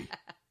turkey.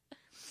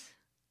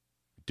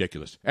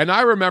 Ridiculous. And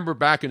I remember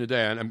back in the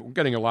day, and I'm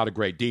getting a lot of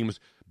great deems,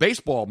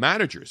 baseball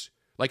managers,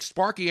 like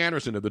Sparky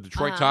Anderson of the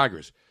Detroit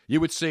Tigers.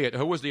 You would see it.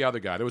 Who was the other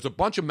guy? There was a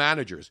bunch of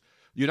managers.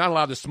 You're not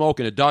allowed to smoke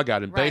in a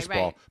dugout in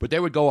baseball, but they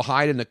would go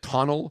hide in the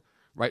tunnel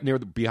right near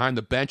behind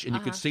the bench, and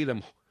you could see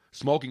them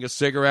smoking a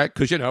cigarette.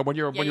 Because, when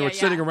you're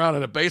sitting around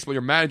in a baseball,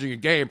 you're managing a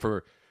game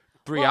for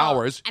 3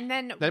 hours. And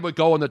then they would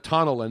go in the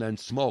tunnel and then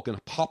smoke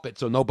and puff it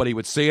so nobody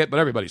would see it, but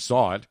everybody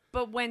saw it.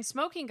 But when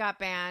smoking got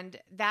banned,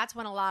 that's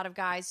when a lot of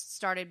guys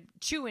started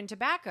chewing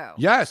tobacco.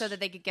 Yes. So that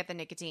they could get the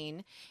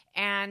nicotine.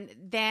 And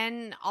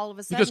then all of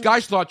a sudden... Because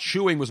guys thought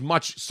chewing was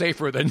much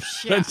safer than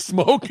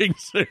smoking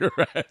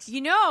cigarettes.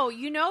 You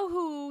know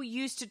who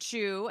used to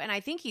chew, and I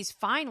think he's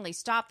finally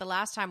stopped the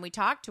last time we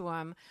talked to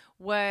him,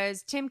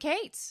 was Tim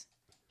Cates.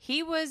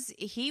 He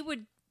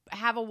would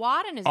have a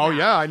wad in his mouth. Oh,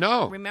 yeah, I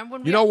know. Remember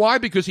when you know why?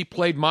 Because he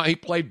played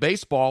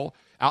baseball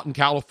out in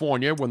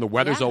California when the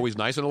weather's always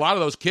nice, and a lot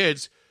of those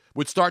kids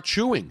would start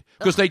chewing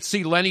because they'd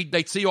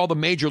see all the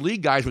major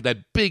league guys with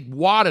that big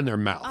wad in their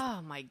mouth.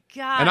 Oh, my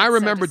God. And I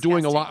remember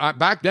doing a lot.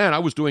 Back then, I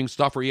was doing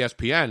stuff for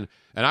ESPN,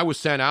 and I was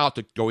sent out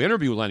to go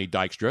interview Lenny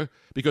Dykstra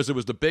because it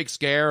was the big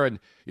scare, and,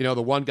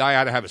 the one guy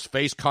had to have his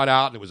face cut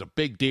out, and it was a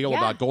big deal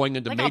about going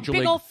into major league. Like a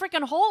big old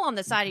freaking hole on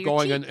the side of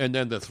your teeth. And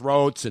then the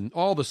throats and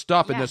all the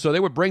stuff. And so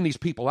they would bring these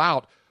people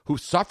out who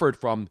suffered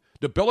from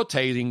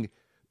debilitating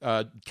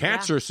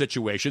cancer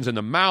situations in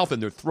the mouth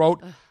and their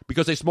throat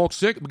because they smoked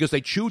because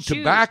they chewed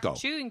tobacco.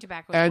 Chewing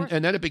tobacco.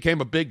 And then it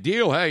became a big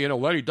deal. Hey,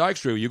 Lenny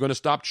Dykstra, are you going to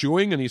stop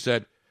chewing? And he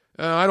said,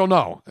 I don't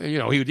know.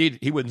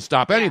 He wouldn't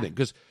stop anything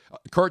because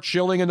Kurt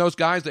Schilling and those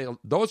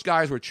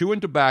guys were chewing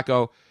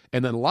tobacco,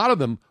 and then a lot of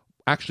them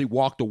actually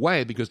walked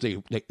away because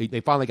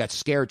they finally got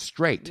scared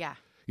straight. Yeah.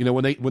 You know,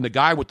 when the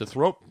guy with the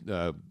throat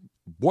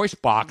voice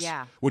box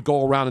would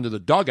go around into the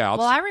dugouts.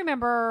 Well, I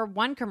remember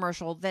one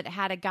commercial that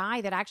had a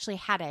guy that actually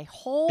had a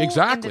hole in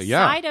the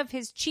yeah. side of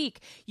his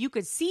cheek. You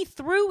could see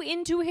through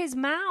into his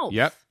mouth.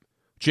 Yep.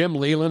 Jim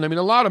Leland. I mean,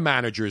 a lot of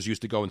managers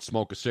used to go and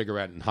smoke a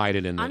cigarette and hide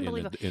it in the...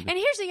 Unbelievable. And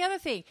here's the other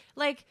thing.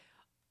 Like,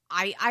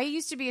 I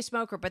used to be a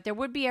smoker, but there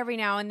would be every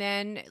now and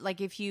then,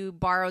 like if you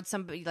borrowed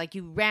somebody, like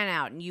you ran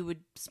out and you would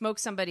smoke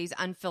somebody's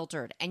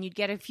unfiltered and you'd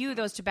get a few of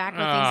those tobacco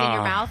things in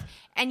your mouth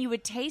and you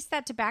would taste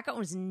that tobacco. It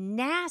was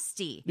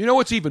nasty. You know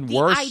what's even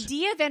worse? The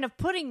idea then of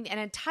putting an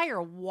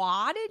entire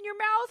wad in your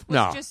mouth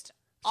was just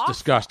awful. It's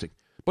disgusting.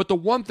 But the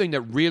one thing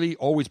that really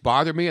always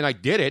bothered me, and I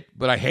did it,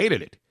 but I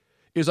hated it,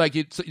 is like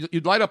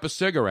you'd light up a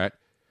cigarette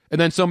and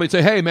then somebody'd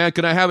say, hey, man,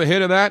 can I have a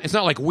hit of that? It's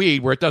not like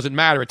weed where it doesn't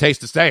matter. It tastes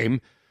the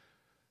same.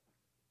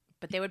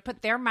 But they would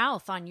put their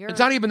mouth on your... It's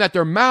not even that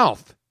their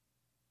mouth.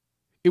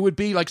 It would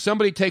be like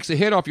somebody takes a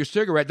hit off your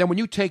cigarette. Then when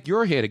you take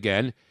your hit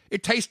again,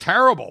 it tastes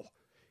terrible.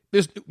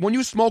 When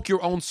you smoke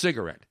your own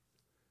cigarette,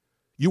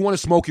 you want to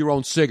smoke your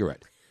own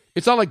cigarette.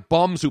 It's not like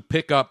bums who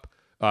pick up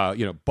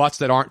butts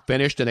that aren't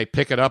finished and they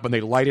pick it up and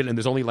they light it and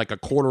there's only like a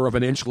quarter of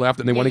an inch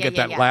left and they want to get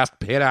that last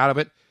pit out of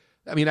it.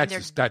 I mean,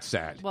 that's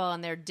sad. Well,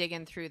 and they're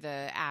digging through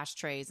the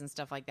ashtrays and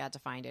stuff like that to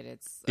find it.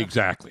 It's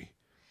exactly.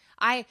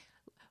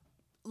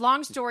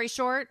 Long story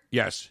short,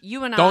 yes,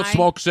 you and don't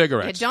smoke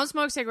cigarettes. Don't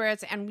smoke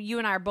cigarettes, and you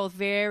and I are both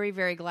very,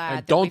 very glad.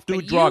 And don't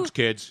do drugs,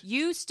 kids.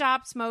 You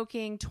stopped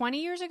smoking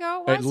 20 years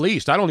ago. At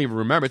least I don't even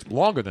remember. It's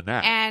longer than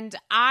that. And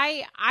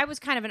I was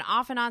kind of an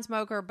off and on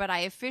smoker, but I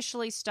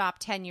officially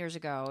stopped 10 years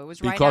ago. It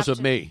was right because after,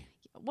 of me.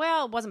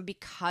 Well, it wasn't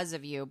because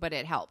of you, but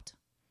it helped.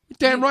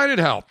 Damn right it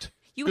helped.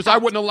 Because I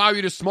wouldn't allow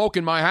you to smoke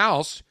in my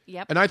house.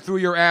 Yep. And I threw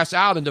your ass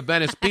out into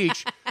Venice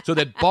Beach so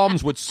that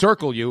bums would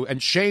circle you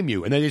and shame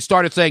you. And then they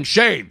started saying,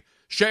 shame,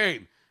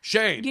 shame,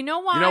 shame. You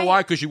know why? You know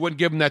why? Because you wouldn't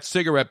give them that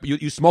cigarette.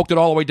 You smoked it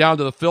all the way down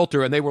to the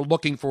filter, and they were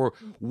looking for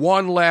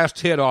one last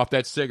hit off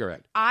that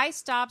cigarette. I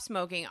stopped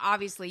smoking.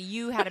 Obviously,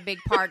 you had a big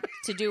part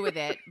to do with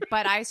it.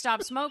 But I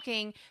stopped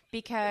smoking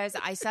because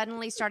I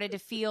suddenly started to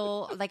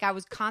feel like I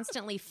was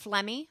constantly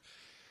phlegmy.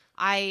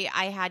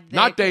 I had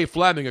not Dave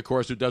Fleming, of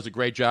course, who does a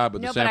great job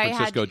with the San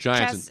Francisco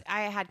Giants.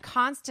 I had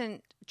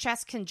constant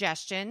chest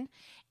congestion,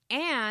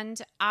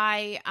 and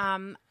I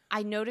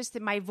noticed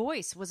that my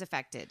voice was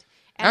affected.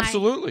 And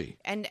Absolutely.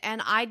 And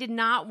I did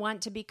not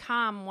want to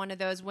become one of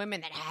those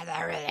women that has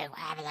a really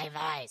gravelly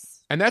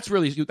voice. And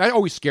that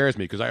always scares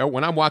me because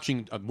when I'm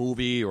watching a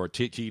movie or a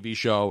TV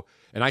show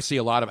and I see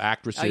a lot of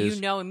actresses. Oh,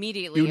 you know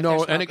immediately. You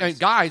know, and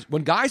guys,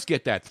 when guys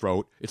get that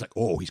throat, it's like,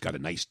 oh, he's got a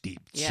nice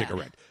deep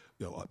cigarette.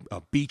 You know,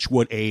 a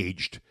Beechwood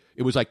aged.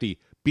 It was like the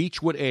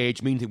Beechwood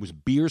aged means it was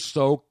beer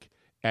soaked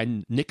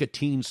and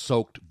nicotine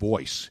soaked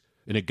voice.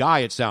 In a guy,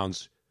 it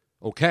sounds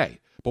okay.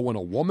 But when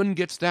a woman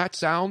gets that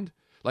sound,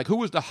 like who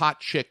was the hot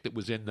chick that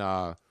was in?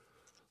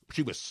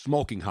 She was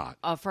smoking hot.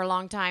 For a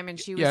long time, and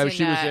she was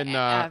in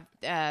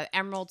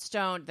Emerald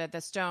Stone.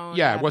 The Stone.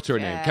 Yeah, what's her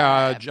name?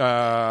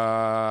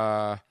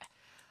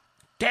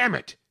 Damn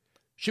it.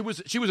 She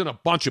was in a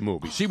bunch of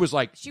movies. She was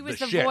like the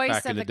shit voice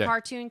back of in the the day.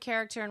 cartoon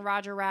character in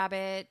Roger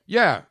Rabbit.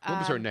 Yeah, what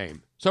was her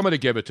name? Somebody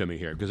give it to me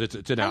here because it's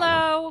an outline.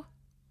 Hello,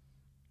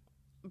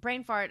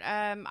 brain fart.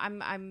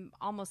 I'm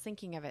almost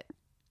thinking of it.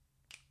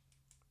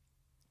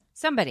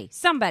 Somebody.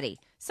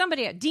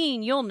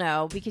 Dean, you'll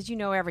know because you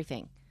know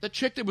everything. The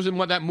chick that was in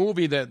that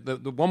movie,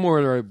 the one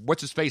where what's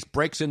his face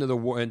breaks into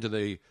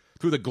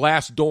through the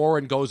glass door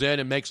and goes in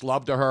and makes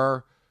love to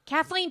her.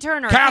 Kathleen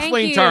Turner.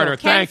 Kathleen Turner,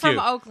 Ken thank you. from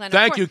Oakland.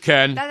 Thank you,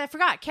 Ken. I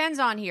forgot. Ken's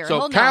on here.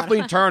 So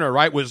Kathleen Turner,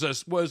 right,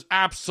 was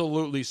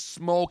absolutely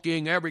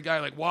smoking. Every guy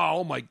like, wow,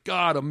 oh my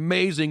God,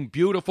 amazing,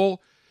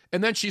 beautiful.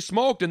 And then she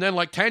smoked, and then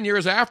like 10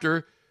 years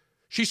after,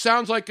 she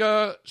sounds like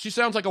a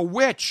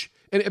witch.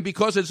 And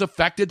because it's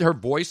affected her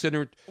voice and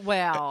her...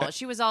 Well,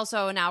 she was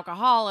also an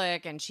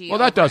alcoholic, and she... Well,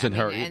 that doesn't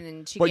hurt.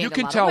 And she but you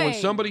can tell when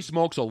somebody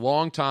smokes a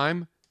long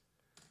time,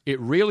 it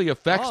really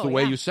affects the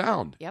way you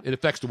sound. Yep. It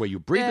affects the way you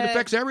breathe. It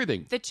affects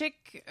everything. The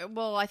chick...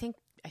 Well, I think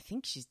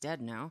she's dead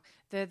now.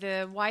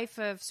 The wife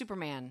of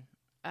Superman...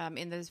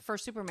 in the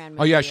first Superman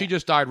movie. Oh, yeah, she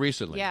just died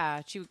recently.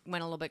 Yeah, she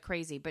went a little bit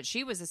crazy. But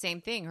she was the same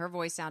thing. Her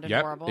voice sounded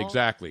horrible.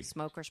 Exactly.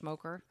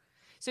 Smoker.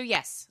 So,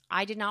 yes,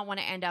 I did not want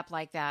to end up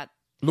like that.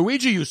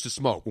 Luigi used to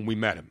smoke when we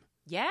met him.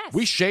 Yes.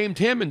 We shamed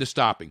him into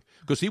stopping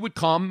because he would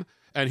come,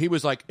 and he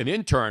was like an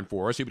intern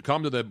for us. He would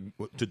come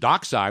to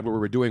Dockside where we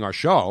were doing our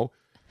show,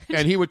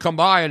 and he would come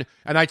by, and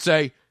I'd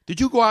say, did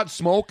you go out and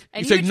smoke?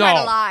 And he'd say, no. Try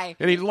to lie.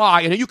 And he'd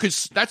lie. And you could,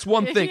 that's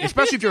one thing,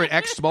 especially if you're an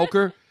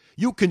ex-smoker,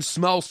 you can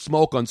smell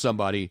smoke on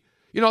somebody.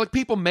 You know, like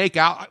people make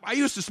out. I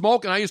used to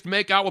smoke, and I used to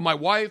make out with my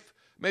wife,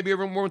 maybe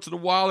every once in a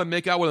while, and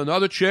make out with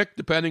another chick,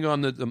 depending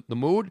on the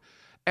mood.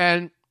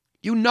 And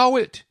you know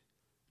it.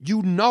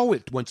 You know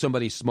it when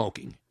somebody's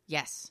smoking.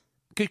 Yes.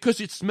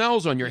 Because it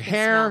smells on your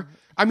hair. Smell.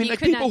 I mean, like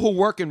people who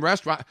work in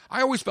restaurants.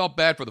 I always felt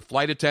bad for the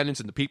flight attendants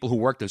and the people who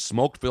worked in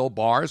smoke-filled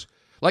bars.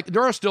 Like,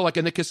 there are still, like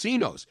in the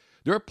casinos,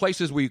 there are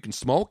places where you can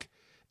smoke,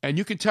 and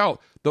you can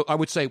tell. I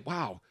would say,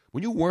 wow,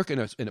 when you work in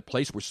a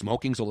place where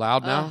smoking's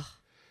allowed now,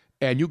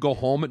 and you go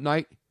home at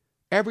night,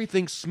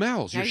 everything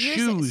smells. Your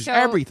shoes, so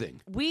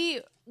everything.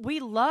 We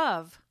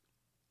love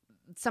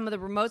some of the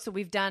remotes that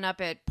we've done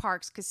up at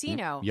Parks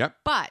Casino. Yep.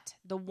 But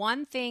the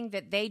one thing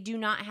that they do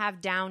not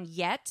have down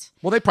yet.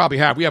 Well, they probably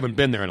have. We haven't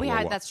been there in a little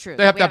while. That's true.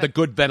 They have to have the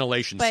good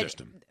ventilation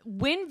system.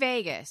 Wynn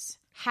Vegas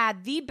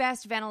had the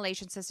best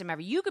ventilation system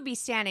ever. You could be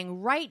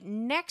standing right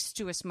next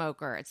to a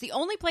smoker. It's the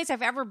only place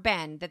I've ever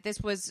been that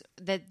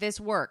this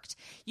worked.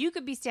 You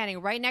could be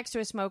standing right next to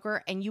a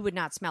smoker and you would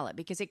not smell it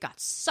because it got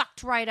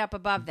sucked right up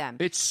above them.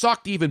 It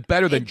sucked even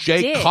better than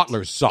Jay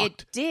Cutler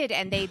sucked. It did,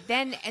 and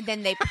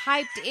then they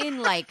piped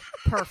in like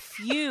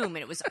perfume, and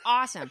it was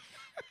awesome.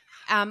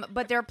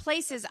 But there are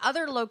places,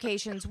 other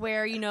locations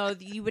where,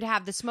 you would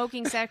have the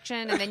smoking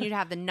section and then you'd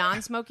have the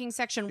non-smoking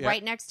section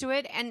right next to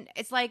it. And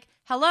it's like,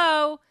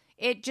 hello,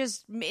 it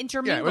just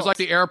intermingles. Yeah, it was like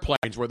the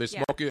airplanes where they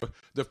smoke.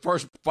 The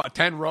first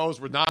 10 rows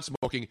were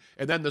non-smoking,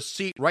 and then the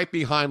seat right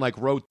behind, like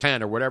row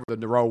 10 or whatever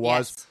the row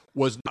was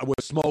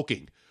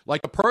smoking.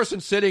 Like a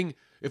person sitting.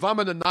 If I'm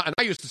and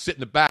I used to sit in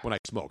the back when I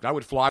smoked. I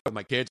would fly with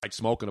my kids. I'd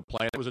smoke in a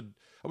plane. I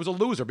was a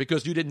loser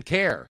because you didn't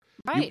care.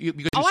 Right.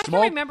 Because you I smoked,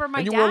 can remember my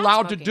and you dad were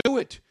allowed smoking. to do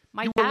it.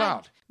 You were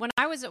allowed. When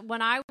I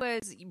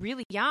was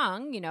really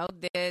young,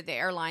 the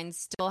airlines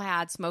still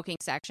had smoking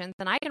sections,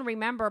 and I can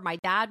remember my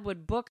dad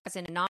would book us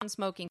in a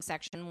non-smoking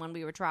section when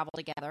we would travel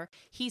together.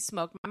 He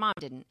smoked, my mom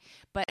didn't.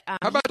 But how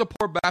about the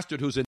poor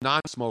bastard who's in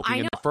non-smoking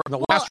in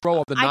the last well, row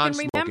of the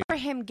non-smoking? I can remember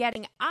him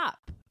getting up.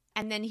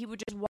 And then he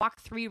would just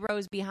walk 3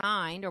 rows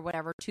behind or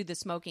whatever to the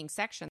smoking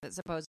section that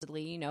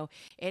supposedly,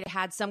 it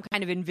had some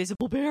kind of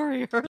invisible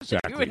barrier.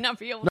 Exactly. You would not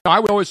be able to. No, I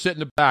would always sit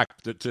in the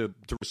back to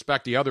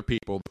respect the other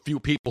people, the few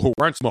people who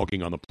weren't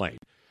smoking on the plane.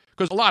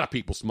 Because a lot of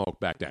people smoked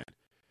back then.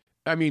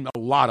 I mean, a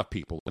lot of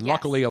people. And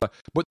luckily,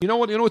 but you know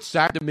what's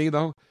sad to me,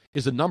 though?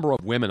 Is the number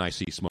of women I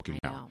see smoking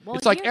now. Well,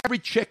 it's like every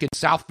chick in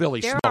South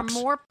Philly smokes. There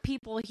are more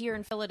people here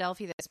in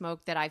Philadelphia that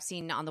smoke that I've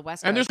seen on the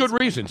West Coast. And there's good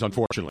reasons,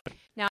 unfortunately.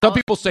 Now, some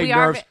people say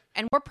nerves.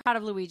 And we're proud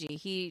of Luigi.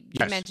 He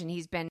mentioned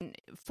he's been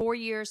 4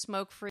 years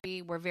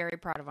smoke-free. We're very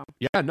proud of him.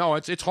 Yeah, no,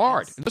 it's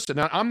hard. Yes. Listen,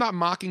 I'm not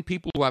mocking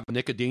people who have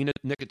nicotine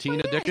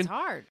addiction. It's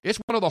hard. It's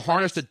one of the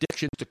hardest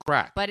addictions to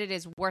crack. But it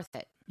is worth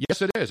it.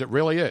 Yes, it is. It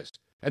really is.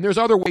 And there's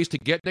other ways to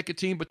get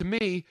nicotine, but to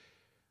me,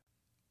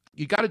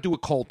 you got to do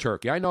it cold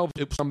turkey. I know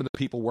some of the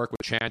people work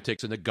with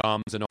Chantix and the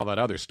gums and all that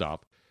other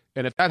stuff.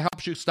 And if that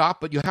helps you stop,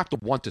 but you have to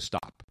want to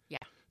stop. Yeah.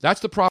 That's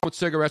the problem with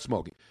cigarette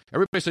smoking.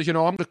 Everybody says, I'm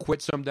going to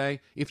quit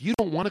someday. If you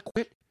don't want to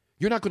quit,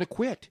 you're not going to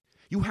quit.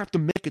 You have to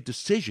make a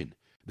decision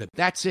that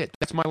that's it.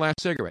 That's my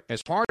last cigarette.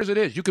 As hard as it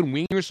is, you can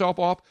wean yourself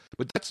off.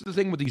 But that's the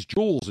thing with these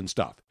Juuls and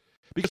stuff.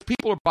 Because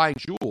people are buying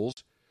Juuls,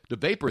 the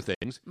vapor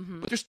things,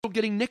 but they're still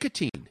getting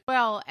nicotine.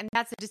 Well, and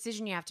that's a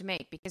decision you have to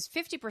make because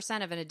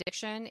 50% of an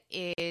addiction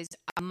is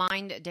a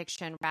mind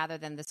addiction rather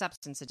than the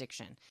substance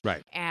addiction.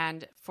 Right.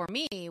 And for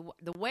me,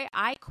 the way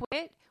I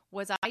quit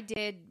was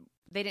they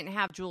didn't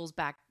have Juuls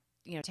back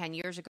 10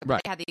 years ago. Right.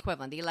 They had the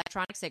equivalent, the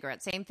electronic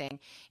cigarette, same thing.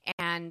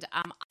 And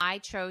I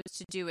chose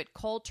to do it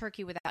cold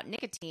turkey without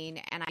nicotine,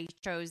 and I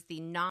chose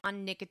the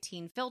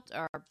non-nicotine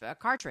filter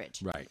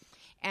cartridge. Right.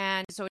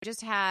 And so it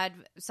just had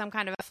some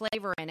kind of a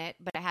flavor in it,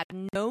 but it had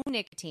no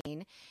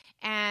nicotine.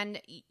 And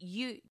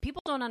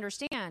people don't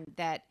understand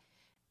that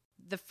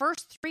the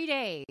first 3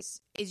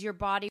 days is your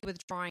body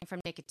withdrawing from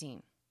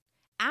nicotine.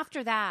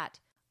 After that,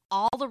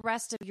 all the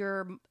rest of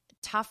your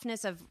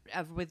toughness of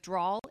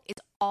withdrawal is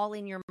all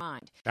in your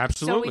mind.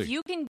 Absolutely. So if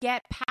you can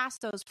get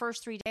past those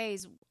first 3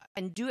 days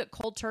and do it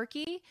cold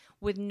turkey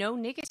with no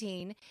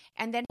nicotine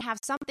and then have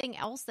something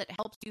else that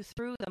helps you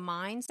through the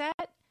mindset,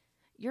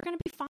 you're going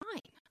to be fine.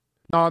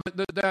 No,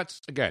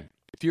 that's, again,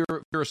 if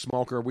you're a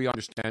smoker, we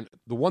understand.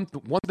 The one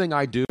thing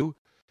I do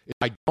is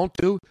I don't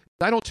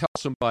tell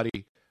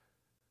somebody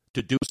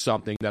to do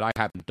something that I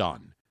haven't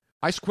done.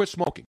 I quit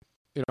smoking.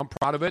 I'm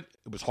proud of it.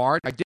 It was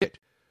hard. I did it.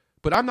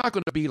 But I'm not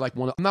going to be like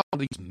I'm not one of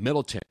these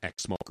militant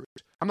ex-smokers.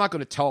 I'm not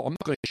going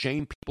to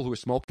shame people who are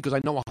smoking because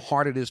I know how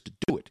hard it is to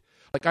do it.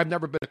 Like, I've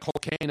never been a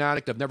cocaine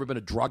addict. I've never been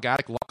a drug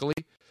addict, luckily.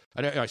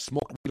 I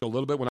smoked weed a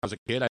little bit when I was a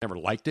kid. I never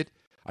liked it.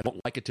 I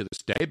don't like it to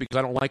this day because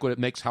I don't like how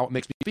it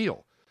makes me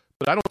feel.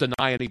 But I don't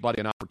deny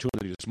anybody an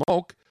opportunity to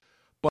smoke.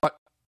 But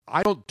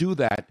I don't do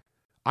that.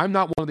 I'm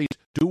not one of these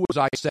do as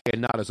I say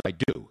and not as I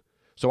do.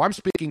 So I'm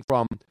speaking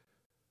from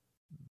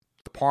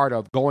the part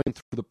of going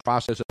through the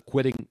process of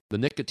quitting the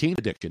nicotine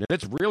addiction. And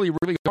it's really,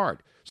 really hard.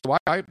 So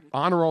I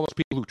honor all those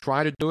people who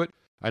try to do it.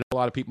 I know a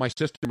lot of people. My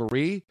sister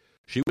Marie,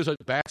 she was a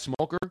bad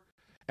smoker.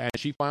 And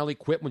she finally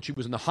quit when she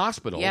was in the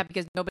hospital. Yeah,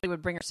 because nobody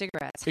would bring her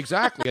cigarettes.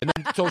 Exactly. And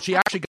then, so she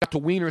actually got to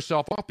wean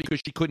herself off because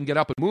she couldn't get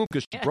up and move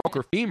because she broke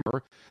her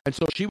femur. And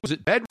so she was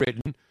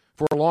bedridden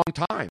for a long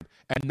time.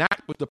 And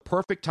that was the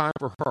perfect time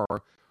for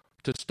her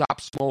to stop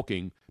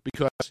smoking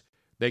because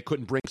they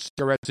couldn't bring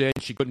cigarettes in.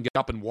 She couldn't get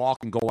up and walk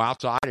and go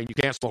outside. And you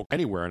can't smoke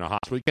anywhere in a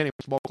hospital. You can't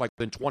even smoke like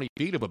within 20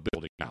 feet of a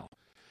building now.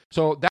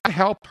 So that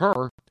helped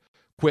her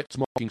quit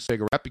smoking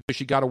cigarette because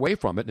she got away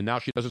from it, and now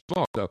she doesn't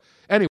smoke. So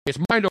anyway, it's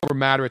mind over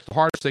matter. It's the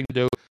hardest thing to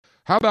do.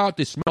 How about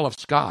the smell of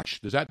scotch?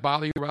 Does that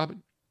bother you,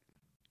 Robin?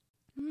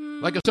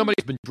 Like if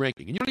somebody's been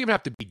drinking, and you don't even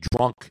have to be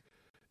drunk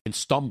and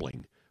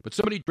stumbling, but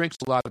somebody drinks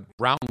a lot of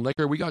brown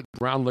liquor. We got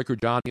brown liquor,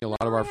 Johnny, a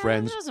lot of our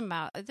friends. It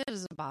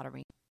doesn't bother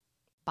me.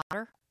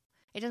 Bother?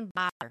 It doesn't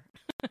bother.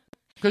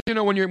 Because,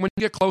 when you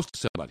get close to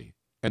somebody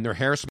and their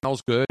hair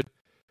smells good,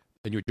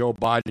 and you're Joe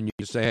Biden, and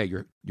you say, hey,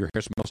 your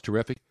hair smells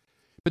terrific.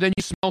 But then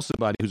you smell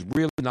somebody who's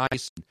really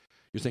nice, and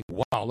you think,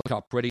 wow, look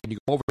how pretty, and you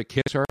go over to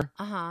kiss her.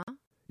 Uh-huh.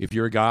 If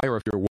you're a guy or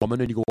if you're a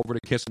woman and you go over to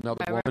kiss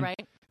another woman,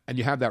 right. And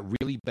you have that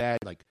really bad,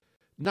 like,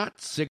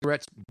 not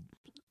cigarettes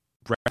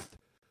breath,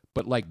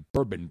 but like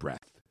bourbon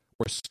breath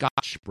or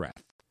scotch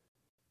breath.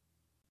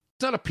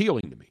 It's not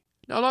appealing to me.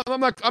 Now, I'm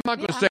not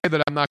going to say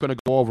that I'm not going to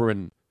go over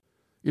and,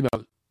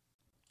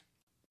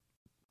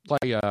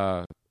 play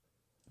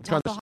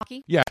tonsil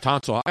hockey? Yeah,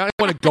 tonsil. I don't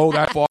want to go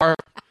that far.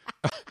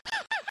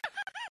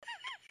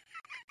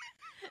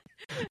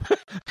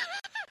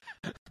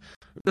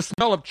 The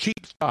smell of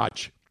cheap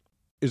scotch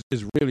is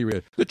really,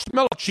 really... The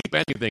smell of cheap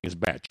anything is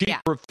bad. Cheap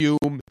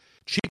perfume,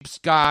 cheap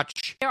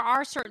scotch. There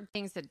are certain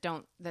things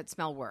that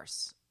smell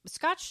worse.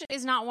 Scotch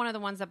is not one of the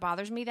ones that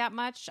bothers me that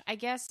much, I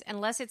guess,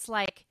 unless it's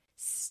like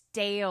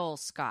stale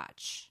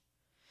scotch.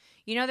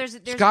 There's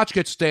Scotch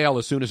gets stale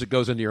as soon as it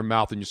goes into your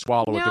mouth and you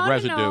swallow it. The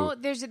residue. No,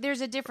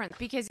 there's a difference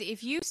because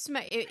if you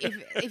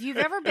if you've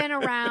ever been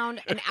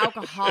around an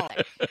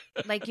alcoholic,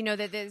 like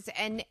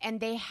and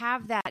they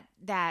have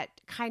that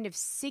kind of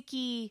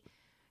sicky,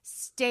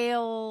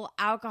 stale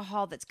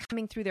alcohol that's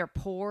coming through their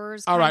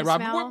pores. All right,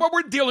 Rob.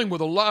 We're dealing with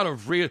a lot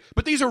of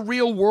but these are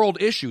real world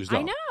issues, though.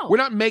 I know. We're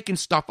not making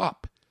stuff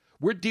up.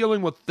 We're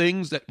dealing with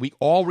things that we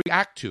all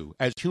react to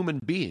as human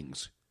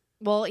beings.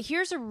 Well,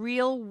 here's a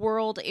real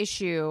world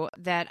issue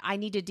that I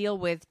need to deal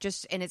with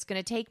and it's going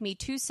to take me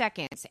 2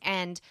 seconds.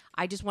 And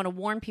I just want to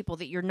warn people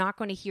that you're not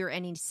going to hear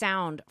any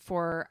sound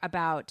for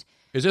about...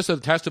 Is this a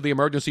test of the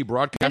emergency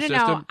broadcast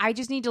system? No. I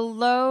just need to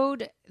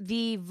load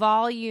the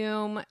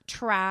volume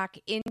track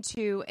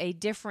into a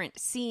different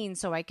scene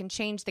so I can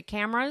change the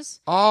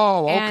cameras.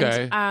 Oh,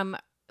 okay. And,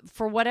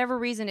 for whatever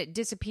reason, it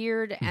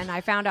disappeared, and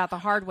I found out the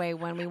hard way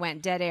when we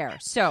went dead air.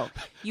 So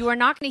you are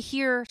not going to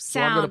hear sound.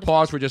 So I'm going to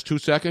pause for just 2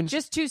 seconds?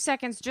 Just 2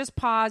 seconds. Just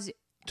pause.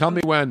 Tell me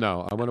when,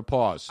 though. I'm going to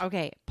pause.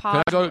 Okay,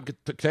 pause. Can I go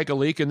take a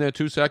leak in there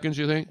 2 seconds,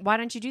 you think? Why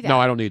don't you do that?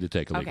 No, I don't need to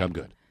take a leak. Okay. I'm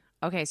good.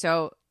 Okay,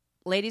 so,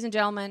 ladies and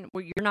gentlemen,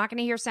 you're not going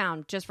to hear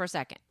sound just for a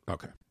second.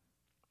 Okay.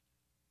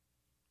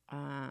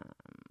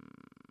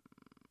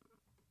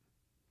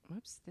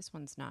 Whoops, this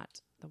one's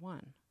not the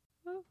one.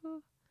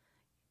 Woo-hoo.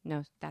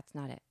 No, that's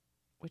not it.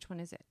 Which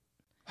one is it?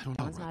 I don't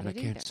know, Robin. I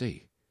can't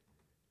see.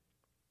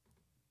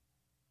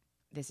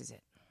 This is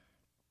it.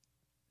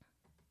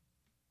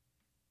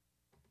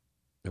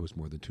 That was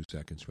more than 2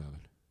 seconds,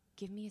 Robin.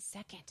 Give me a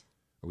second.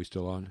 Are we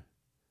still on?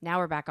 Now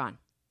we're back on.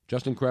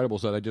 Just Incredible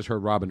said, I just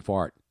heard Robin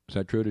fart. Is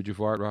that true? Did you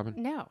fart, Robin?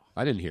 No.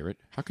 I didn't hear it.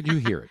 How could you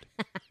hear it?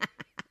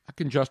 How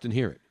can Justin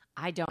hear it?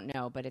 I don't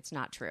know, but it's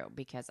not true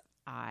because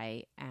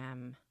I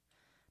am...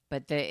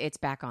 But it's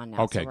back on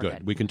now. Okay, so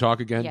good. We can talk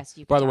again? Yes,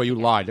 you can. By the way, you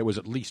lied. It was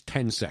at least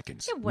 10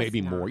 seconds. It was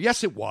maybe not. more.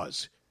 Yes, it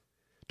was.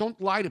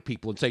 Don't lie to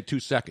people and say 2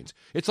 seconds.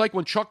 It's like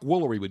when Chuck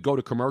Woolery would go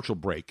to commercial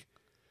break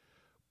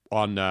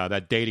on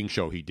that dating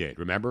show he did,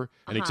 remember?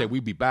 And he'd say,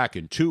 we'd be back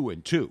in 2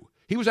 and 2.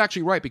 He was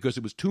actually right because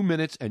it was 2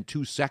 minutes and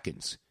 2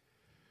 seconds.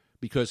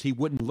 Because he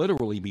wouldn't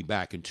literally be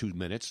back in 2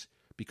 minutes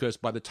because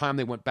by the time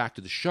they went back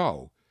to the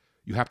show,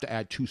 you have to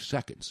add 2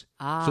 seconds.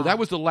 So that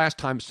was the last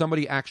time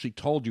somebody actually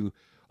told you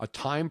a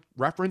time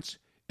reference,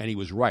 and he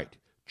was right.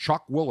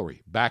 Chuck Woolery,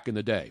 back in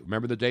the day.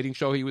 Remember the dating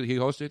show he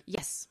hosted?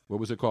 Yes. What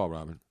was it called,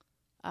 Robin?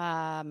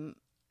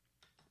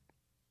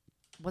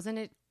 Wasn't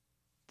it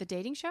the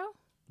dating show?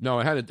 No,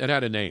 it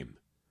had a name.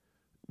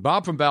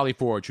 Bob from Valley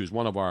Forge, who's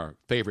one of our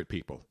favorite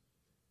people.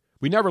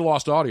 We never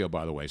lost audio,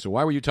 by the way, so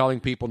why were you telling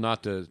people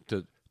not to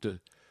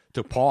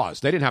pause?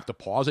 They didn't have to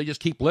pause. They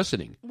just keep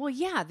listening. Well,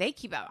 yeah, they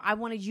keep... I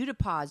wanted you to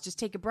pause. Just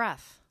take a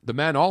breath. The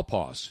men all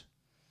pause.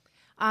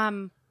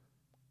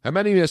 How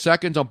many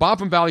seconds? Bob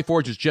from Valley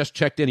Forge has just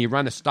checked in. He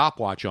ran a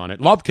stopwatch on it.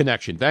 Love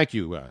Connection. Thank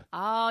you.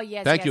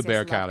 Yes. Thank you,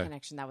 Bear Love Cata.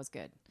 Connection. That was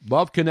good.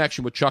 Love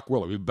Connection with Chuck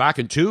Woolery. We'll be back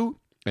in 2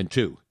 and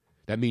 2.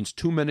 That means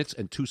 2 minutes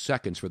and 2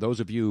 seconds for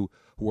those of you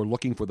who are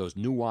looking for those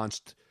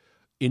nuanced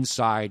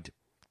inside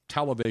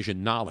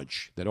television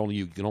knowledge that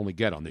you can only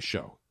get on this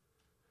show.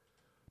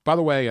 By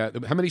the way,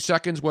 how many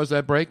seconds was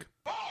that break?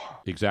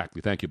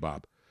 Exactly. Thank you,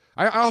 Bob.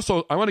 I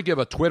want to give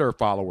a Twitter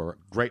follower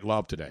great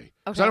love today.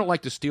 Because I don't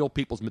like to steal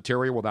people's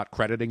material without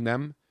crediting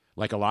them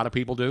like a lot of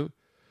people do.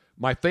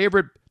 My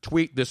favorite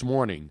tweet this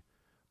morning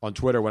on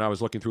Twitter when I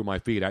was looking through my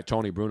feed at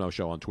Tony Bruno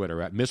Show on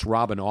Twitter, at Miss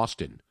Robin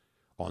Austin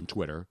on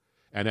Twitter,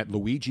 and at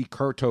Luigi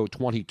Curto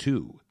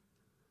 22.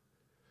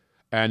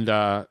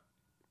 And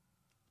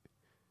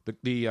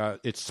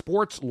it's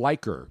Sports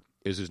Liker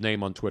is his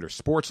name on Twitter.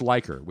 Sports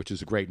Liker, which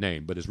is a great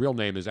name, but his real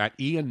name is at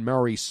Ian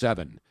Murray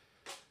 7.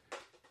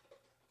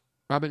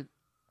 Robin,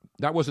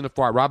 that wasn't a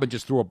fart. Robin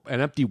just threw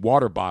an empty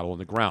water bottle on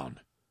the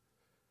ground.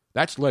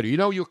 That's litter. You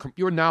know,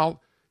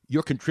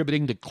 you're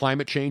contributing to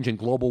climate change and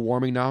global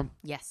warming now?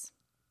 Yes.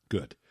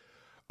 Good.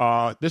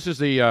 This is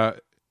the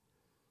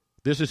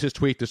This is his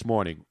tweet this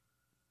morning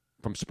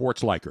from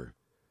Sports Liker.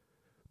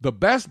 The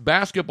best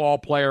basketball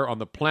player on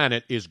the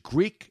planet is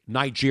Greek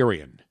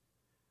Nigerian.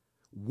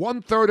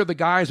 1/3 of the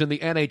guys in the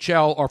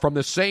NHL are from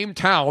the same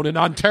town in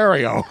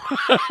Ontario.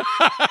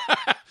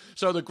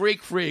 So the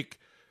Greek freak,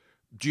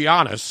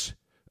 Giannis,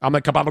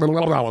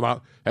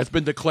 has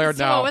been declared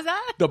So now what was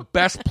that? the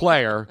best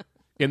player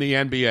in the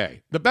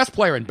NBA. The best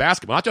player in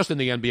basketball, not just in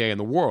the NBA, in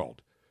the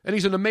world. And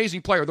he's an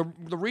amazing player.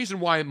 The reason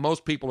why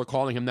most people are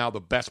calling him now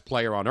the best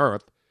player on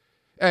earth,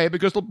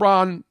 because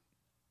LeBron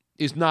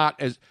is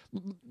not as...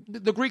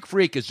 The Greek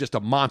freak is just a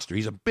monster.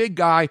 He's a big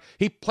guy.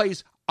 He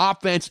plays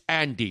offense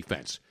and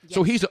defense. Yes.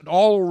 So he's an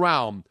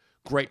all-around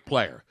great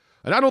player.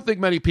 And I don't think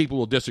many people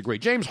will disagree.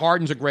 James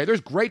Harden's a great...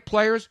 There's great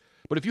players,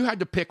 but if you had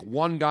to pick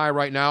one guy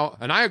right now,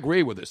 and I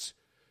agree with this,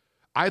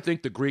 I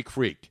think the Greek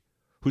freak,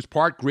 who's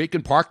part Greek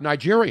and part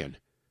Nigerian,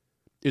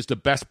 is the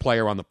best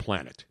player on the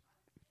planet.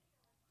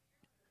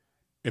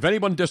 If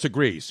anyone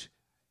disagrees,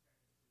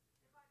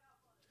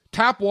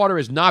 tap water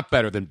is not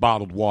better than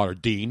bottled water,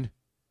 Dean.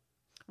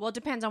 Well, it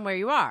depends on where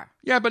you are.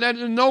 Yeah, but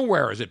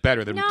nowhere is it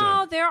better than...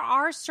 No, there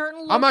are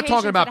certain locations. I'm not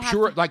talking about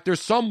pure... Like,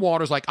 there's some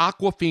waters like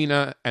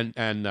Aquafina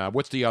and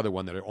what's the other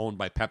one that are owned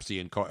by Pepsi?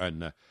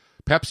 And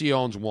Pepsi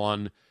owns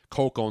one,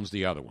 Coke owns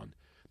the other one.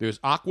 There's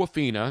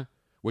Aquafina,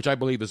 which I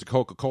believe is a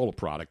Coca-Cola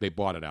product. They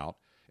bought it out.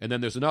 And then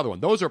there's another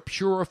one. Those are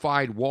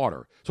purified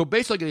water. So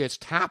basically it's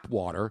tap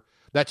water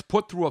that's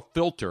put through a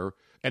filter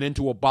and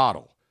into a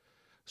bottle.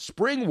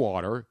 Spring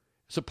water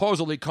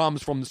supposedly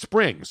comes from the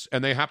springs,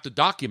 and they have to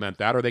document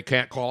that or they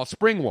can't call it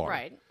spring water.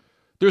 Right.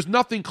 There's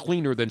nothing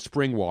cleaner than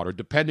spring water,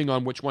 depending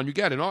on which one you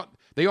get. And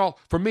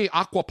for me,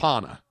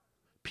 Aquapana,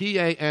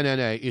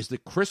 P-A-N-N-A, is the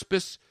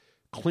crispest,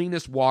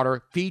 cleanest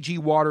water. Fiji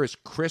water is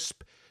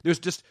crisp.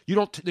 There's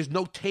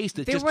no taste.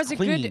 It's just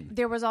clean.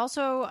 There was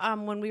also,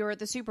 when we were at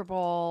the Super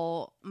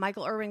Bowl,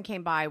 Michael Irvin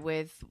came by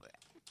with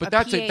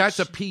that's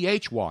a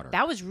pH water.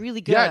 That was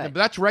really good. Yeah,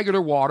 that's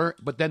regular water,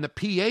 but then the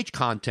pH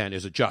content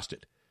is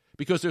adjusted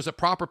because there's a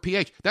proper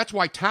pH. That's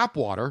why tap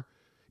water,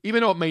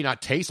 even though it may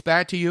not taste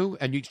bad to you,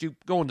 and you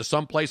go into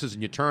some places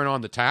and you turn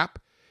on the tap,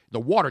 the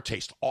water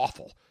tastes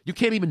awful. You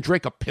can't even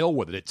drink a pill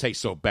with it. It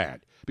tastes so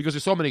bad because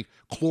there's so many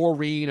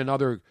chlorine and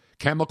other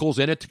chemicals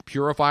in it to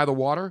purify the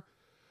water.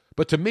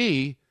 But to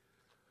me,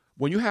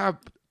 when you have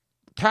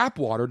tap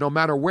water, no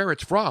matter where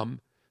it's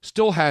from,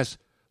 still has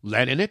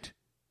lead in it.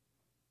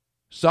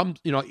 Some,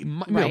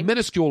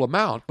 minuscule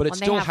amount, but it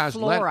still has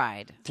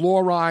fluoride.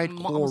 Fluoride,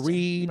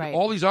 chlorine,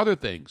 all these other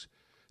things.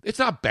 It's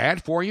not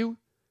bad for you.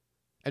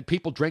 And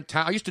people drink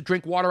I used to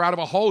drink water out of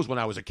a hose when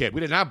I was a kid.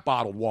 We didn't have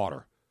bottled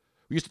water.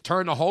 We used to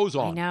turn the hose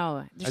on. I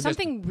know. There's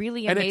something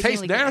really amazing. And it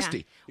tastes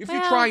nasty. Yeah. If you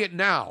try it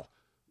now,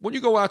 when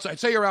you go outside,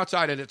 say you're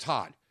outside and it's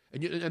hot,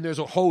 and there's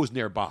a hose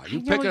nearby,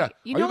 you pick it up. Are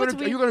you going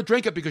to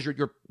drink it because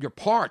you're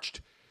parched?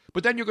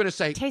 But then you're going to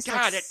say, God,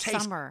 like it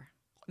tastes summer.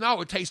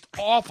 No, it tastes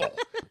awful.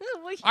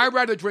 I'd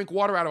rather drink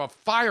water out of a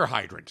fire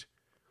hydrant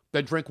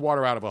than drink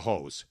water out of a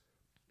hose.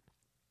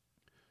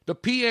 The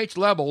pH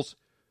levels,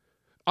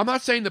 I'm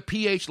not saying the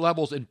pH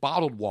levels in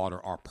bottled water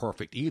are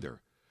perfect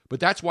either, but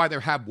that's why they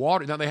have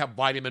water. Now they have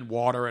vitamin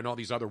water and all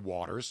these other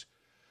waters.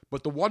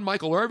 But the one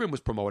Michael Irvin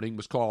was promoting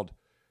was called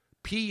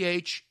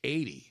pH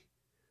 80,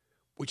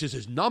 which is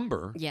his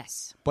number.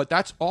 Yes. But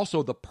that's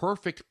also the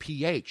perfect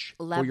pH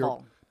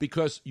level.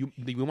 Because you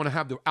want to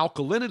have the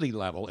alkalinity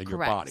level in your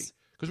body.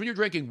 Because when you're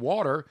drinking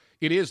water,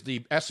 it is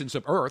the essence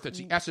of earth. It's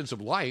the essence of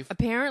life.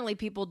 Apparently,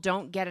 people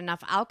don't get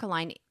enough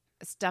alkaline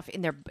stuff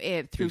in their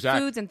through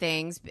foods and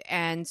things,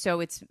 and so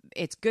it's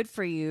good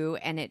for you,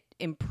 and it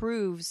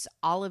improves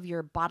all of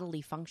your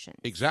bodily functions.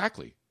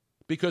 Exactly,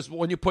 because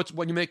when you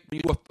make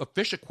a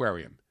fish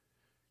aquarium,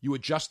 you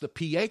adjust the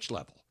pH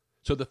level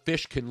so the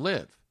fish can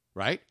live.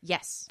 Right?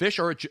 Yes.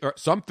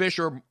 Some fish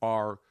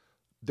are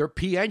their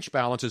pH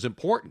balance is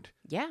important.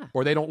 Yeah.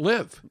 Or they don't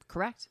live.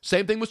 Correct.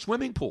 Same thing with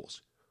swimming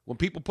pools. When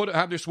people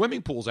have their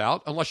swimming pools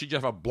out, unless you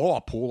just have a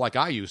blow-up pool like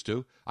I used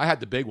to. I had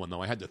the big one,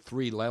 though. I had the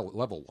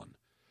 3-level one.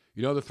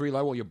 You know the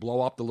 3-level, you blow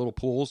up the little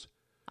pools?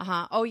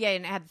 Uh-huh. Oh, yeah,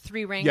 and it had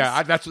 3 rings.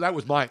 Yeah, that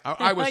was mine.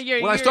 I was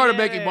when I started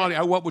making money,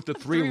 I went with the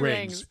 3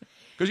 rings.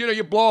 Because,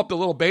 you blow up the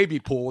little baby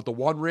pool with the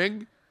 1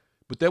 ring,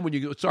 but then when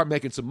you start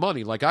making some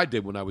money, like I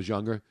did when I was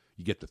younger,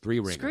 you get the 3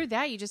 ring. Screw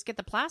that. You just get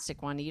the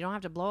plastic one. You don't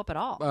have to blow up at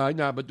all.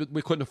 No, but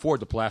we couldn't afford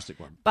the plastic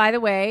one. By the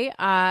way,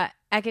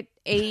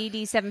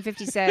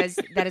 Acket8750 says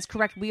that is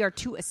correct. We are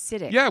too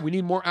acidic. Yeah, we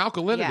need more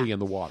alkalinity in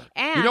the water.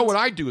 And you know what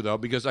I do, though?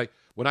 Because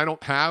when I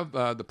don't have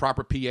the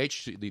proper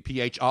pH, the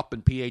pH up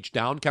and pH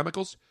down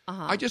chemicals,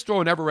 I just throw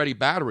an ever-ready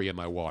battery in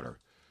my water,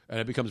 and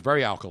it becomes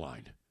very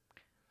alkaline.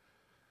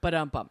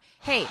 Ba-dum-bum.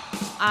 Hey.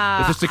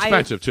 It's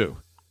expensive, too.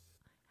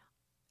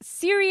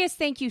 Sirius,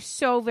 thank you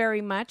so very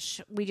much.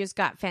 We just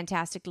got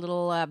fantastic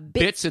little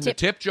bits in the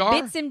tip jar?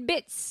 Bits and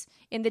bits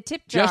in the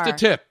tip jar. Just a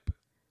tip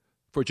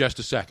for just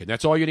a second.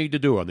 That's all you need to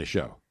do on this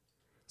show.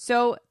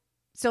 So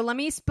let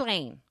me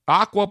explain.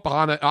 What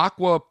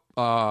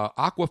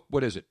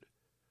is it?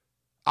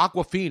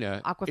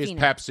 Aquafina is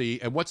Pepsi,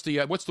 and what's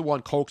the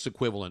one Coke's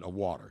equivalent of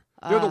water?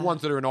 They're the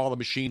ones that are in all the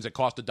machines that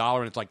cost $1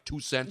 and it's like 2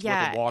 cents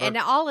worth of water. And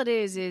all it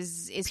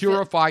is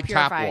purified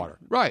tap water.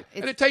 Right.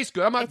 And it tastes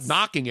good. I'm not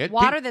knocking it.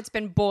 Water that's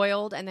been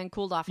boiled and then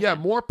cooled off. Yeah,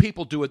 more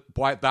people do it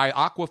by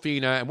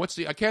Aquafina,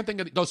 and I can't think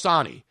of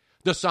Dasani.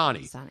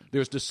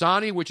 There's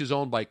Dasani, which is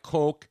owned by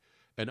Coke,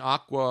 and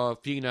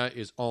Aquafina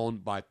is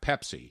owned by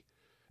Pepsi.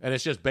 And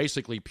it's just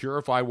basically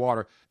purified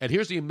water. And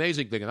here's the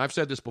amazing thing, and I've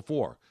said this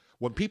before.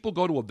 When people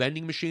go to a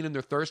vending machine and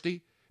they're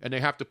thirsty, and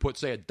they have to put,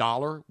 say,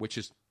 $1, which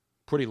is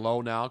pretty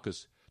low now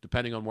because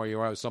depending on where you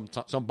are, some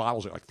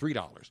bottles are like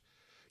 $3.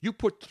 You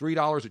put $3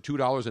 or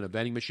 $2 in a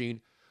vending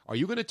machine, are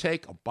you going to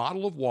take a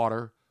bottle of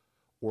water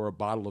or a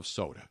bottle of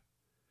soda?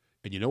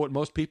 And you know what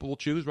most people will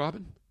choose,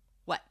 Robin?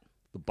 What?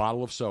 The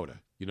bottle of soda.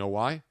 You know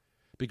why?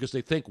 Because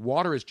they think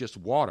water is just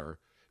water.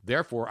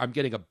 Therefore, I'm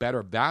getting a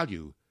better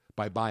value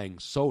by buying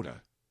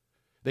soda.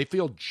 They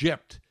feel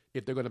gypped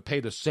if they're going to pay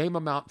the same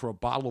amount for a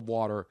bottle of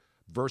water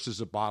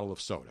versus a bottle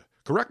of soda.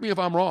 Correct me if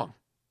I'm wrong.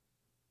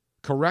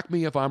 For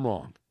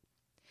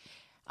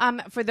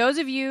those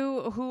of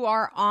you who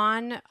are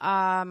on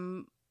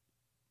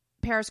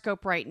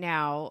Periscope right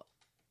now,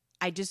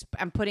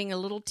 I'm putting a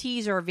little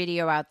teaser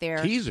video out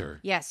there. Teaser?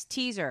 Yes,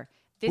 teaser.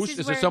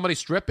 Is there somebody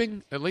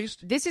stripping, at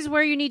least? This is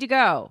where you need to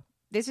go.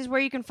 This is where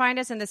you can find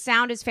us, and the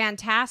sound is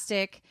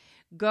fantastic.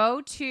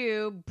 Go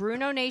to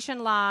Bruno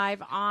Nation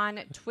Live on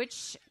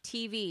Twitch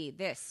TV.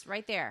 This,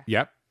 right there.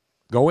 Yep.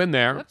 Go in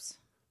there. Whoops.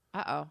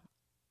 Uh-oh.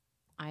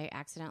 I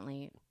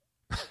accidentally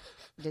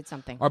did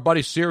something. Our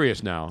buddy's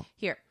serious now.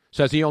 Here.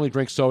 Says he only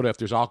drinks soda if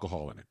there's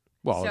alcohol in it.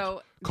 Well,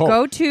 so Coke.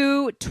 Go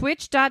to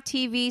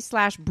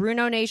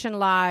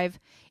twitch.tv/BrunoNationLive.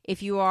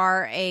 If you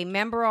are a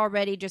member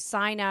already, just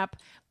sign up.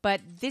 But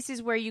this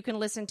is where you can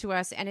listen to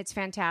us, and it's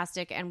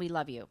fantastic, and we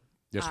love you.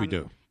 Yes, we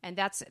do. And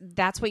that's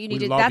what you need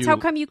to. love That's you. how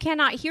come you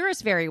cannot hear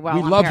us very well.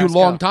 We on love you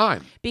Periscope. long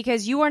time.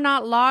 Because you are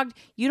not logged.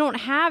 You don't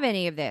have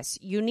any of this.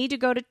 You need to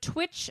go to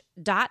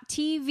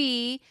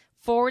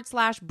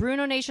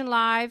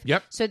twitch.tv/BrunoNationLive.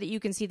 Yep. So that you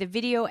can see the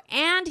video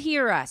and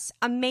hear us.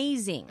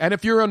 Amazing. And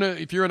if you're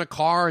in a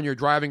car and you're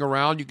driving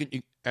around, you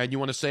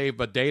want to save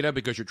data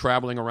because you're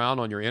traveling around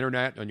on your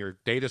internet, on your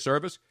data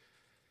service,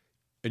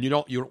 and you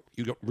don't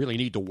really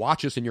need to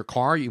watch us in your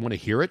car. You want to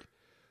hear it.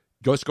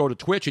 Just go to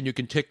Twitch and you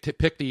can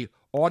pick the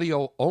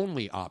audio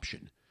only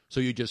option. So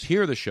you just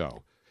hear the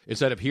show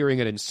instead of hearing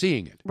it and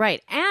seeing it.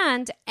 Right.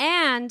 And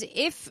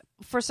if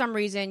for some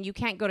reason you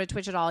can't go to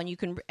Twitch at all, and you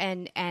can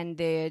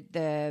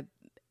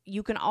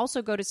you can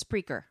also go to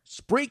Spreaker.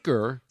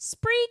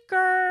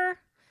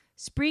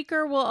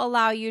 Spreaker will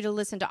allow you to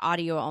listen to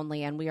audio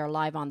only, and we are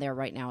live on there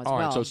right now as well.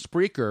 All right, so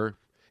Spreaker,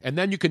 and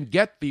then you can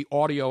get the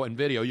audio and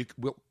video.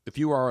 If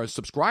you are a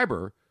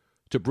subscriber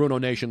to Bruno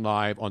Nation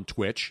Live on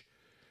Twitch,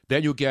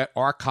 then you get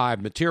archived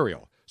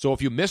material. So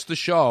if you missed the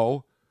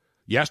show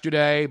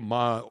yesterday,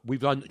 we've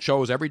done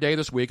shows every day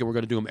this week, and we're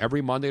going to do them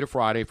every Monday to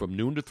Friday from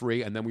noon to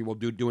 3, and then we will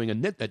be doing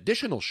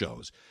additional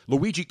shows.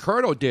 Luigi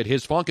Curto did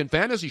his Funk and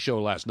Fantasy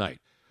show last night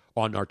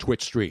on our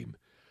Twitch stream.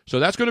 So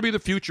that's going to be the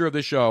future of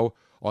the show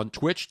on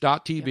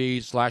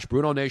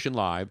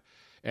twitch.tv/BrunoNationLive,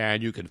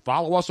 and you can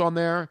follow us on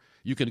there.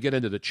 You can get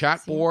into the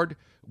chat board.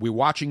 We're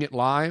watching it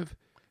live,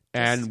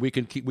 and we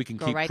can keep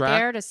Go right track.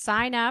 there to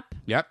sign up.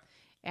 Yep.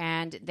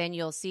 And then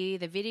you'll see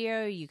the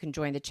video. You can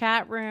join the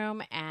chat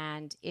room,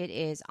 and it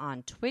is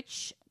on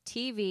Twitch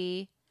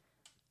TV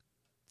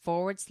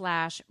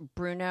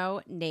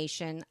 /Bruno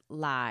Nation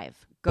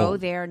Live. Go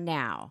there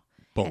now.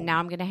 Boom. And now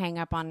I'm going to hang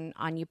up on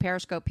you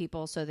Periscope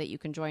people so that you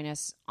can join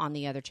us on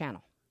the other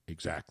channel.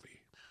 Exactly.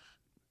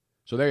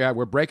 So there you have.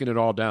 We're breaking it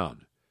all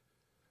down.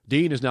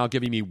 Dean is now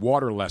giving me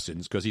water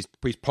lessons because he's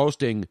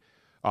posting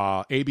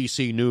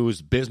ABC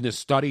News business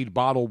studied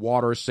bottled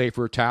water,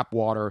 safer tap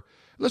water.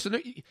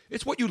 Listen,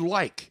 it's what you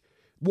like.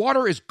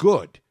 Water is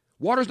good.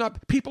 Water's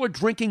not. People are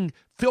drinking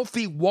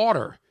filthy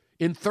water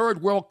in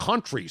third world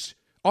countries,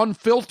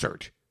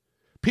 unfiltered.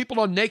 People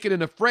on Naked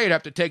and Afraid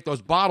have to take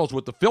those bottles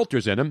with the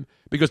filters in them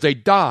because they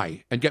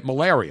die and get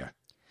malaria.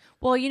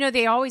 Well,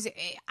 they always.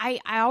 I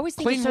always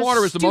think clean it's so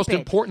water is the most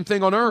stupid. important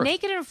thing on earth.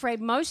 Naked and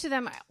Afraid, most of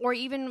them, or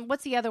even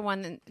what's the other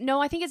one?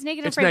 No, I think it's Naked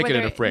and It's Afraid. Naked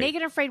and Afraid.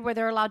 Naked and Afraid, where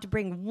they're allowed to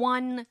bring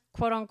one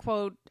quote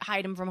unquote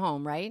item from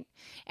home, right?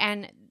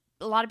 And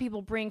a lot of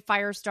people bring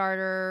fire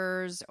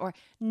starters, or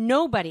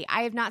nobody.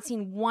 I have not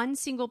seen one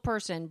single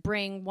person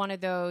bring one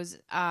of those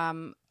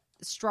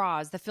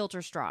straws, the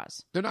filter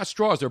straws. They're not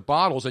straws; they're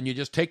bottles, and you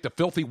just take the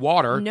filthy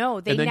water.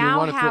 No, they and then now you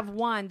run it have through.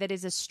 one that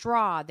is a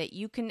straw that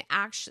you can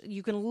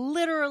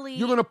literally.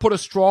 You're going to put a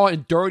straw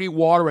in dirty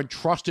water and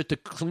trust it to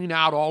clean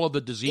out all of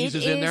the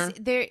diseases in there?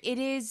 It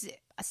is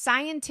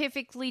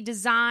scientifically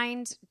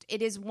designed.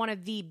 It is one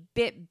of the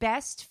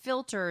best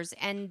filters,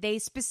 and they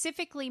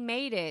specifically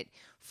made it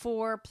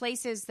for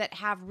places that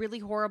have really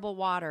horrible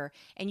water.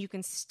 And you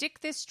can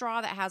stick this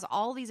straw that has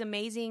all these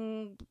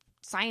amazing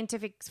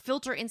scientific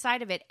filter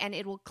inside of it, and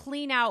it will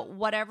clean out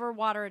whatever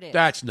water it is.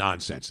 That's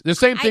nonsense. The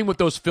same thing with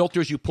those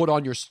filters you put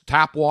on your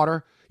tap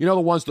water. You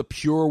know the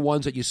pure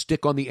ones that you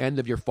stick on the end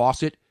of your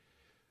faucet?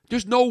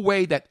 There's no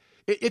way that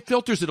it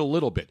filters it a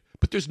little bit.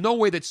 But there's no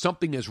way that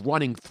something is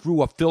running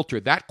through a filter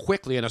that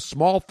quickly, and a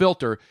small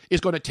filter is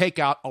going to take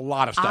out a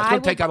lot of stuff. It's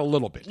going to take out a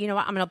little bit. You know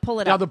what? I'm going to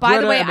pull it now, up. the By the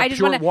Brita way, and the I just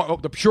pure want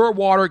to... the pure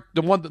water,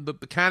 the one, the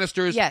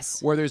canisters,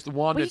 Yes. where there's the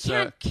one But that's... you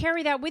can't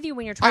carry that with you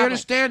when you're I traveling.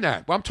 understand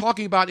that. But I'm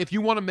talking about if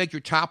you want to make your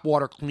tap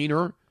water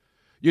cleaner,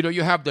 you know,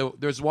 you have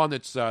there's one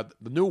that's the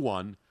new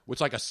one, which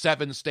is like a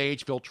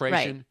 7-stage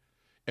filtration. Right.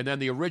 And then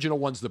the original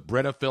one's the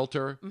Brita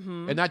filter.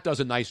 Mm-hmm. And that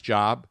does a nice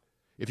job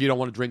if you don't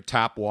want to drink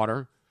tap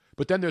water.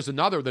 But then there's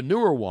the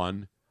newer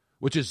one,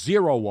 which is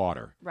zero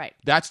water. Right.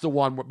 That's the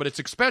one, but it's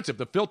expensive.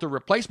 The filter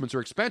replacements are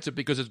expensive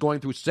because it's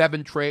going through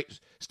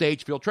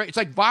 7-stage filtration. It's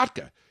like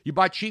vodka. You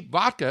buy cheap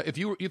vodka. If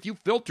you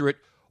filter it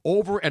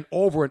over and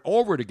over and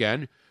over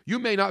again, you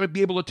may not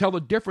be able to tell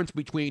the difference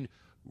between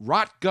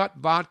rot gut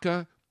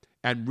vodka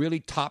and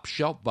really top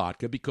shelf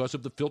vodka because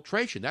of the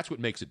filtration. That's what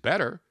makes it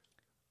better.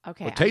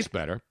 Okay. It tastes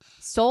better.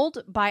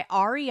 Sold by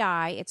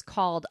REI. It's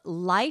called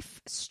Life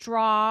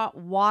Straw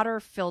Water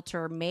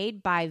Filter,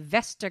 made by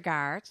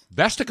Vestergaard.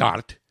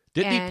 Vestergaard.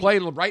 Didn't he play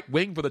right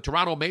wing for the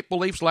Toronto Maple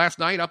Leafs last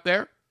night up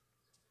there?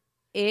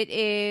 It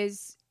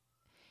is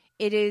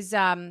with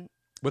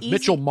easy.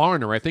 Mitchell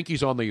Marner. I think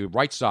he's on the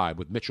right side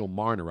with Mitchell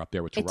Marner up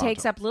there with It Toronto.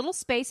 takes up little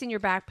space in your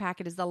backpack.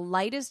 It is the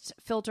lightest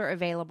filter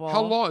available.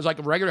 How long? Is it like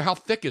a regular? How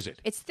thick is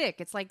it? It's thick.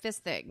 It's like this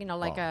thick. You know,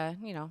 like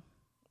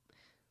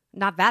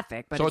not that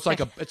thick, but so it's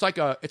like a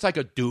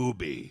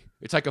doobie.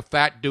 It's like a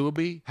fat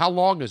doobie. How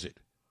long is it?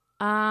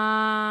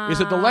 Is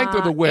it the length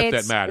or the width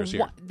that matters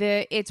here?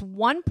 It's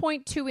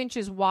 1.2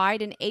 inches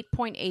wide and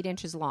 8.8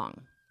 inches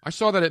long. I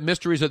saw that at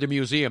Mysteries at the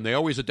Museum. They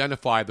always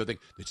identify the thing.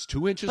 It's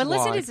 2 inches wide. But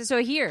listen to this.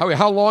 So here.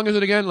 How long is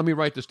it again? Let me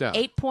write this down.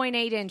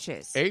 8.8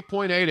 inches.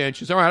 8.8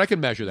 inches. All right, I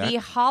can measure that. The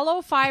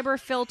hollow fiber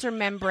filter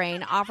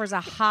membrane offers a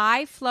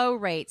high flow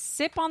rate.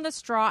 Sip on the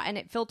straw and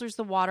it filters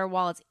the water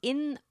while it's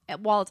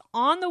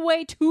on the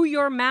way to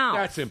your mouth.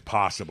 That's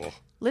impossible.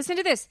 Listen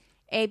to this.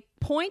 A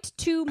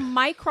 0.2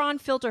 micron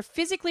filter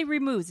physically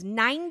removes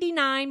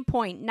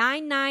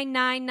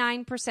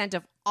 99.9999%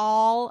 of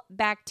all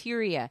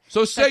bacteria.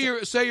 So say you're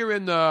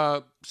in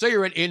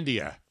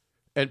India,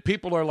 and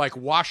people are like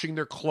washing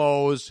their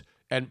clothes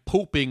and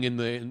pooping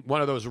in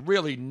one of those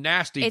really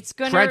nasty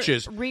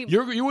trenches.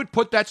 You would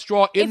put that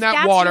straw in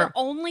that water. If that's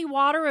your only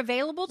water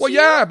available to you? Well,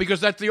 yeah,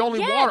 because that's the only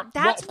water.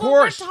 That's of what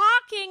course. we're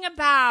talking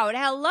about.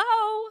 Hello.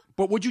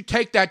 But would you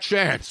take that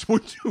chance?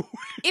 Would you?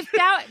 If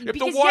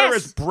the water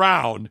is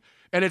brown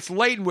and it's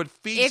laden with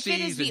feces, if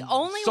it is the and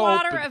only soap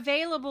water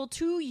available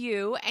to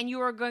you and you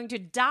are going to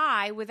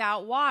die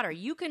without water,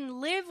 you can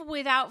live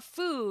without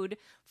food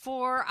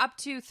for up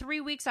to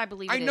 3 weeks, I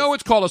believe. I know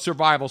it's called a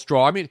survival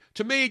straw. I mean,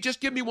 to me, just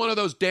give me one of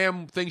those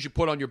damn things you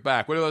put on your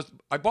back. What are those?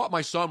 I bought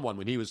my son one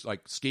when he was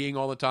like skiing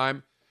all the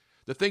time.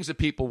 The things that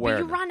people wear.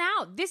 But you run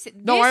out.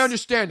 No, I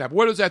understand that.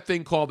 What is that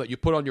thing called that you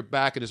put on your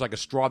back and it's like a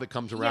straw that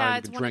comes around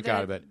and you can drink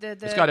out of it?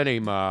 It's got a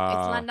name.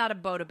 It's not a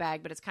Bota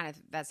bag, but it's kind of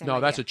that same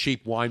idea. That's a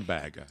cheap wine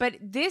bag. But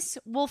this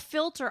will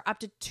filter up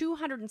to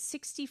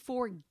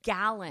 264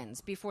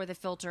 gallons before the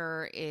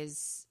filter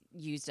is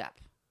used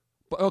up.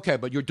 Okay,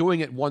 but you're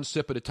doing it one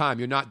sip at a time.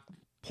 You're not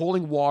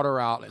pulling water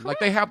out. Correct. Like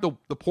they have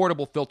the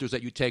portable filters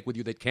that you take with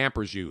you that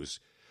campers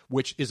use,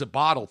 which is a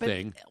bottle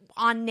thing.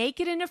 On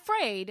Naked and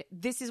Afraid,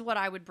 this is what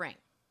I would bring.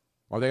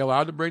 Are they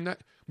allowed to bring that?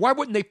 Why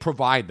wouldn't they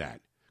provide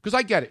that? Because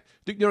I get it.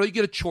 You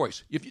get a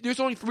choice. There's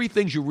only 3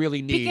 things you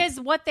really need. Because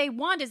what they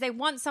want is they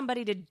want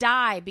somebody to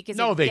die because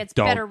it gets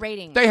don't. better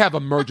ratings. They have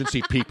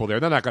emergency people there.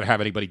 They're not going to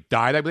have anybody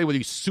die. They would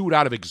be sued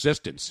out of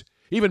existence.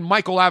 Even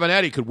Michael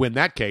Avenatti could win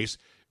that case.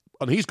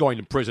 He's going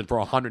to prison for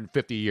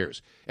 150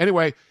 years.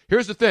 Anyway,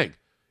 here's the thing.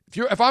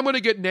 If I'm going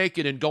to get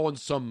naked and go in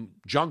some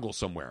jungle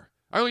somewhere,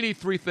 I only need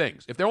 3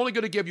 things. If they're only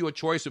going to give you a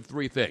choice of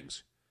 3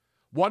 things,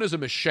 one is a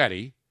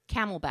machete.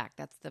 Camelback.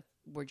 That's the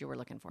word you were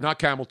looking for. Not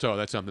camel toe.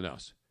 That's something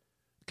else.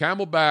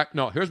 Camelback.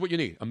 No, here's what you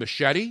need. A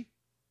machete,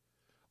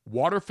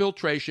 water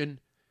filtration,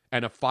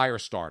 and a fire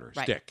starter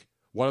stick.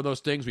 One of those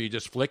things where you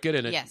just flick it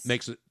and it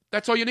makes it.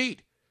 That's all you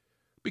need.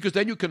 Because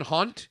then you can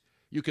hunt.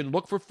 You can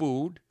look for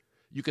food.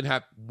 You can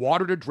have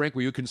water to drink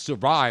where you can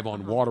survive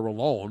on water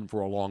alone for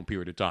a long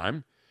period of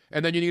time.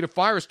 And then you need a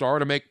fire starter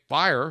to make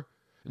fire.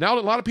 Now,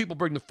 a lot of people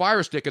bring the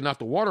fire stick and not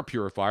the water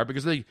purifier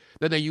because then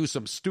they use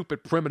some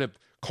stupid primitive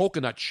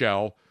coconut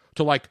shell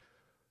to, like,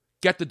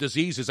 get the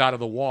diseases out of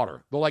the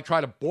water. They'll, like,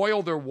 try to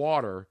boil their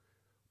water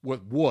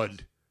with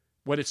wood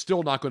when it's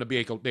still not going to be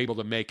able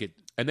to make it.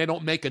 And they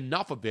don't make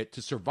enough of it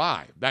to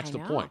survive. That's the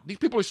point. These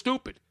people are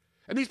stupid.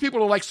 And these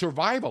people are like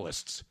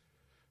survivalists.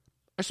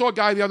 I saw a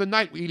guy the other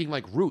night eating,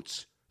 like,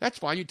 roots. That's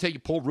fine. You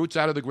pull roots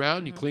out of the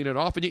ground, you clean it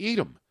off, and you eat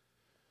them.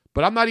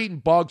 But I'm not eating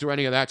bugs or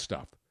any of that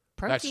stuff.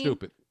 Protein. That's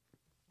stupid.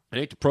 I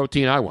ate the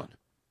protein I want.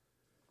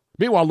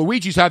 Meanwhile,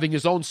 Luigi's having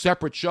his own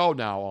separate show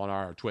now on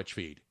our Twitch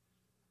feed.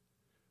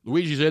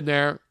 Luigi's in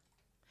there.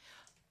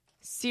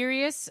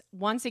 Sirius,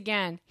 once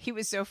again, he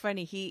was so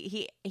funny.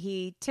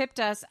 He tipped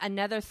us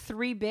another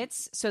 3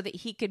 bits so that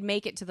he could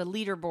make it to the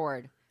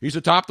leaderboard. He's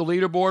atop the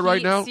leaderboard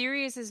right now?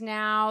 Sirius is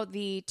now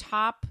the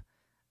top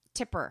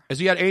tipper. Has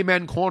he had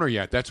Amen Corner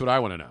yet? That's what I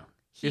want to know.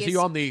 Is he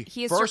on the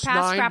he has first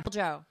surpassed 9? Scrapple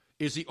Joe.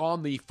 Is he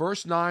on the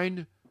first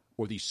 9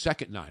 or the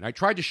second 9? I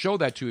tried to show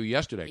that to you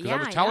yesterday because I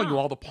was Yeah, I telling know. you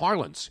all the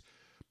parlance.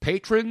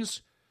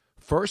 Patrons,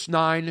 first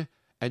 9,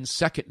 and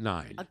second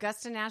 9.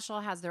 Augusta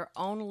National has their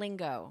own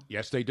lingo.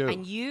 Yes, they do.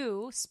 And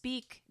you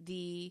speak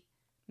the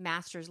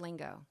master's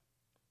lingo.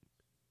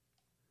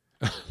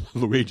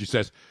 Luigi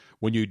says,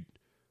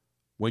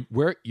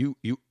 where you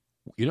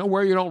know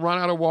where you don't run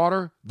out of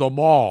water? The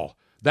mall.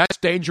 That's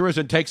dangerous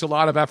and takes a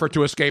lot of effort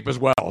to escape as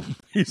well.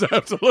 He's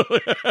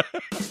absolutely.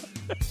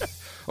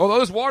 Although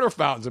those water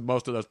fountains in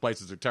most of those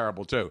places are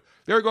terrible too.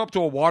 You ever go up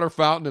to a water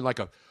fountain in like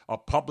a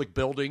public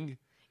building?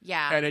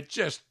 Yeah. And it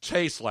just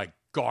tastes like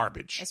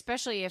garbage.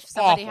 Especially if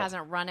somebody Awful.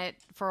 hasn't run it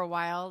for a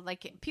while.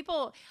 Like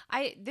people,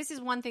 this is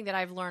one thing that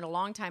I've learned a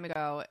long time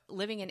ago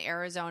living in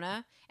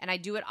Arizona, and I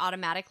do it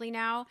automatically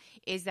now,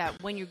 is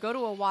that when you go to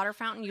a water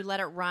fountain, you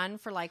let it run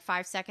for like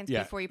 5 seconds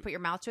before you put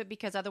your mouth to it,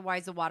 because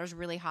otherwise the water's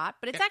really hot.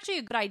 But it's actually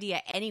a good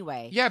idea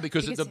anyway. Yeah,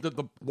 because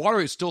the water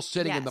is still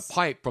sitting in the Yes.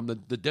 pipe from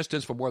the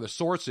distance from where the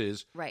source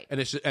is. Right. And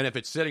if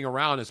it's sitting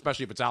around,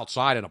 especially if it's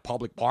outside in a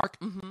public park,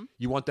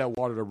 you want that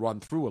water to run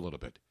through a little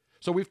bit.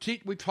 So we've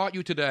taught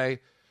you today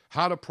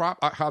how to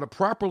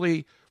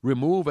properly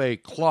remove a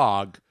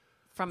clog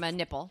from a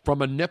nipple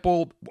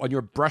on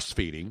your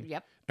breastfeeding.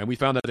 Yep. And we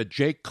found out that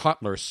Jake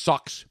Cutler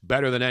sucks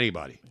better than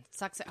anybody.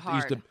 Sucks it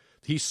hard.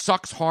 He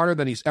sucks harder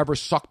than he's ever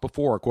sucked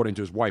before, according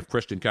to his wife,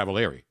 Kristen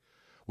Cavalieri.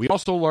 We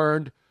also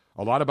learned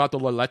a lot about the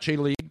La Leche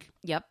League.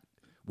 Yep.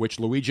 Which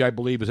Luigi, I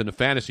believe, is in the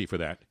fantasy for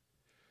that.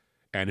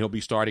 And he'll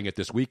be starting it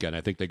this weekend.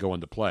 I think they go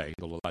into play,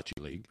 the La Leche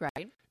League.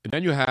 Right. And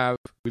then you have,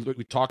 we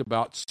talked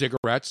about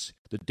cigarettes,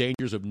 the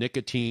dangers of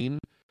nicotine,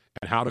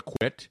 and how to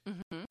quit,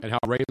 and how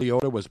Ray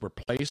Liotta was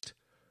replaced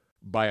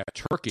by a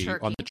turkey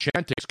on the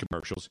Chantix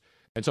commercials.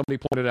 And somebody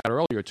pointed out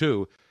earlier,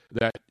 too,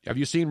 that have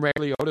you seen Ray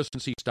Liotta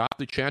since he stopped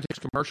the Chantix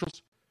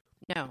commercials?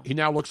 No. He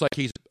now looks like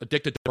he's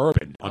addicted to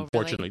bourbon, Oh,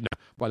 unfortunately. really?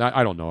 No, but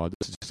I don't know.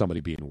 This is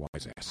somebody being a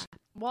wise ass.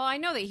 Well, I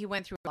know that he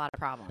went through a lot of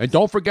problems. And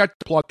don't forget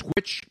to plug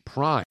Twitch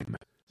Prime.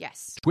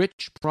 Yes.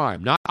 Twitch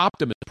Prime, not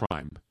Optimus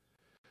Prime,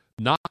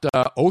 not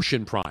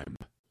Ocean Prime,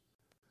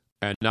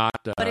 and not...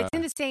 but it's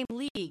in the same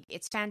league.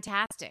 It's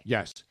fantastic.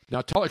 Yes.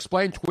 Now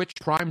explain Twitch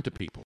Prime to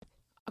people.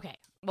 Okay.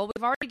 Well,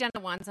 we've already done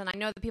it once, and I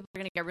know that people are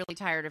going to get really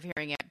tired of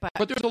hearing it.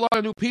 But there's a lot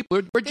of new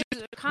people. We're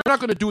not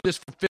going to do this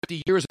for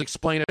 50 years and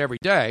explain it every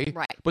day.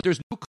 Right. But there's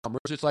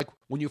newcomers. It's like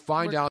when you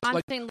find out,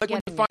 like when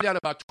you find out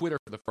about Twitter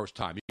for the first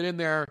time. You get in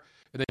there,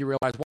 and then you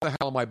realize, why the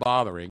hell am I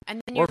bothering?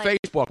 And then or you're like,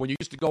 Facebook, when you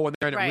used to go in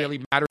there and Right. it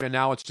really mattered, and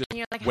now it's just and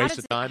you're like, waste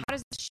of time. How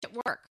does this shit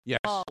work? Yes.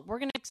 Well, we're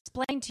going to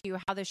explain to you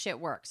how this shit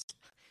works.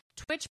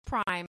 Twitch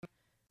Prime,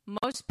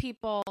 most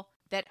people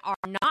that are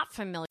not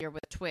familiar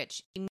with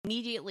Twitch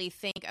immediately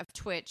think of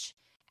Twitch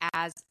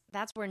as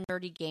that's where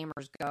nerdy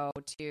gamers go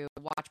to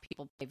watch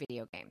people play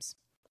video games.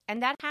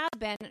 And that has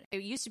been,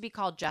 it used to be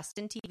called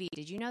Justin TV.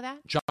 Did you know that?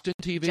 Justin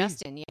TV?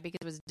 Justin, yeah, because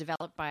it was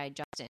developed by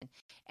Justin.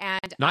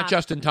 And Not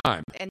just in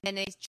time. And then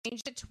they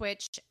changed it to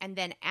Twitch, and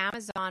then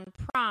Amazon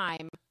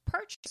Prime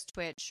purchased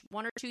Twitch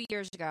 1 or 2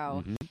 years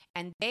ago,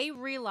 and they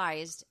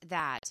realized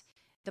that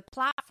the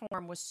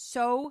platform was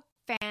so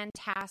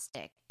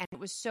fantastic and it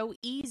was so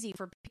easy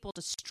for people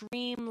to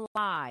stream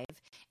live,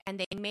 and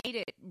they made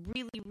it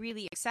really,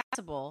 really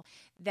accessible,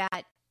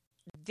 that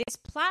this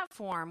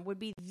platform would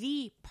be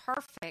the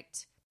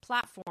perfect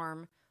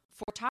platform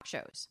for talk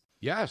shows.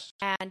 Yes.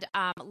 And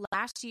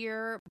last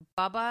year,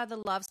 Bubba the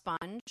Love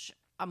Sponge,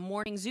 a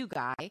morning zoo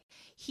guy,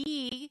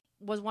 he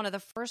was one of the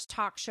first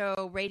talk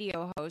show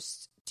radio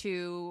hosts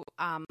to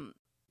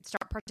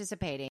start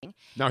participating.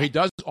 Now, he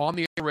does on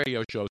the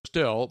radio show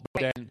still,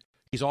 but then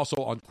he's also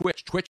on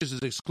Twitch. Twitch is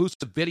his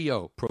exclusive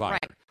video provider.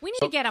 Right. We need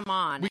to get him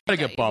on. We got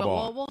to get Bubba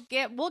on.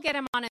 We'll get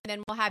him on, and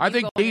then we'll have. I you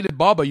think go Dean and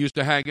Bubba used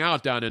to hang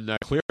out down in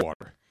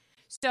Clearwater.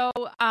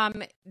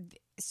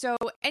 So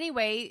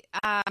anyway,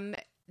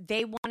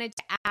 they wanted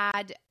to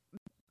add,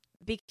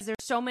 because there's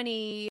so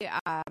many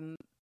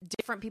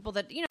different people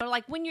that, you know,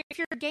 like if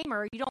you're a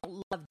gamer, you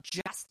don't love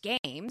just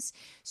games.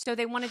 So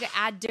they wanted to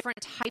add different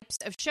types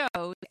of shows,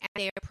 and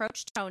they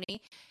approached Tony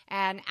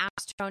and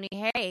asked Tony,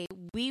 hey,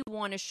 we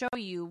want to show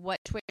you what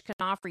Twitch can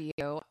offer you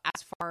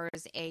as far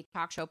as a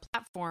talk show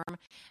platform.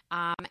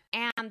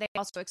 And they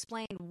also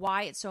explained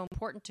why it's so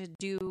important to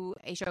do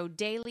a show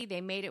daily.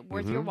 They made it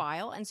worth your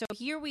while. And so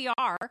here we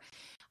are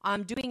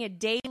doing a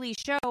daily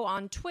show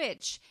on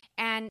Twitch,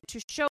 and to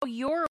show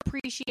your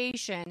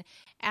appreciation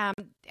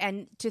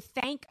and to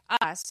thank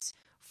us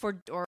for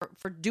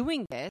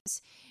doing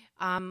this,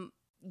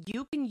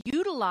 you can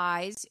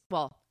utilize,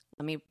 well,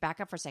 let me back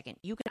up for a second.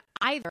 You can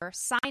either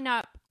sign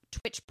up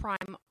Twitch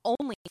Prime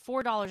only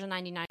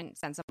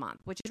 $4.99 a month,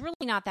 which is really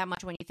not that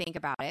much when you think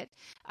about it,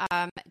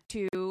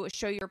 to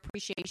show your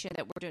appreciation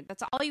that we're doing.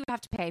 That's all you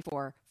have to pay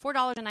for,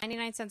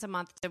 $4.99 a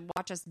month to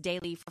watch us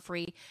daily for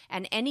free,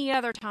 and any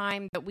other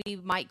time that we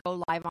might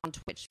go live on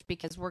Twitch,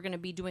 because we're going to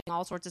be doing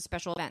all sorts of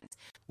special events.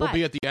 We'll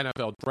be at the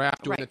NFL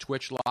Draft doing the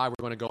Twitch Live.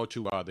 We're going to go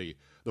to the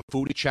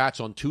Foodie Chats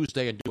on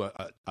Tuesday and do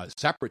a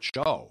separate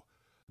show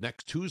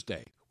next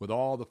Tuesday with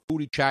all the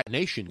Foodie Chat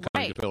Nation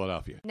coming Right. to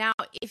Philadelphia. Now,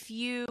 if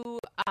you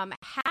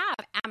have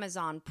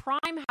Amazon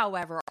Prime,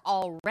 however,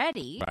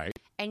 already, Right.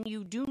 and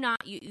you do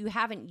not, you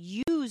haven't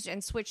used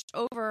and switched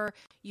over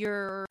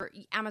your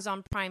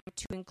Amazon Prime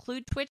to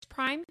include Twitch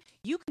Prime,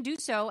 you can do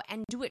so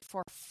and do it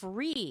for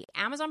free.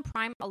 Amazon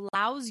Prime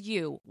allows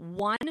you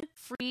one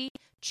free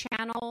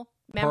channel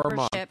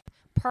membership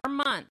per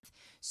month,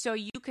 so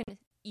you can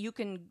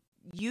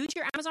use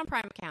your Amazon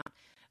Prime account.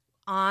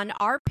 On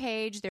our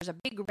page, there's a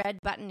big red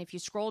button. If you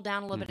scroll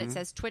down a little bit, it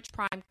says Twitch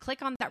Prime.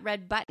 Click on that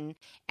red button,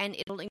 and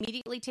it'll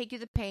immediately take you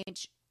to the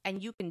page,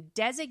 and you can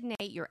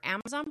designate your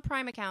Amazon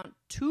Prime account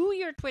to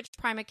your Twitch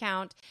Prime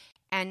account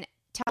and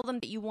tell them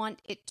that you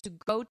want it to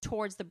go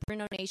towards the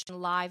Bruno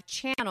Nation Live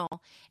channel,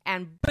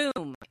 and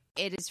boom,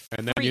 it is free.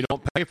 And then you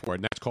don't pay for it,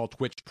 and that's called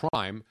Twitch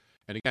Prime.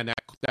 And again,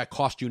 that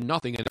costs you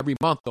nothing, and every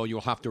month, though,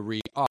 you'll have to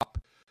re-up.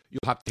 You'll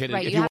have to hit it.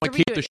 Right, If you want to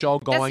keep the show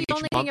going That's the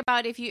only each month. thing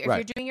about if you're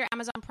Right. doing your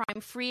Amazon Prime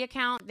free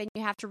account, then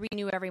you have to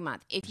renew every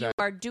month. If Exactly.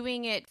 you are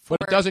doing it for...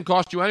 But it doesn't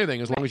cost you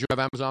anything as long as you have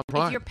Amazon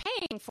Prime. If you're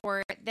paying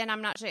for it, then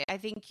I'm not sure. I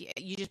think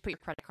you just put your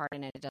credit card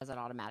in and it does it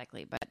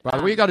automatically. But By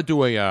the way, we got to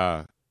do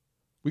an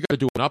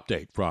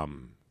update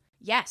from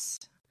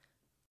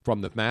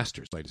the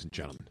Masters, ladies and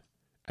gentlemen,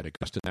 at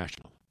Augusta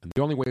National. And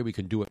the only way we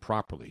can do it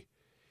properly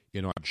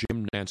in our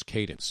Jim Nance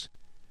cadence,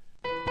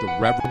 the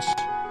reverence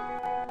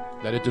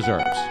that it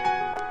deserves,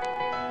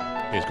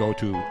 is go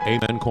to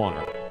Amen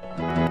Corner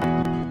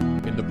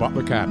in the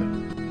Butler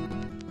Cabin.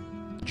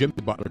 Jim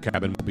the Butler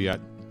Cabin will be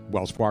at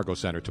Wells Fargo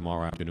Center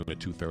tomorrow afternoon at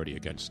 2:30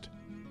 against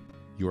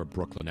your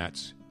Brooklyn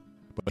Nets.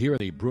 But here in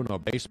the Bruno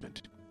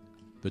basement,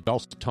 the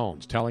dulcet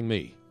tones telling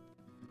me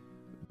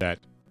that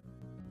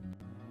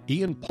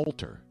Ian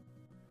Poulter,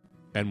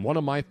 and one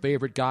of my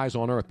favorite guys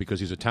on earth because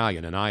he's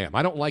Italian, and I am.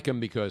 I don't like him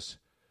because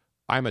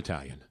I'm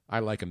Italian. I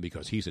like him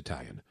because he's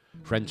Italian.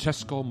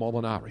 Francesco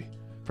Molinari.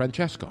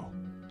 Francesco.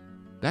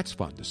 That's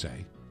fun to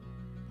say.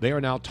 They are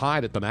now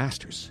tied at the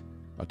Masters,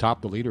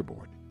 atop the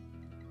leaderboard.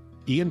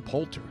 Ian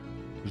Poulter,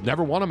 who's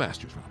never won a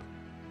Masters, Robin,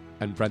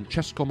 and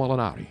Francesco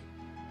Molinari.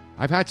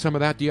 I've had some of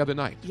that the other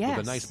night with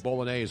a nice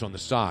bolognese on the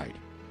side.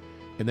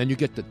 And then you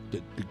get the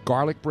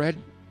garlic bread.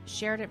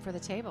 Shared it for the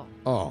table.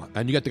 Oh,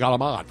 and you get the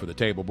galamad for the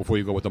table before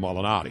you go with the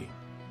Molinari.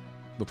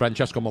 The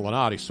Francesco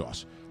Molinari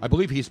sauce. I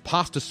believe his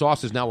pasta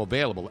sauce is now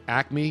available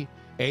at Acme,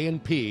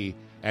 A&P,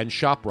 and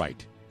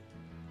ShopRite.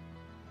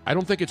 I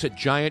don't think it's at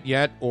Giant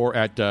yet or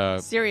at...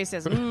 Sirius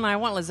says, I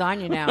want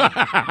lasagna now.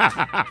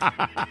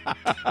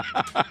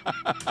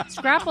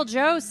 Scrapple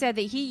Joe said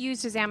that he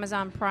used his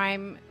Amazon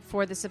Prime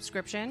for the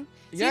subscription.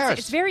 See, Yes.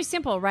 It's very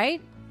simple,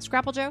 right,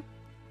 Scrapple Joe?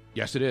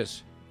 Yes, it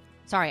is.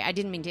 Sorry, I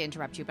didn't mean to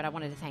interrupt you, but I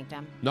wanted to thank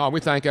them. No, we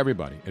thank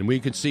everybody, and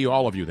we can see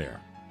all of you there.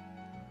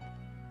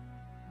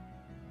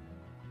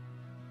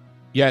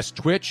 Yes,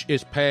 Twitch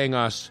is paying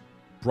us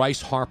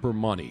Bryce Harper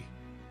money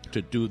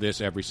to do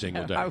this every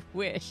single day. I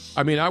wish.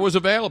 I mean, I was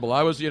available.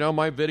 I was,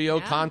 my video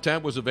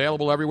content was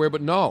available everywhere,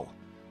 but no.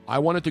 I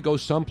wanted to go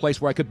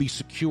someplace where I could be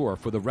secure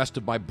for the rest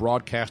of my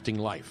broadcasting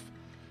life.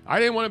 I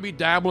didn't want to be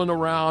dabbling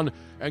around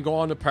and go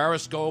on to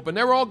Periscope, and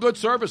they were all good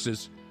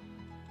services.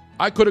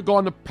 I could have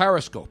gone to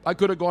Periscope. I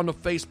could have gone to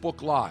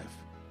Facebook Live.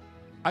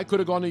 I could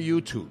have gone to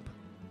YouTube.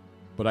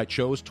 But I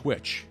chose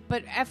Twitch.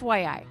 But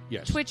FYI,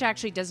 Yes. Twitch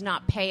actually does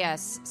not pay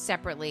us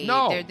separately.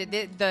 No.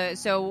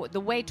 So the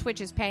way Twitch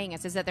is paying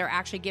us is that they're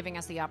actually giving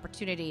us the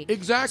opportunity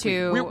Exactly.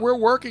 to... We're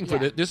working for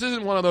this. This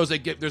isn't one of those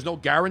there's no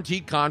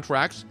guaranteed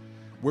contracts.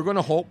 We're going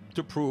to hope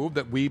to prove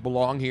that we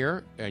belong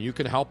here, and you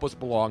can help us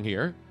belong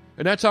here.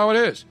 And that's how it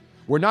is.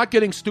 We're not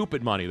getting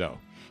stupid money, though.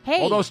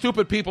 Hey. Although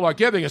stupid people are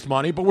giving us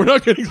money, but we're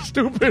not getting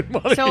stupid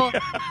money. So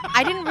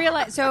I didn't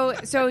realize. So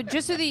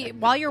just so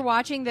while you're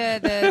watching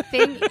the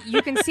thing,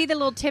 you can see the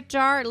little tip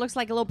jar. It looks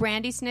like a little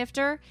brandy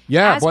snifter.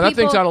 Yeah, As boy, that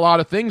people- thing's got a lot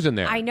of things in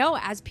there. I know.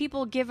 As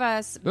people give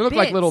us, They look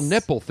like bits, little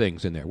nipple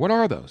things in there. What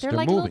are those? They're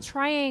like moving. little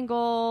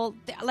triangle.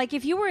 Like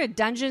if you were a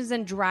Dungeons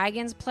and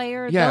Dragons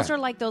player, Yeah. those are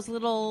like those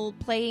little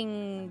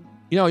playing.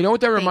 You know what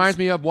that reminds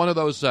me of? One of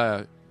those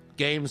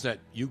games that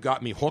you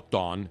got me hooked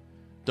on.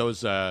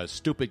 Those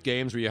stupid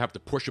games where you have to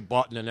push a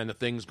button and then the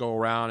things go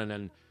around and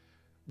then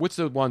what's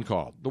the one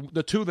called?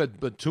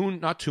 Toon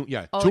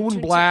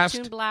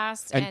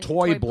Blast and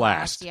Toy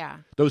Blast. Yeah.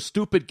 Those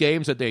stupid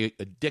games that they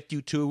addict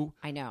you to.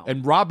 I know.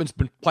 And Robin's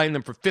been playing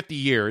them for 50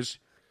 years.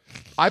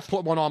 I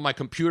put one on my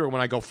computer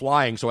when I go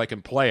flying so I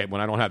can play it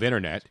when I don't have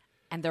internet.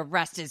 And the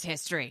rest is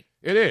history.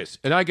 It is.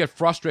 And I get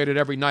frustrated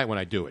every night when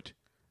I do it.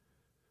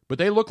 But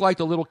they look like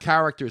the little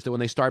characters that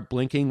when they start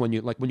blinking, when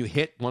you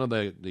hit one of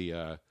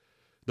the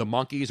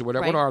monkeys or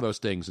whatever. Right. What are those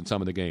things in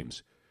some of the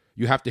games?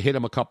 You have to hit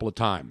them a couple of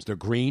times. They're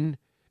green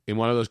in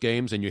one of those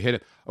games, and you hit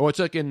it. Oh, it's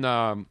like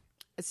in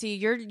See,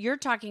 you're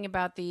talking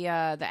about the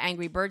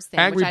Angry Birds thing.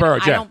 Angry which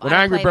Birds. I don't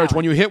Angry play Birds, that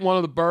when one. you hit one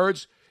of the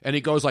birds and he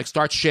goes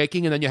starts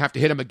shaking, and then you have to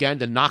hit him again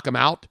to knock him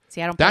out.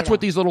 See, I don't play That's that what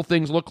one. these little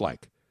things look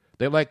like.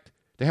 They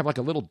have like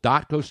a little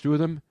dot goes through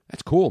them.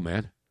 That's cool,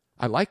 man.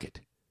 I like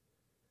it.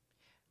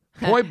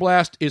 Toy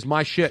Blast is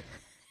my shit.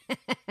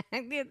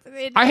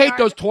 I hate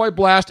those Toy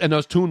Blast and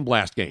those Toon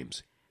Blast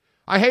games.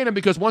 I hate them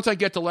because once I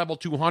get to level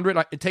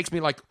 200, it takes me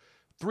like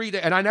 3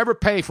 days, and I never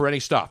pay for any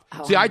stuff.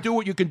 Oh, See, I do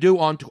what you can do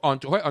on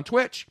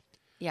Twitch.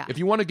 Yeah. If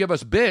you want to give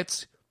us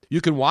bits,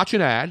 you can watch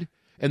an ad,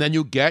 and then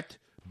you get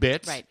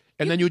bits, Right.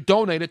 and then you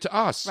donate it to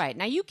us. Right.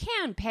 Now, you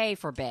can pay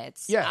for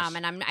bits. Yes.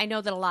 And I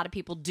know that a lot of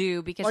people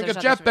do because Like there's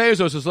if Jeff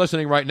Bezos is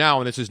listening right now,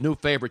 and it's his new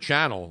favorite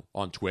channel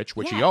on Twitch,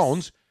 which he Yes.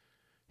 owns,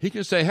 he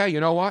can say, hey, you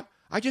know what?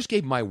 I just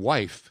gave my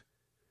wife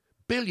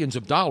billions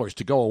of dollars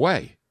to go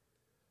away.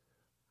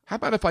 How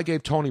about if I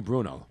gave Tony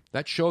Bruno,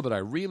 that show that I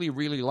really,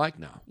 really like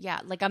now? Yeah,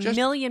 like a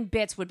million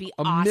bits would be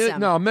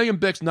awesome. A million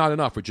bits not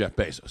enough for Jeff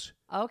Bezos.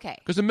 Okay.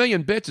 Because a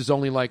million bits is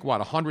only like,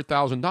 what,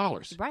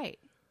 $100,000? Right.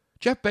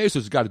 Jeff Bezos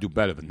has got to do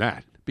better than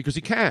that because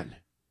he can.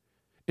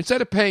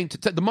 Instead of paying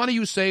the money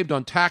you saved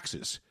on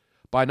taxes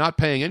by not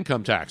paying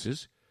income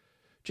taxes,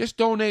 just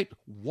donate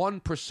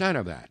 1%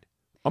 of that.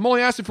 I'm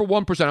only asking for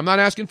 1%. I'm not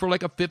asking for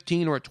like a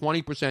 15 or a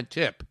 20%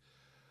 tip.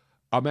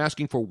 I'm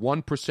asking for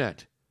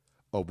 1%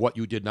 of what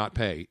you did not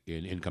pay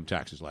in income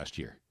taxes last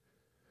year.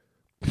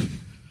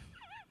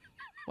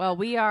 Well,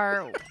 we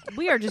are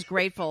just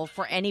grateful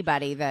for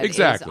anybody that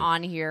is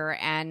on here,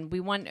 and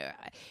we want,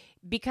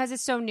 because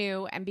it's so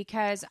new and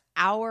because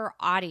our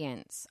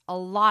audience,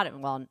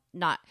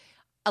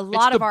 It's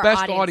the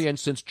best audience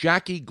since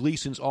Jackie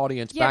Gleason's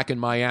audience back in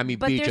Miami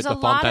Beach at the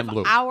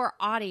Fontainebleau. But there's a lot of our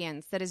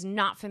audience that is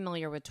not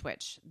familiar with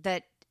Twitch,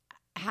 that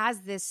has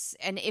this,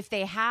 and if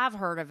they have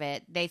heard of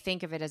it, they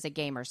think of it as a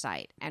gamer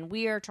site. And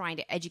we are trying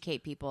to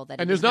educate people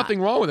that and there's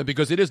nothing wrong with it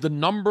because it is the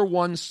number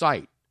one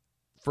site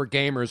for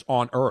gamers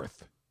on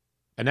Earth.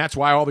 And that's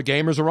why all the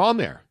gamers are on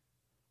there.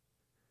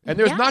 And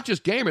there's not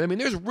just gamers. I mean,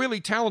 there's really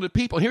talented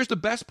people. And here's the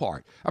best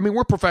part. I mean,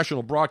 we're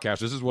professional broadcasters.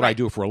 This is what I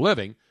do for a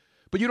living.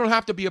 But you don't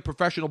have to be a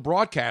professional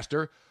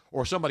broadcaster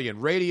or somebody in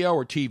radio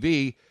or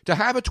TV to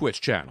have a Twitch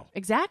channel.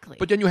 Exactly.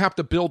 But then you have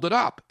to build it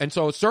up. And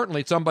so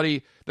certainly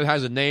somebody that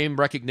has a name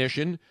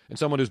recognition and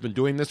someone who's been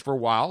doing this for a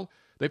while,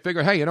 they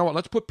figure, hey, you know what?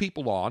 Let's put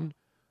people on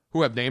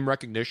who have name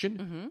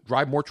recognition,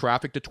 drive more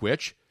traffic to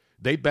Twitch.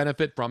 They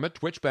benefit from it.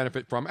 Twitch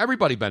benefit from it.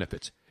 Everybody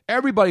benefits.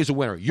 Everybody's a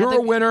winner. You're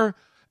a winner.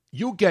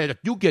 You get it.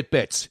 You get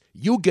bits.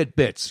 You get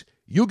bits.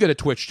 You get a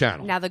Twitch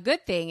channel. Now, the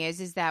good thing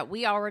is that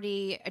we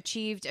already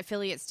achieved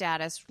affiliate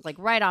status, like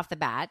right off the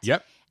bat.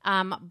 Yep.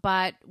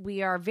 But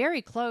we are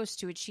very close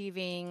to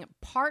achieving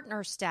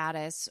partner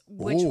status,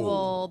 which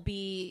will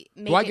be...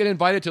 Do I get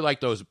invited to like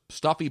those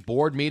stuffy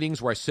board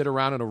meetings where I sit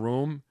around in a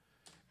room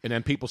and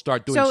then people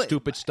start doing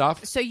stupid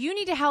stuff? So you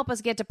need to help us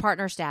get to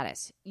partner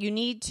status. You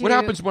need to... What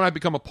happens when I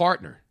become a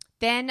partner?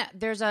 Then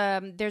there's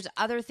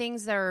other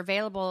things that are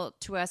available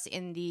to us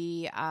in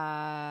the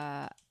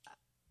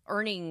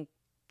earning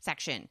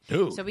section.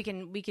 Dude. So we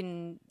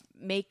can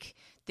make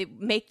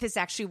this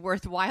actually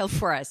worthwhile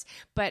for us.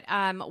 But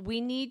we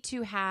need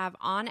to have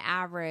on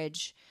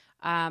average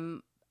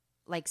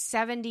like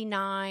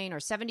 79 or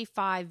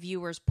 75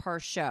 viewers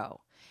per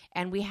show.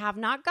 And we have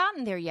not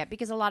gotten there yet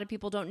because a lot of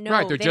people don't know.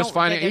 Right, they're just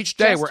finding each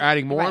day we're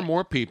adding more and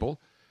more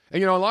people.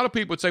 And, you know, a lot of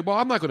people would say, well,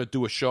 I'm not going to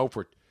do a show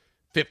for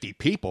 50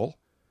 people.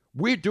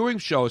 We're doing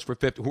shows for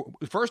 50.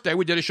 The first day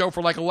we did a show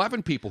for like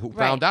 11 people who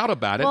found out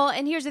about it. Well,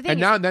 and here's the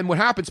thing. And then what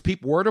happens,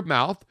 people word of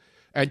mouth.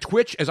 And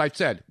Twitch, as I've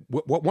said,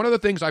 one of the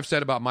things I've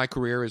said about my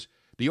career is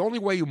the only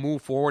way you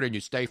move forward and you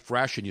stay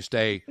fresh and you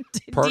stay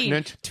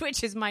pertinent.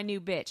 Twitch is my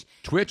new bitch.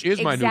 Twitch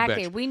is my new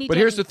bitch. We need but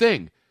here's the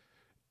thing.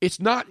 It's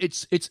not.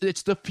 It's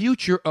the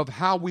future of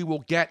how we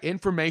will get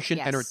information,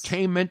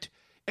 entertainment,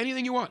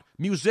 anything you want.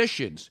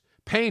 Musicians,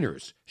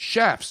 painters,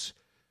 chefs,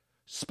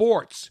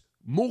 sports,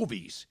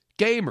 movies,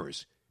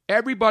 gamers.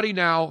 Everybody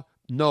now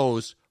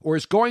knows or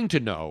is going to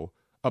know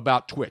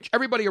about Twitch.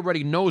 Everybody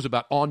already knows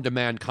about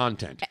on-demand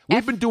content.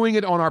 We've been doing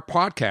it on our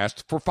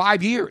podcast for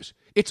 5 years.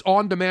 It's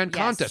on-demand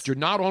contest. You're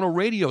not on a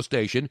radio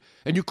station,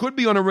 and you could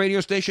be on a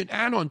radio station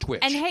and on Twitch.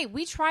 And hey,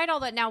 we tried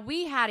all that. Now,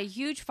 we had a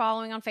huge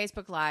following on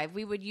Facebook Live.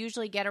 We would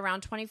usually get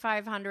around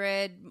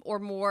 2,500 or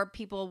more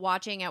people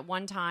watching at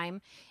one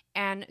time.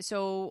 And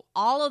so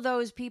all of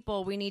those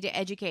people we need to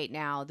educate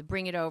now to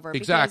bring it over.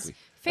 Exactly.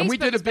 And we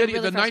did a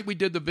video, really night we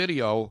did the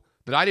video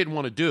that I didn't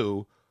want to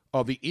do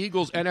of the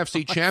Eagles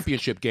NFC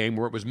Championship game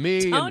where it was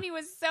me. Tony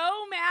was so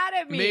mad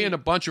at me. Me and a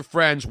bunch of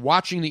friends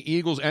watching the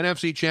Eagles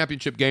NFC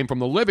Championship game from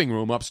the living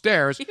room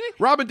upstairs.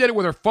 Robin did it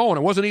with her phone.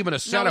 It wasn't even a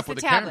setup with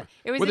a camera.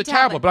 It was with a a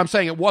tablet. But I'm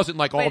saying it wasn't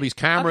like all these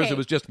cameras. Okay, it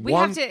was just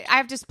one. I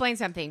have to explain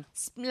something.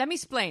 Let me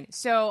explain.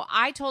 So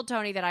I told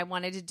Tony that I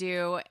wanted to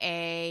do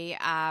a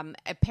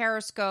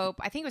Periscope.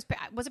 I think it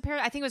was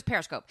I think it was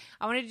Periscope.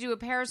 I wanted to do a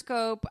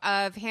Periscope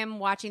of him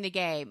watching the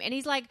game. And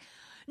he's like,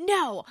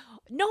 no,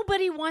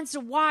 nobody wants to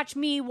watch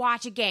me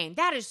watch a game.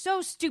 That is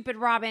so stupid,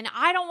 Robin.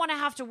 I don't want to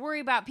have to worry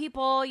about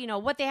people,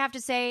 what they have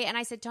to say. And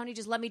I said, Tony,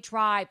 just let me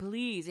try,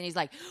 please. And he's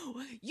like,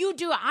 you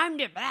do it. I'm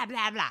just blah,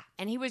 blah, blah.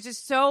 And he was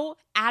just so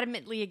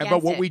adamantly against it.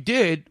 But what we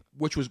did,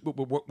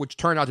 which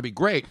turned out to be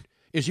great,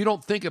 is you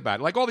don't think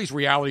about it. Like all these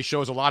reality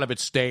shows, a lot of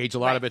it's staged, a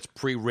lot of it's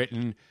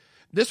pre-written.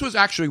 This was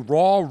actually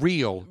raw,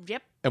 real.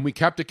 Yep. And we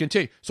kept it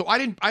continuing. So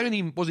wasn't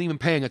even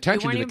paying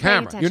attention to the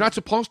camera. You're not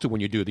supposed to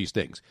when you do these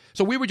things.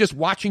 So we were just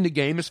watching the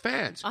game as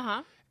fans.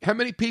 Uh-huh. How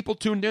many people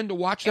tuned in to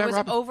watch that, It was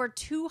Robin? over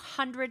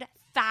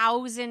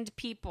 200,000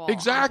 people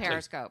Exactly. on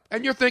Periscope.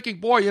 And you're thinking,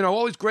 boy,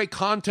 all this great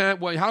content.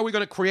 Well, how are we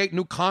going to create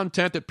new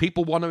content that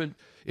people want to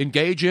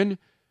engage in?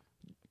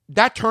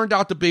 That turned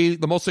out to be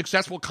the most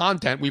successful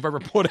content we've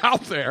ever put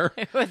out there.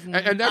 It was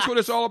and that's what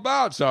it's all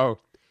about. So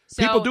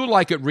So- people do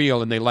like it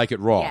real and they like it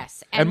raw.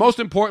 Yes, And most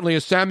importantly,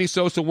 as Sammy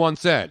Sosa once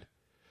said,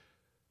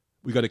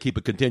 we got to keep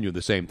it continuing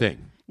the same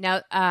thing.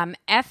 Now, what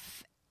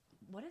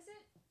is it?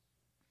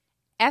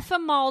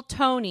 Ephemal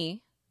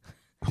Tony.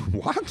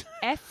 What?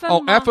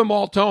 Ephemal.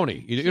 Ephemal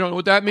Tony. You don't know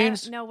what that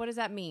means? No, what does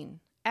that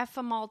mean?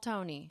 Ephemal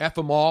Tony.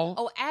 Ephemal?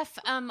 Oh,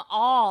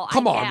 F-M-all.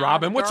 Come on,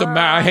 Robin. What's the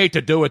matter? I hate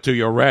to do it to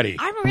you already.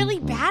 I'm really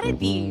bad at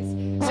these.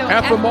 So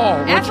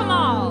Ephemal.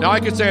 Ephemal. Now, I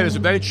can say this.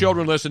 If any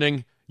children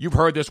listening, you've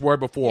heard this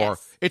word before.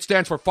 Yes. It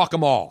stands for fuck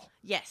 'em all.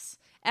 Yes.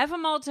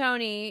 Ephemal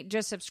Tony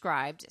just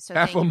subscribed. So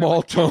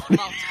Ephemal Tony.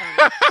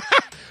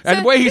 And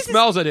the way he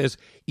smells it is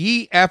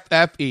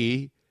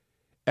EFFEFFEMALL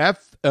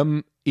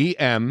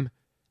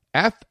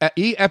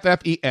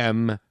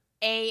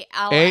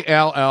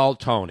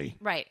Tony.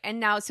 Right. And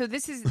now, so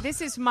this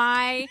is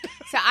my,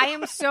 so I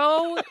am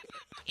so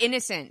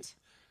innocent.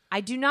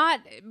 I do not,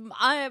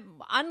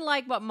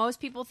 unlike what most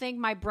people think,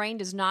 my brain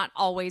does not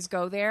always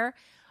go there.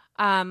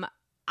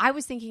 I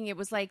was thinking it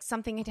was like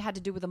something it had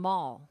to do with a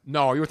mall.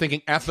 No, you were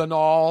thinking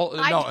ethanol.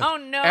 I No,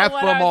 don't know Ethanol.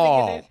 what I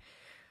was thinking.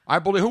 I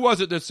believe, who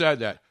was it that said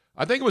that?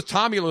 I think it was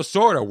Tommy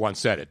Lasorda once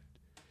said it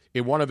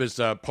in one of his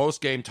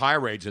post-game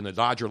tirades in the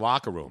Dodger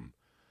locker room.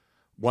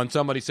 When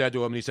somebody said to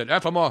him, and he said,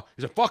 F them all.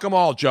 He said, fuck them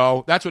all,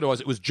 Joe. That's what it was.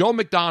 It was Joe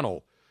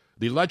McDonnell,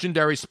 the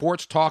legendary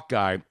sports talk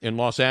guy in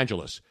Los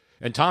Angeles.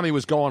 And Tommy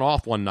was going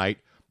off one night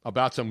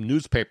about some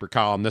newspaper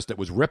columnist that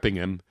was ripping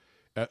him.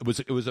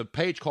 It was a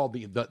page called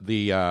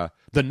the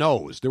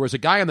Nose. There was a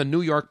guy in the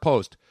New York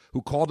Post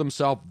who called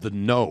himself the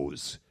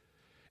Nose,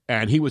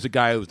 and he was a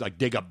guy who was like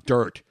dig up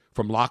dirt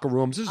from locker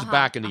rooms. This is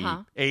back in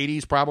the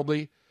 80s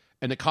probably,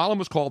 and the column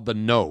was called the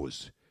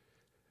Nose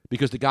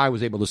because the guy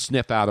was able to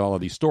sniff out all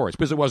of these stories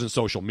because it wasn't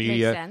social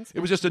media. Makes sense. It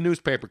was just a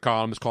newspaper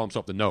columnist called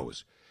himself the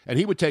Nose, and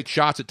he would take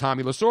shots at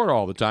Tommy Lasorda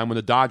all the time when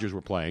the Dodgers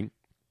were playing.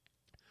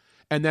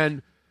 And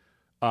then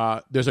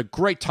there's a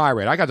great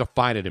tirade. I got to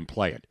find it and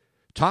play it.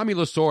 Tommy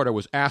Lasorda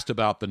was asked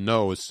about the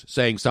Nose,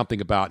 saying something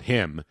about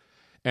him.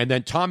 And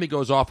then Tommy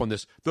goes off on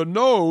this. The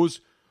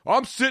Nose,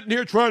 I'm sitting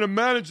here trying to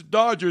manage the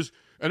Dodgers,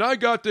 and I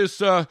got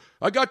this, I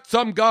got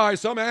some guy,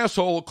 some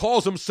asshole who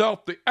calls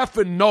himself the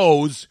effing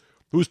Nose,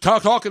 who's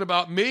talking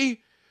about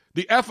me,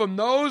 the effing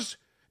Nose.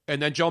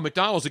 And then Joe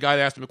McDonnell's the guy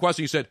that asked him a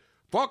question. He said,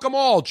 fuck them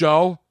all,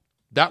 Joe.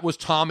 That was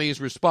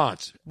Tommy's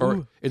response.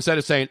 Or instead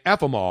of saying F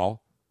them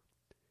all,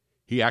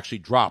 he actually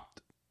dropped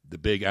the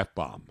big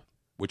F-bomb,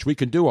 which we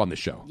can do on the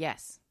show.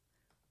 Yes.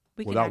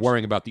 Without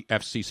worrying about the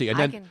FCC. And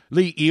then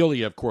Lee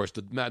Elia, of course,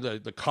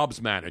 the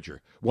Cubs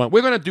manager. We're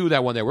going to do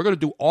that one day. We're going to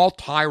do all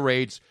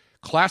tirades,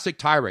 classic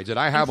tirades that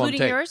I have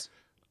Including on tape. yours?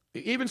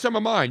 Even some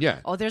of mine,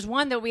 yeah. Oh, there's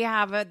one that we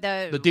have,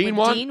 The Dean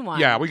one? Dean one.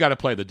 Yeah, we got to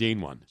play the Dean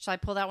one. Shall I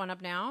pull that one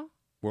up now?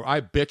 Where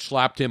I bitch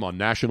slapped him on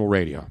national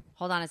radio.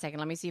 Hold on a second.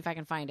 Let me see if I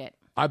can find it.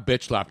 I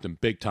bitch slapped him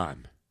big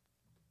time.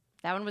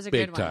 That one was a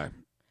Big good one.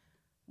 time.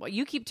 Well,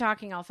 you keep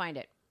talking. I'll find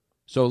it.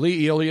 So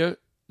Lee Elia,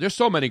 there's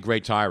so many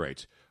great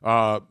tirades.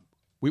 When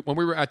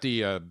we were at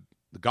the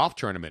golf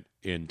tournament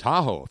in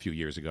Tahoe a few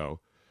years ago,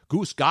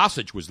 Goose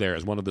Gossage was there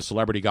as one of the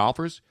celebrity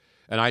golfers,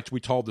 and we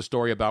told the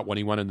story about when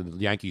he went into the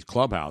Yankees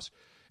clubhouse,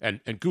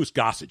 and Goose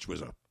Gossage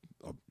was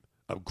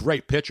a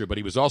great pitcher, but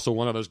he was also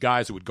one of those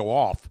guys who would go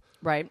off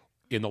right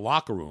in the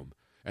locker room.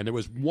 And there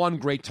was one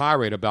great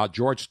tirade about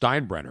George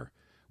Steinbrenner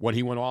when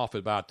he went off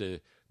about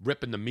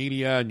ripping the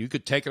media, and you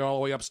could take it all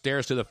the way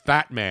upstairs to the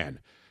fat man.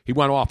 He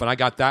went off, and I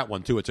got that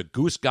one, too. It's a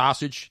Goose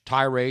Gossage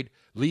tirade,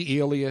 Lee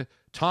Elia,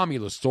 Tommy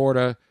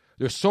Lasorda.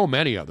 There's so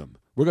many of them.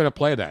 We're going to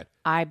play that.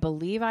 I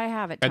believe I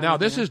have it. And now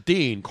this is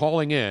Dean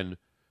calling in.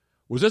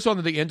 Was this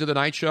on the Into the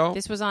Night show?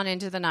 This was on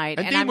Into the Night.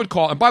 And Dean would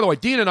call. And by the way,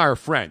 Dean and I are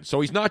friends,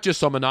 so he's not just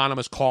some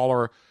anonymous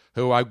caller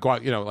who I've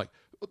got, like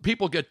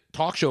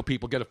talk show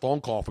people get a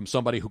phone call from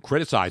somebody who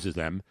criticizes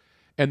them,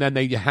 and then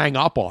they hang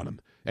up on him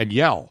and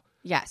yell.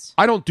 Yes.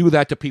 I don't do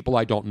that to people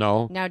I don't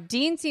know. Now,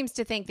 Dean seems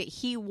to think that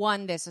he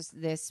won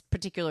this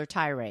particular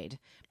tirade,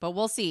 but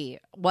we'll see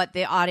what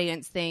the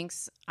audience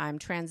thinks. I'm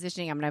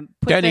transitioning. I'm going to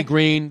put Denny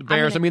Green,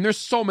 Bears. I mean, there's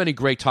so many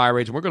great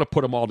tirades, and we're going to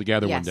put them all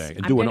together one day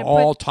and do an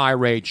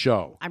all-tirade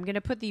show. I'm going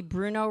to put the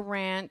Bruno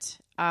Rant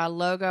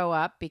logo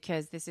up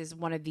because this is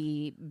one of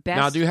the best.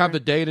 Now, do you have the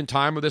date and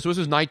time of this? This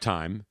was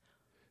nighttime,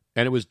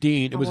 and it was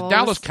Dean. It was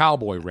Dallas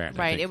Cowboy Rant.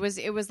 Right. It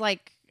was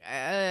like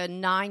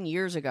 9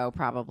 years ago,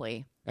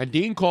 probably. And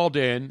Dean called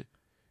in,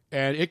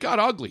 and it got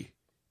ugly.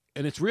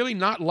 And it's really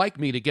not like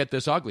me to get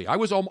this ugly.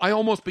 I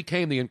almost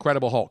became the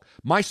Incredible Hulk.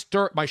 My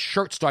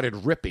shirt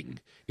started ripping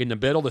in the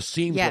middle. The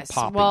seams were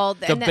popping. Well,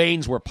 the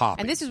veins were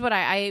popping. And this is what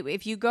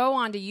if you go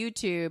onto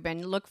YouTube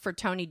and look for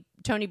Tony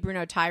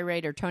Bruno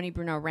tirade or Tony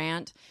Bruno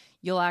rant,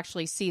 you'll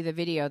actually see the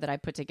video that I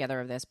put together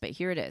of this. But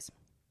here it is.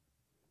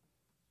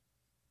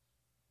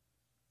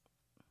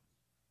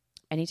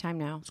 Anytime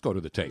now. Let's go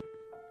to the tape.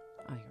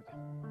 Oh, here we go.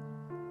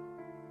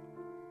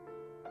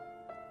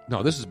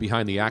 No, this is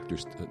behind the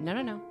actors.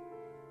 No.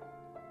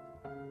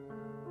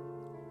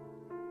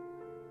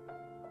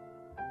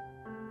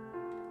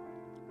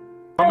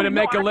 I'm going to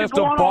make a list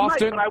of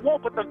Boston. But I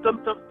won't. But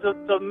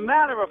the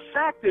matter of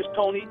fact is,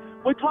 Tony,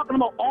 we're talking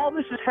about all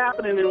this is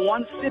happening in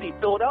one city,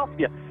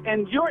 Philadelphia.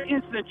 And your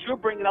incident you're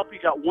bringing up, you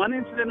got one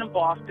incident in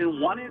Boston,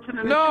 one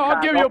incident in Chicago.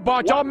 I'll give you a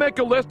bunch. I'll make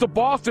a list of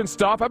Boston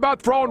stuff. How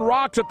about throwing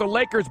rocks at the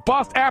Lakers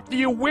bus after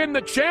you win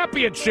the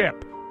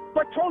championship?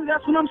 But, Tony,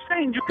 that's what I'm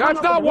saying.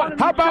 That's not what.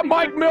 How about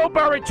Mike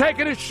Milbury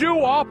taking his shoe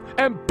off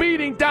and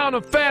beating down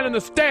a fan in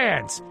the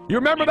stands? You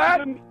remember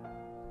that?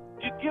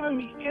 You're giving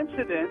me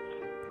incidents.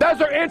 Those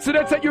are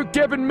incidents that you're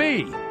giving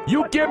me.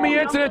 You give me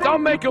incidents, I'll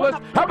make a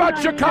list. How about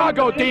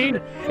Chicago, Dean?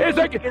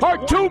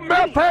 Are two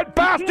meth head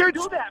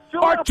bastards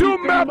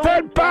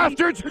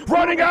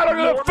running out of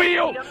the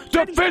field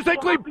to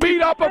physically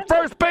beat up a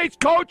first base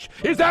coach?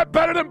 Is that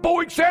better than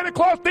booing Santa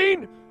Claus,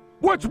 Dean?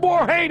 What's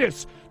more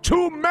heinous?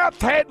 Two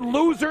meth head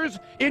losers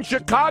in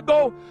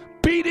Chicago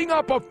beating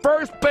up a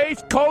first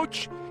base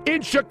coach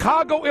in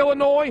Chicago,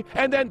 Illinois,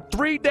 and then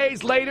 3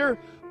 days later,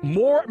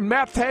 more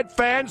meth head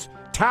fans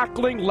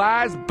tackling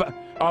Laz,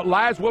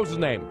 what was his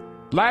name?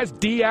 Laz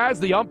Diaz,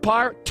 the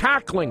umpire,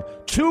 tackling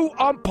two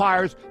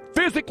umpires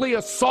physically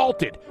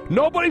assaulted.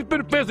 Nobody's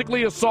been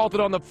physically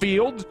assaulted on the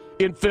field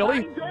in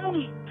Philly.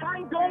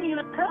 Ty Domi in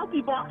a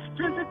penalty box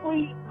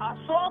physically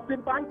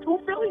assaulted by two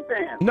Philly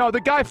fans. No,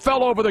 the guy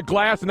fell over the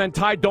glass and then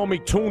Ty Domi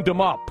tuned him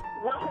up.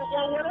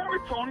 Well, whatever,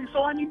 Tony.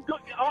 So, I mean,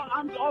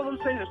 all I'm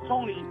saying is,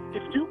 Tony,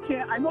 if you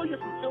can't, I know you're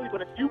from Philly,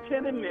 but if you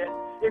can admit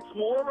it's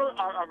more of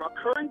a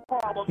recurring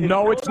problem.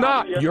 No, it's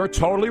not. You're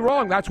totally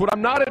wrong. That's what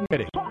I'm not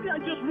admitting. Tony, I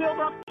just reeled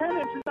off 10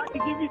 inches. I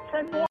could give you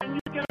 10 more, and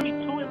you're giving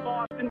me 2 in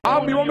Boston.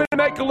 You want me to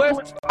make a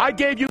list? I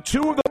gave you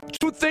two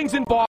things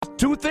in Boston,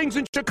 2 things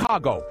in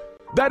Chicago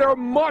that are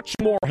much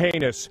more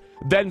heinous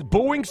than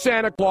booing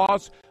Santa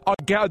Claus, a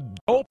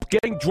dope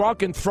getting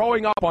drunk and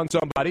throwing up on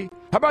somebody.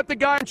 How about the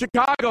guy in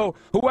Chicago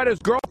who had his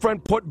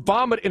girlfriend put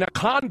vomit in a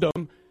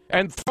condom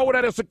and throw it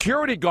at a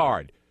security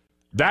guard?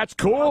 That's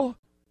cool?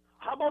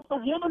 How about the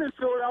woman in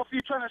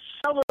Philadelphia trying to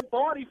sell her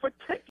body for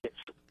tickets?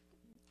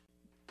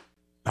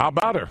 How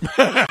about her?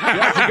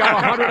 Yeah, she got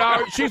 100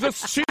 hours. She's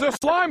a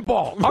slime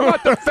ball. I'm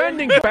not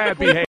defending bad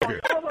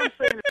behavior.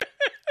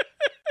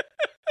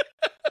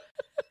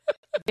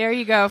 There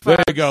you go, folks.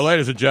 There you go,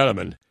 ladies and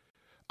gentlemen.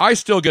 I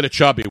still get a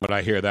chubby when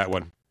I hear that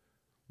one.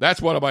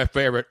 That's one of my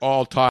favorite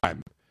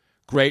all-time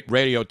great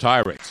radio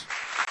tirades.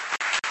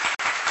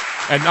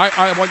 And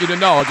I want you to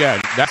know,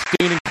 again, that's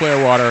Dean in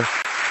Clearwater,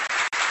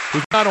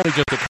 who's not only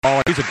just a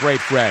caller, he's a great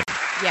friend.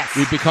 Yes.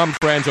 We've become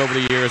friends over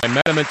the years. I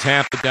met him in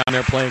Tampa down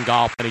there playing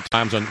golf many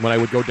times when I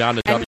would go down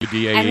to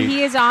WDAE. And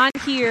he is on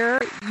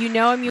here. You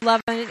know him, you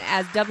love him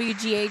as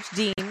WGH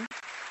Dean.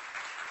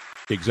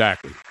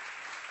 Exactly.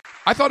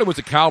 I thought it was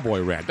a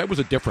cowboy rant. That was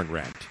a different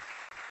rant.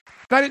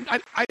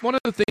 One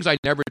of the things I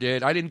never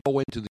did, I didn't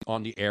go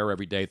on the air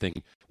every day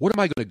thinking, what am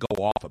I going to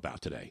go off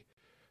about today?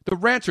 The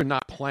rants are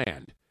not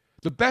planned.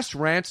 The best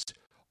rants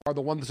are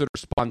the ones that are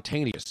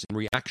spontaneous in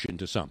reaction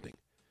to something.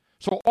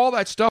 So all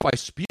that stuff I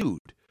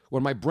spewed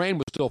when my brain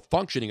was still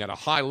functioning at a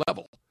high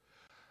level,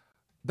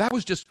 that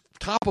was just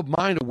top of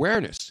mind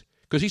awareness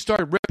because he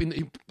started ripping.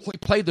 He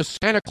played the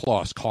Santa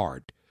Claus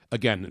card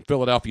again in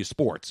Philadelphia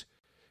sports,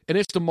 and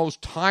it's the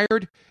most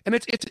tired. And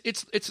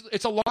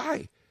it's a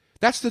lie.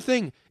 That's the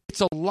thing.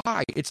 It's a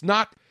lie. It's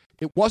not.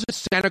 It wasn't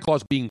Santa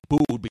Claus being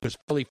booed because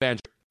Philly fans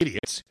are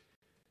idiots,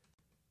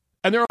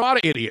 and there are a lot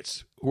of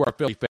idiots who are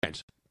Philly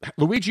fans.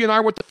 Luigi and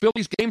I went to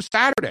Phillies game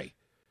Saturday,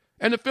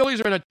 and the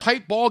Phillies are in a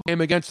tight ball game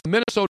against the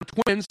Minnesota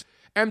Twins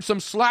and some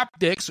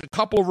slapdicks a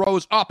couple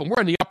rows up, and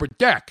we're in the upper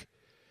deck.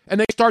 And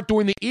they start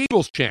doing the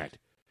Eagles chant.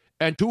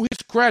 And to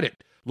his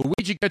credit,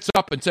 Luigi gets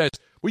up and says,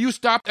 will you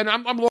stop? And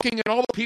I'm looking at all the